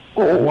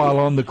while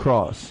on the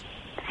cross?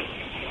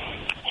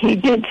 He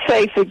did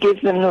say,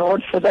 "Forgive them,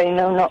 Lord, for they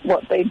know not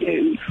what they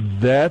do."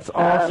 That's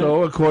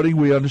also, according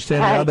we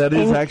understand now, that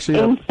is actually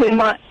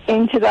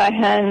into thy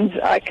hands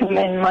I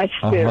commend my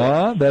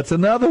spirit. That's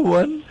another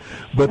one.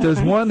 But there's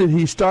one that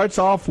he starts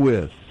off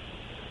with.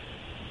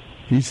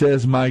 He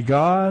says, "My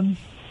God,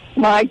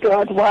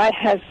 why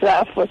hast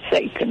thou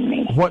forsaken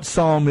me?" What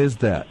psalm is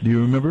that? Do you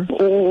remember?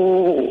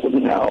 Oh,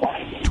 no.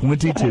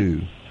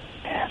 22.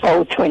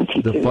 Oh,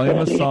 22. The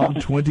famous Psalm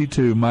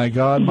 22. My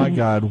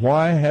God,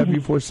 why have you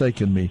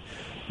forsaken me?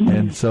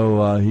 And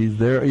so he's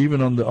there,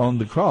 even on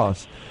the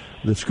cross.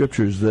 The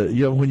scriptures,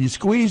 when you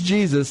squeeze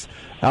Jesus,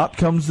 out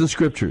comes the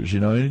scriptures.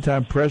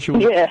 Anytime pressure,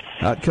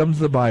 out comes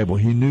the Bible.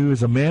 He knew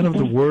as a man of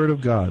the Word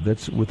of God.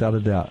 That's without a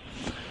doubt.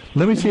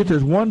 Let me see if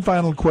there's one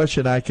final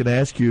question I can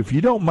ask you. If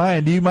you don't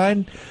mind, do you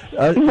mind?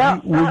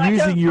 We're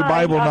using your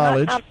Bible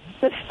knowledge.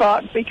 The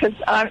spot, because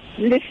I'm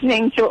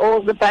listening to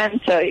all the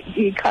banter,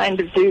 you kind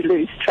of do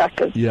lose track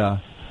of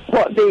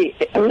what the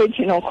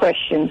original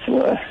questions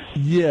were.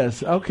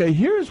 Yes. Okay,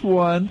 here's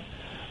one.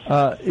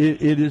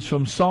 It is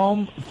from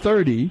Psalm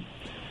 30.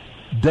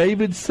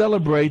 David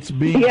celebrates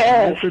being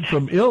delivered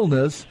from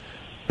illness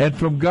and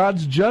from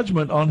God's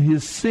judgment on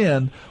his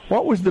sin.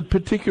 What was the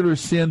particular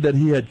sin that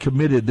he had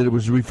committed that it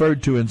was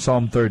referred to in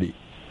Psalm 30?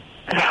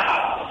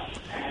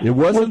 It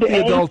wasn't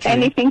the adultery.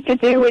 Anything to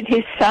do with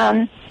his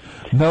son?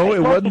 No,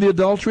 it wasn't the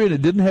adultery, and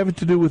it didn't have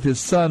to do with his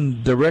son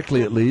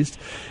directly, at least.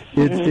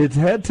 It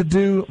had to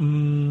do.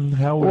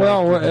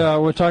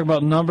 We're talking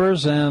about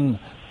Numbers and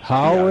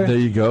how. There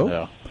you go.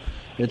 Yeah.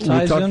 It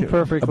ties in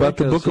perfectly about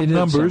the book of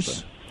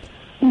Numbers.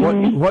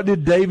 What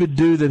did David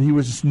do that he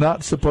was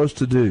not supposed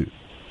to do?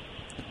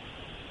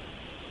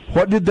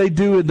 What did they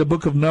do in the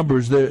book of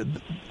Numbers? The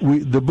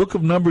book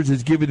of Numbers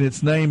is given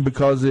its name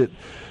because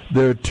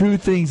there are two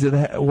things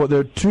there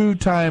are two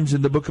times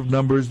in the book of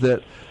Numbers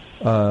that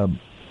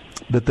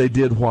they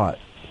did what?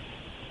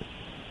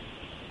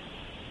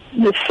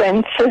 The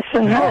census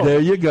and that. There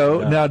you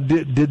go. Yeah. Now,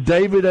 did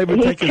David ever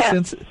take a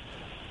census?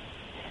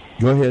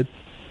 Go ahead.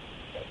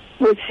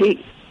 Was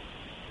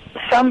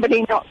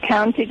somebody not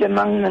counted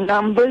among the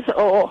numbers,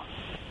 or?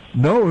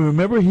 No,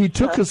 remember he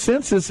took a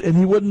census and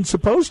he wasn't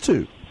supposed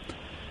to.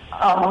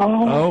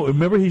 Oh,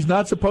 remember he's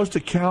not supposed to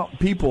count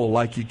people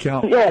like you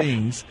count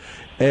things,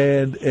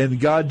 and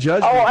God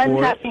judged him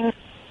for it.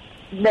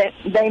 That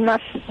they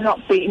must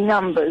not be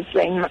numbers.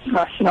 They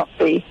must not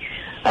be,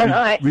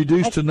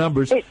 reduced to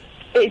numbers.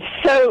 It's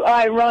so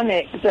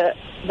ironic that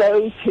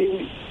those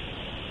who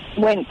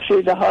went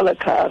through the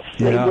Holocaust,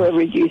 they were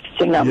reduced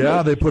to numbers.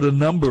 Yeah, they put a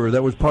number.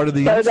 That was part of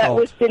the insult. So that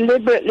was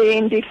deliberately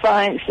in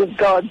defiance of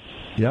God's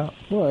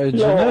Well,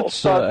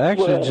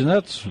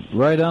 Jeanette's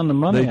right on the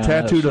money. They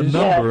tattooed a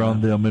number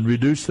on them and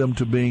reduced them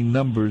to being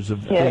numbers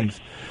of things.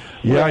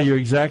 Yeah, you're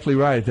exactly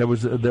right. That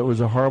was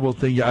a horrible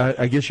thing.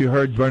 I guess you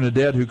heard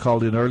Bernadette, who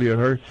called in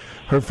earlier.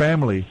 Her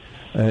family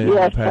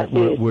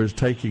was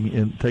taken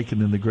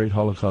in the Great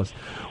Holocaust.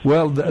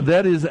 Well,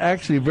 that is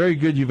actually very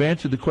good. You've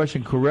answered the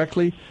question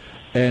correctly,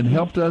 and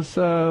helped us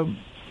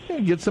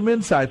get some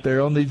insight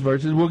there on these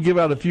verses. We'll give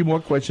out a few more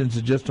questions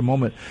in just a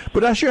moment.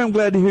 But I'm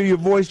glad to hear your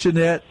voice,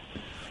 Jeanette.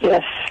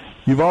 Yes.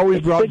 You've always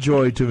brought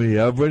joy to me.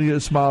 I've really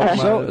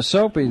smiled.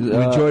 Soapy, we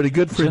enjoyed a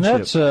good friendship.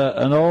 Jeanette's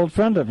an old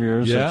friend of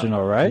yours, that you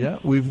know, right? Yeah,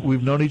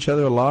 we've known each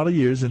other a lot of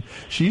years, and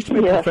she used to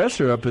be a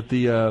professor up at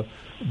the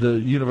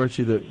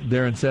university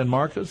there in San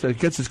Marcos. I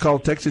guess it's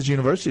called Texas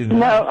University.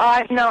 No,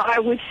 I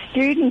was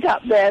student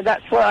up there.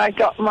 That's where I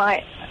got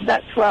my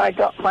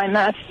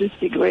master's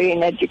degree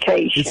in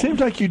education. It seems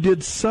like you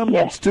did some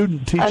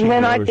student teaching, and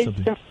then I did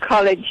something. some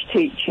college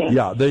teaching.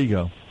 Yeah, there you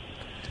go.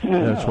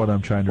 That's what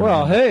I'm trying to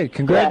remember. Well, hey,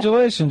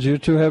 congratulations. You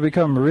two have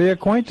become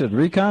reacquainted,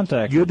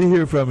 recontacted. Good to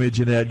hear from you,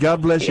 Jeanette.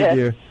 God bless you,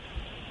 dear.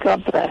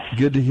 God bless.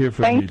 Good to hear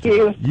from you. Thank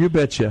you. You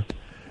betcha.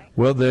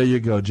 Well, there you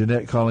go.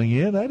 Jeanette calling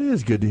in. That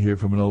is good to hear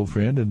from an old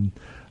friend. And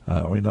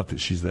not that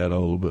she's that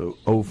old, but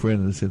old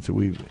friend in the sense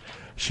that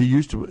she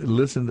used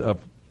to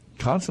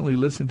constantly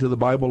listen to the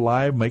Bible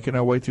Live, making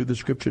our way through the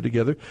Scripture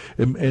together.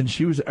 And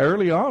she was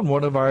early on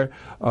one of our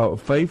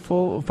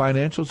faithful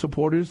financial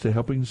supporters to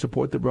helping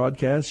support the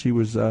broadcast. She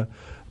was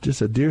just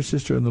a dear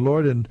sister in the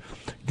Lord, and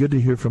good to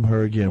hear from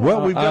her again.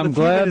 Well, we've got I'm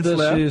glad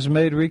that she's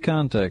made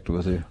recontact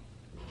with you.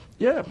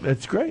 Yeah,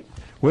 that's great.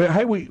 Well,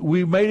 hey,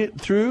 we made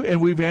it through, and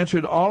we've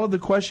answered all of the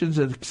questions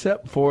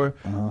except for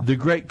the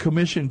Great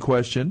Commission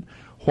question.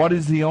 What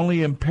is the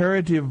only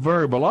imperative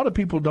verb? A lot of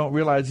people don't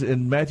realize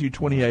in Matthew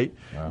 28,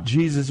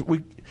 Jesus,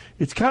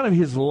 it's kind of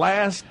his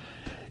last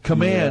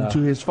command to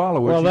his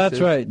followers. Well, that's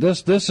right.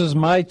 This is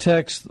my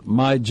text,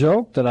 my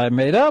joke that I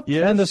made up,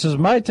 and this is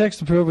my text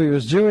to prove he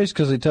was Jewish,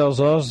 because he tells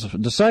those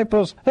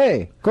disciples,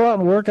 "Hey, go out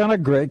and work on a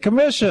great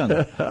commission."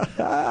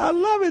 I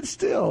love it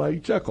still. I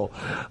chuckle.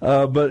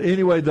 But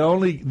anyway, the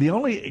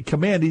only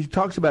command, he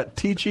talks about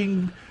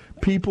teaching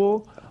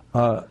people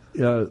to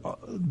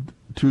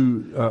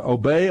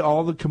obey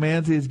all the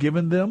commands he has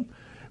given them,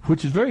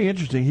 which is very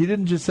interesting. He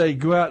didn't just say,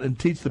 go out and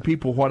teach the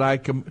people what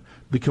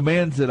the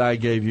commands that I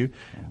gave you.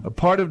 A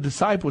part of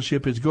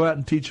discipleship is go out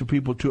and teach the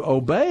people to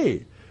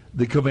obey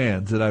the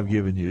commands that I've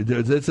given you.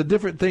 It's a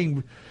different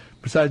thing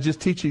besides just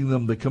teaching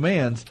them the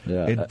commands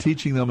and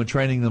teaching them and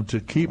training them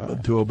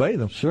to obey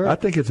them. Sure. I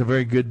think it's a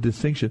very good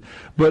distinction.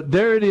 But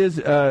there it is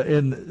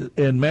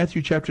in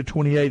Matthew chapter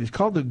 28. It's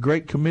called the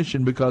Great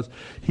Commission because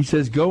he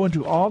says, go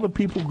into all the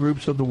people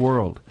groups of the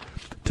world.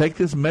 Take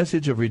this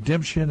message of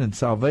redemption and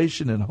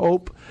salvation and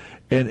hope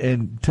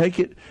and take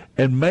it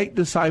and make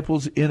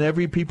disciples in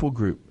every people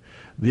group.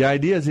 The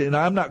idea is, and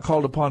I'm not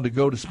called upon to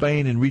go to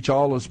Spain and reach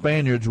all the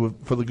Spaniards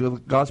for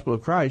the gospel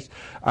of Christ.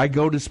 I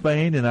go to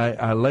Spain and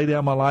I lay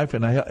down my life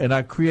and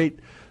I create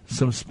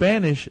some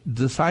Spanish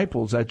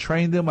disciples. I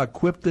train them, I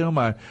equip them,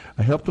 I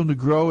help them to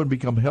grow and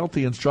become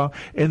healthy and strong,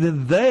 and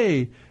then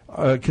they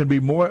can be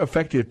more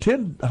effective,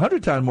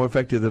 100 times more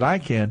effective than I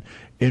can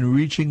in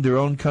reaching their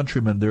own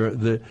countrymen,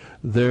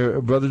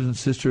 their brothers and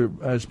sisters,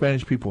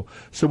 Spanish people.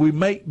 So we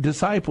make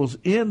disciples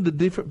in the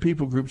different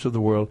people groups of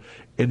the world,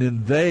 and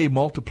then they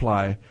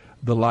multiply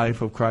the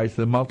life of Christ.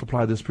 They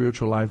multiply the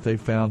spiritual life they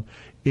found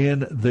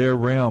in their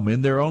realm,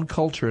 in their own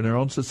culture, in their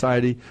own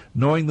society,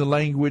 knowing the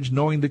language,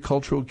 knowing the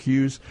cultural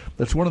cues.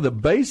 That's one of the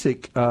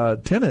basic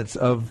tenets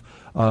of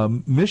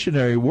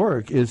missionary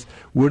work. Is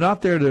we're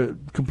not there to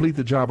complete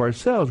the job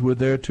ourselves. We're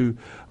there to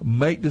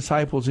make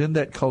disciples in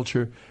that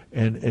culture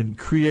and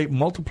create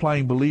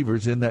multiplying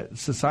believers in that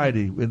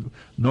society,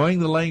 knowing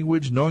the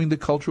language, knowing the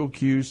cultural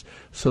cues,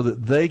 so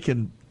that they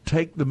can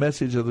take the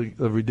message of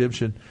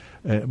redemption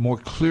more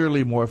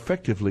clearly, more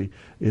effectively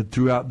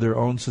throughout their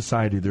own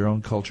society, their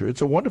own culture. It's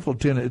a wonderful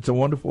tenet. It's a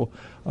wonderful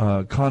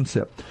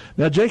concept.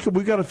 Now, Jacob,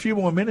 we've got a few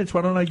more minutes.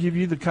 Why don't I give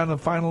you the kind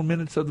of final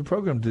minutes of the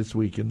program this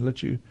week and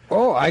let you...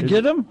 Oh, I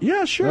get them?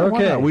 Yeah, sure. Okay.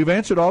 Why not? We've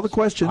answered all the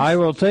questions. I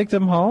will take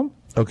them home.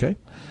 Okay.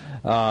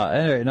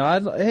 Anyway,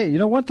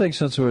 now, one thing,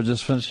 since we were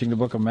just finishing the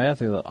book of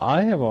Matthew, that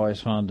I have always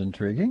found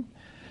intriguing,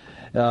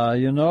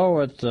 in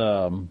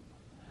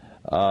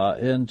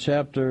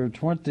chapter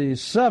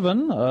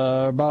 27,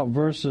 about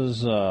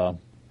verses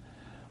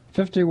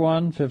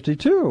 51,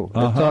 52, it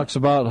talks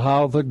about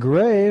how the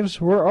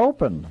graves were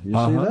open. You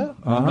see that?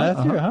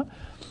 Matthew,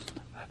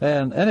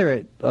 And at any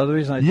rate, the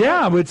reason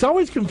but it's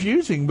always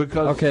confusing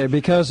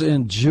because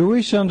in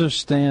Jewish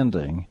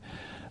understanding,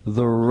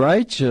 the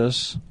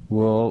righteous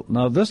will...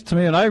 Now, this to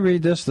me, when I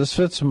read this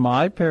fits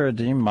my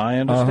paradigm, my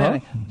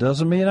understanding.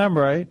 Doesn't mean I'm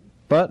right.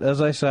 But,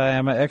 as I say, I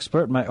am an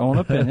expert in my own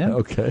opinion.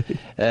 Okay.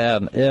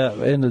 And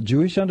in the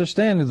Jewish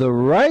understanding, the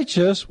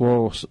righteous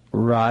will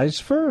rise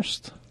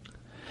first.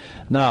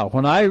 Now,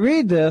 when I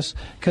read this,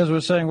 because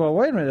we're saying, well,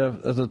 wait a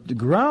minute, if the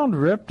ground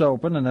ripped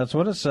open, and that's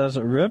what it says,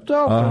 it ripped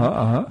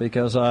open,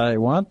 because I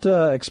want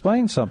to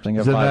explain something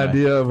about it. Is it an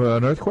idea of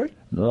an earthquake?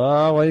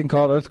 Well, you can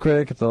call it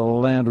earthquake, the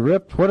land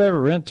ripped,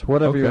 whatever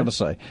you want to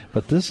say.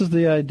 But this is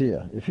the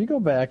idea. If you go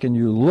back and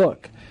you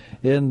look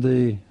in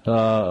the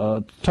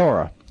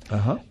Torah,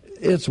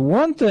 it's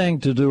one thing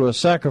to do a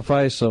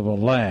sacrifice of a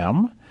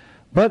lamb,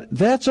 but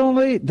that's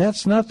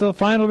not the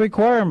final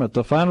requirement.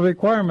 The final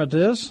requirement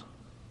is,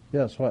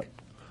 yes, what?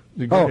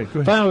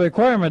 Final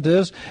requirement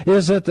is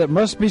that it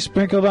must be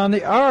sprinkled on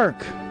the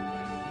ark.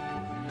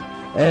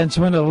 And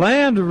so when the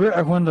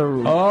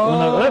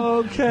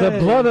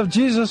blood of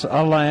Jesus,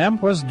 a lamb,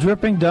 was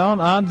dripping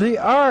down on the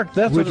ark.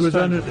 That's which was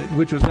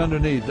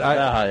underneath.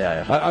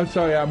 I'm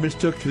sorry, I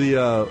mistook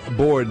the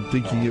board,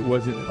 thinking it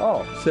wasn't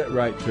set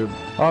right to.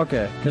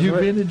 Okay, you've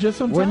been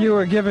just on time? When you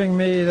were giving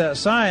me that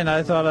sign,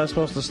 I thought I was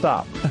supposed to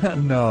stop.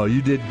 No,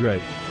 you did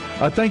great.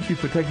 Thank you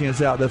for taking us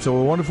out. That's a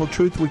wonderful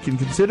truth we can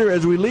consider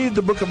as we leave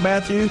the book of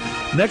Matthew.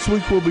 Next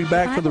week we'll be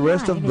back for the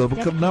rest of the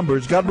book of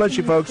Numbers. God bless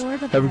you, folks.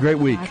 Have a great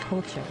week.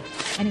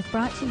 And it's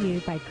brought to you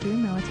by Crew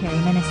Military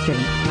Ministry.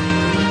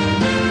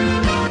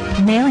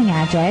 Mailing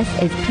address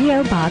is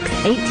P.O. Box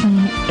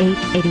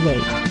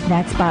 18888.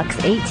 That's Box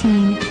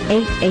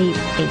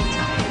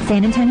 18888.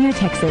 San Antonio,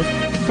 Texas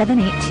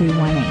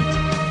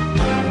 78218.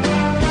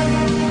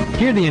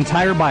 Hear the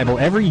entire Bible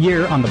every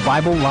year on the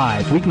Bible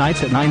Live,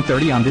 weeknights at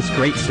 9:30 on this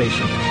great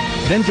station.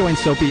 Then join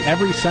Soapy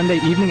every Sunday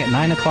evening at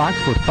 9 o'clock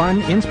for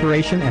fun,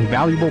 inspiration, and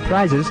valuable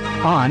prizes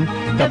on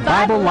the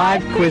Bible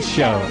Live Quiz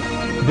Show.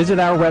 Visit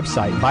our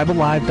website,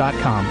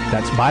 BibleLive.com.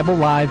 That's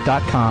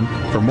BibleLive.com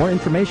for more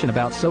information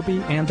about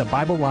Soapy and the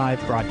Bible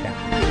Live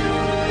broadcast.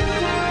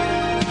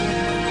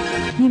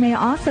 You may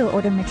also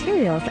order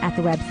materials at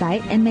the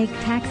website and make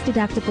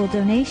tax-deductible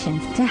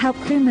donations to help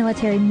Crew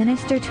Military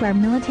minister to our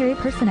military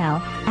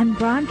personnel and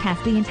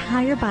broadcast the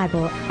entire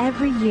Bible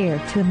every year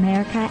to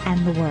America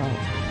and the world.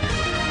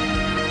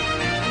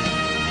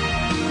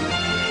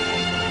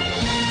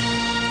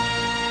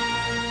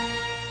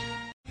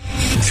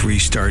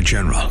 3-star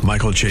general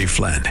Michael J.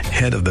 Flynn,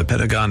 head of the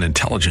Pentagon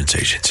Intelligence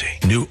Agency,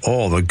 knew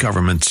all the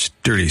government's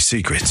dirty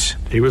secrets.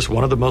 He was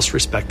one of the most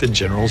respected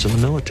generals in the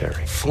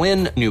military.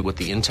 Flynn knew what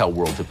the intel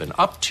world had been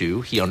up to.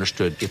 He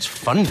understood its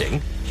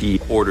funding. He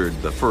ordered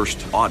the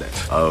first audit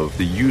of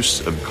the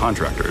use of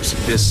contractors.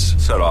 This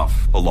set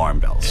off alarm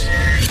bells.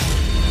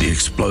 The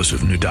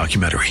explosive new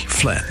documentary,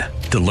 Flynn,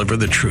 Deliver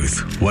the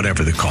Truth,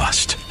 Whatever the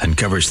Cost,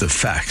 uncovers the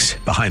facts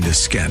behind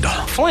this scandal.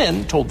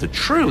 Flynn told the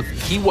truth.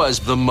 He was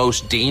the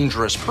most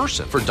dangerous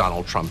person for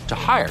Donald Trump to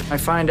hire. I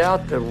find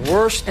out the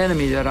worst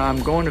enemy that I'm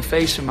going to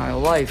face in my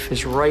life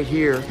is right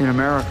here in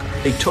America.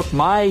 They took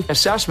my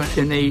assessment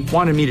and they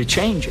wanted me to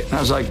change it. And I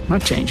was like, I'm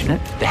not changing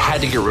it. They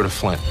had to get rid of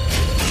Flynn.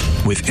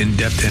 With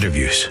in-depth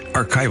interviews,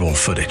 archival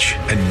footage,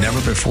 and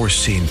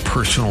never-before-seen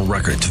personal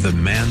records of the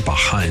man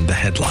behind the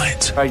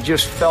headlines. I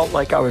just felt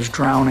like I was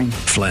drowning.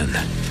 Flynn,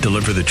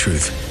 Deliver the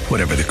Truth,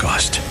 Whatever the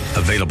Cost.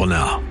 Available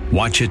now.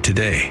 Watch it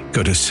today.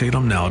 Go to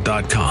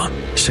salemnow.com.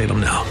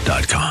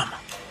 salemnow.com.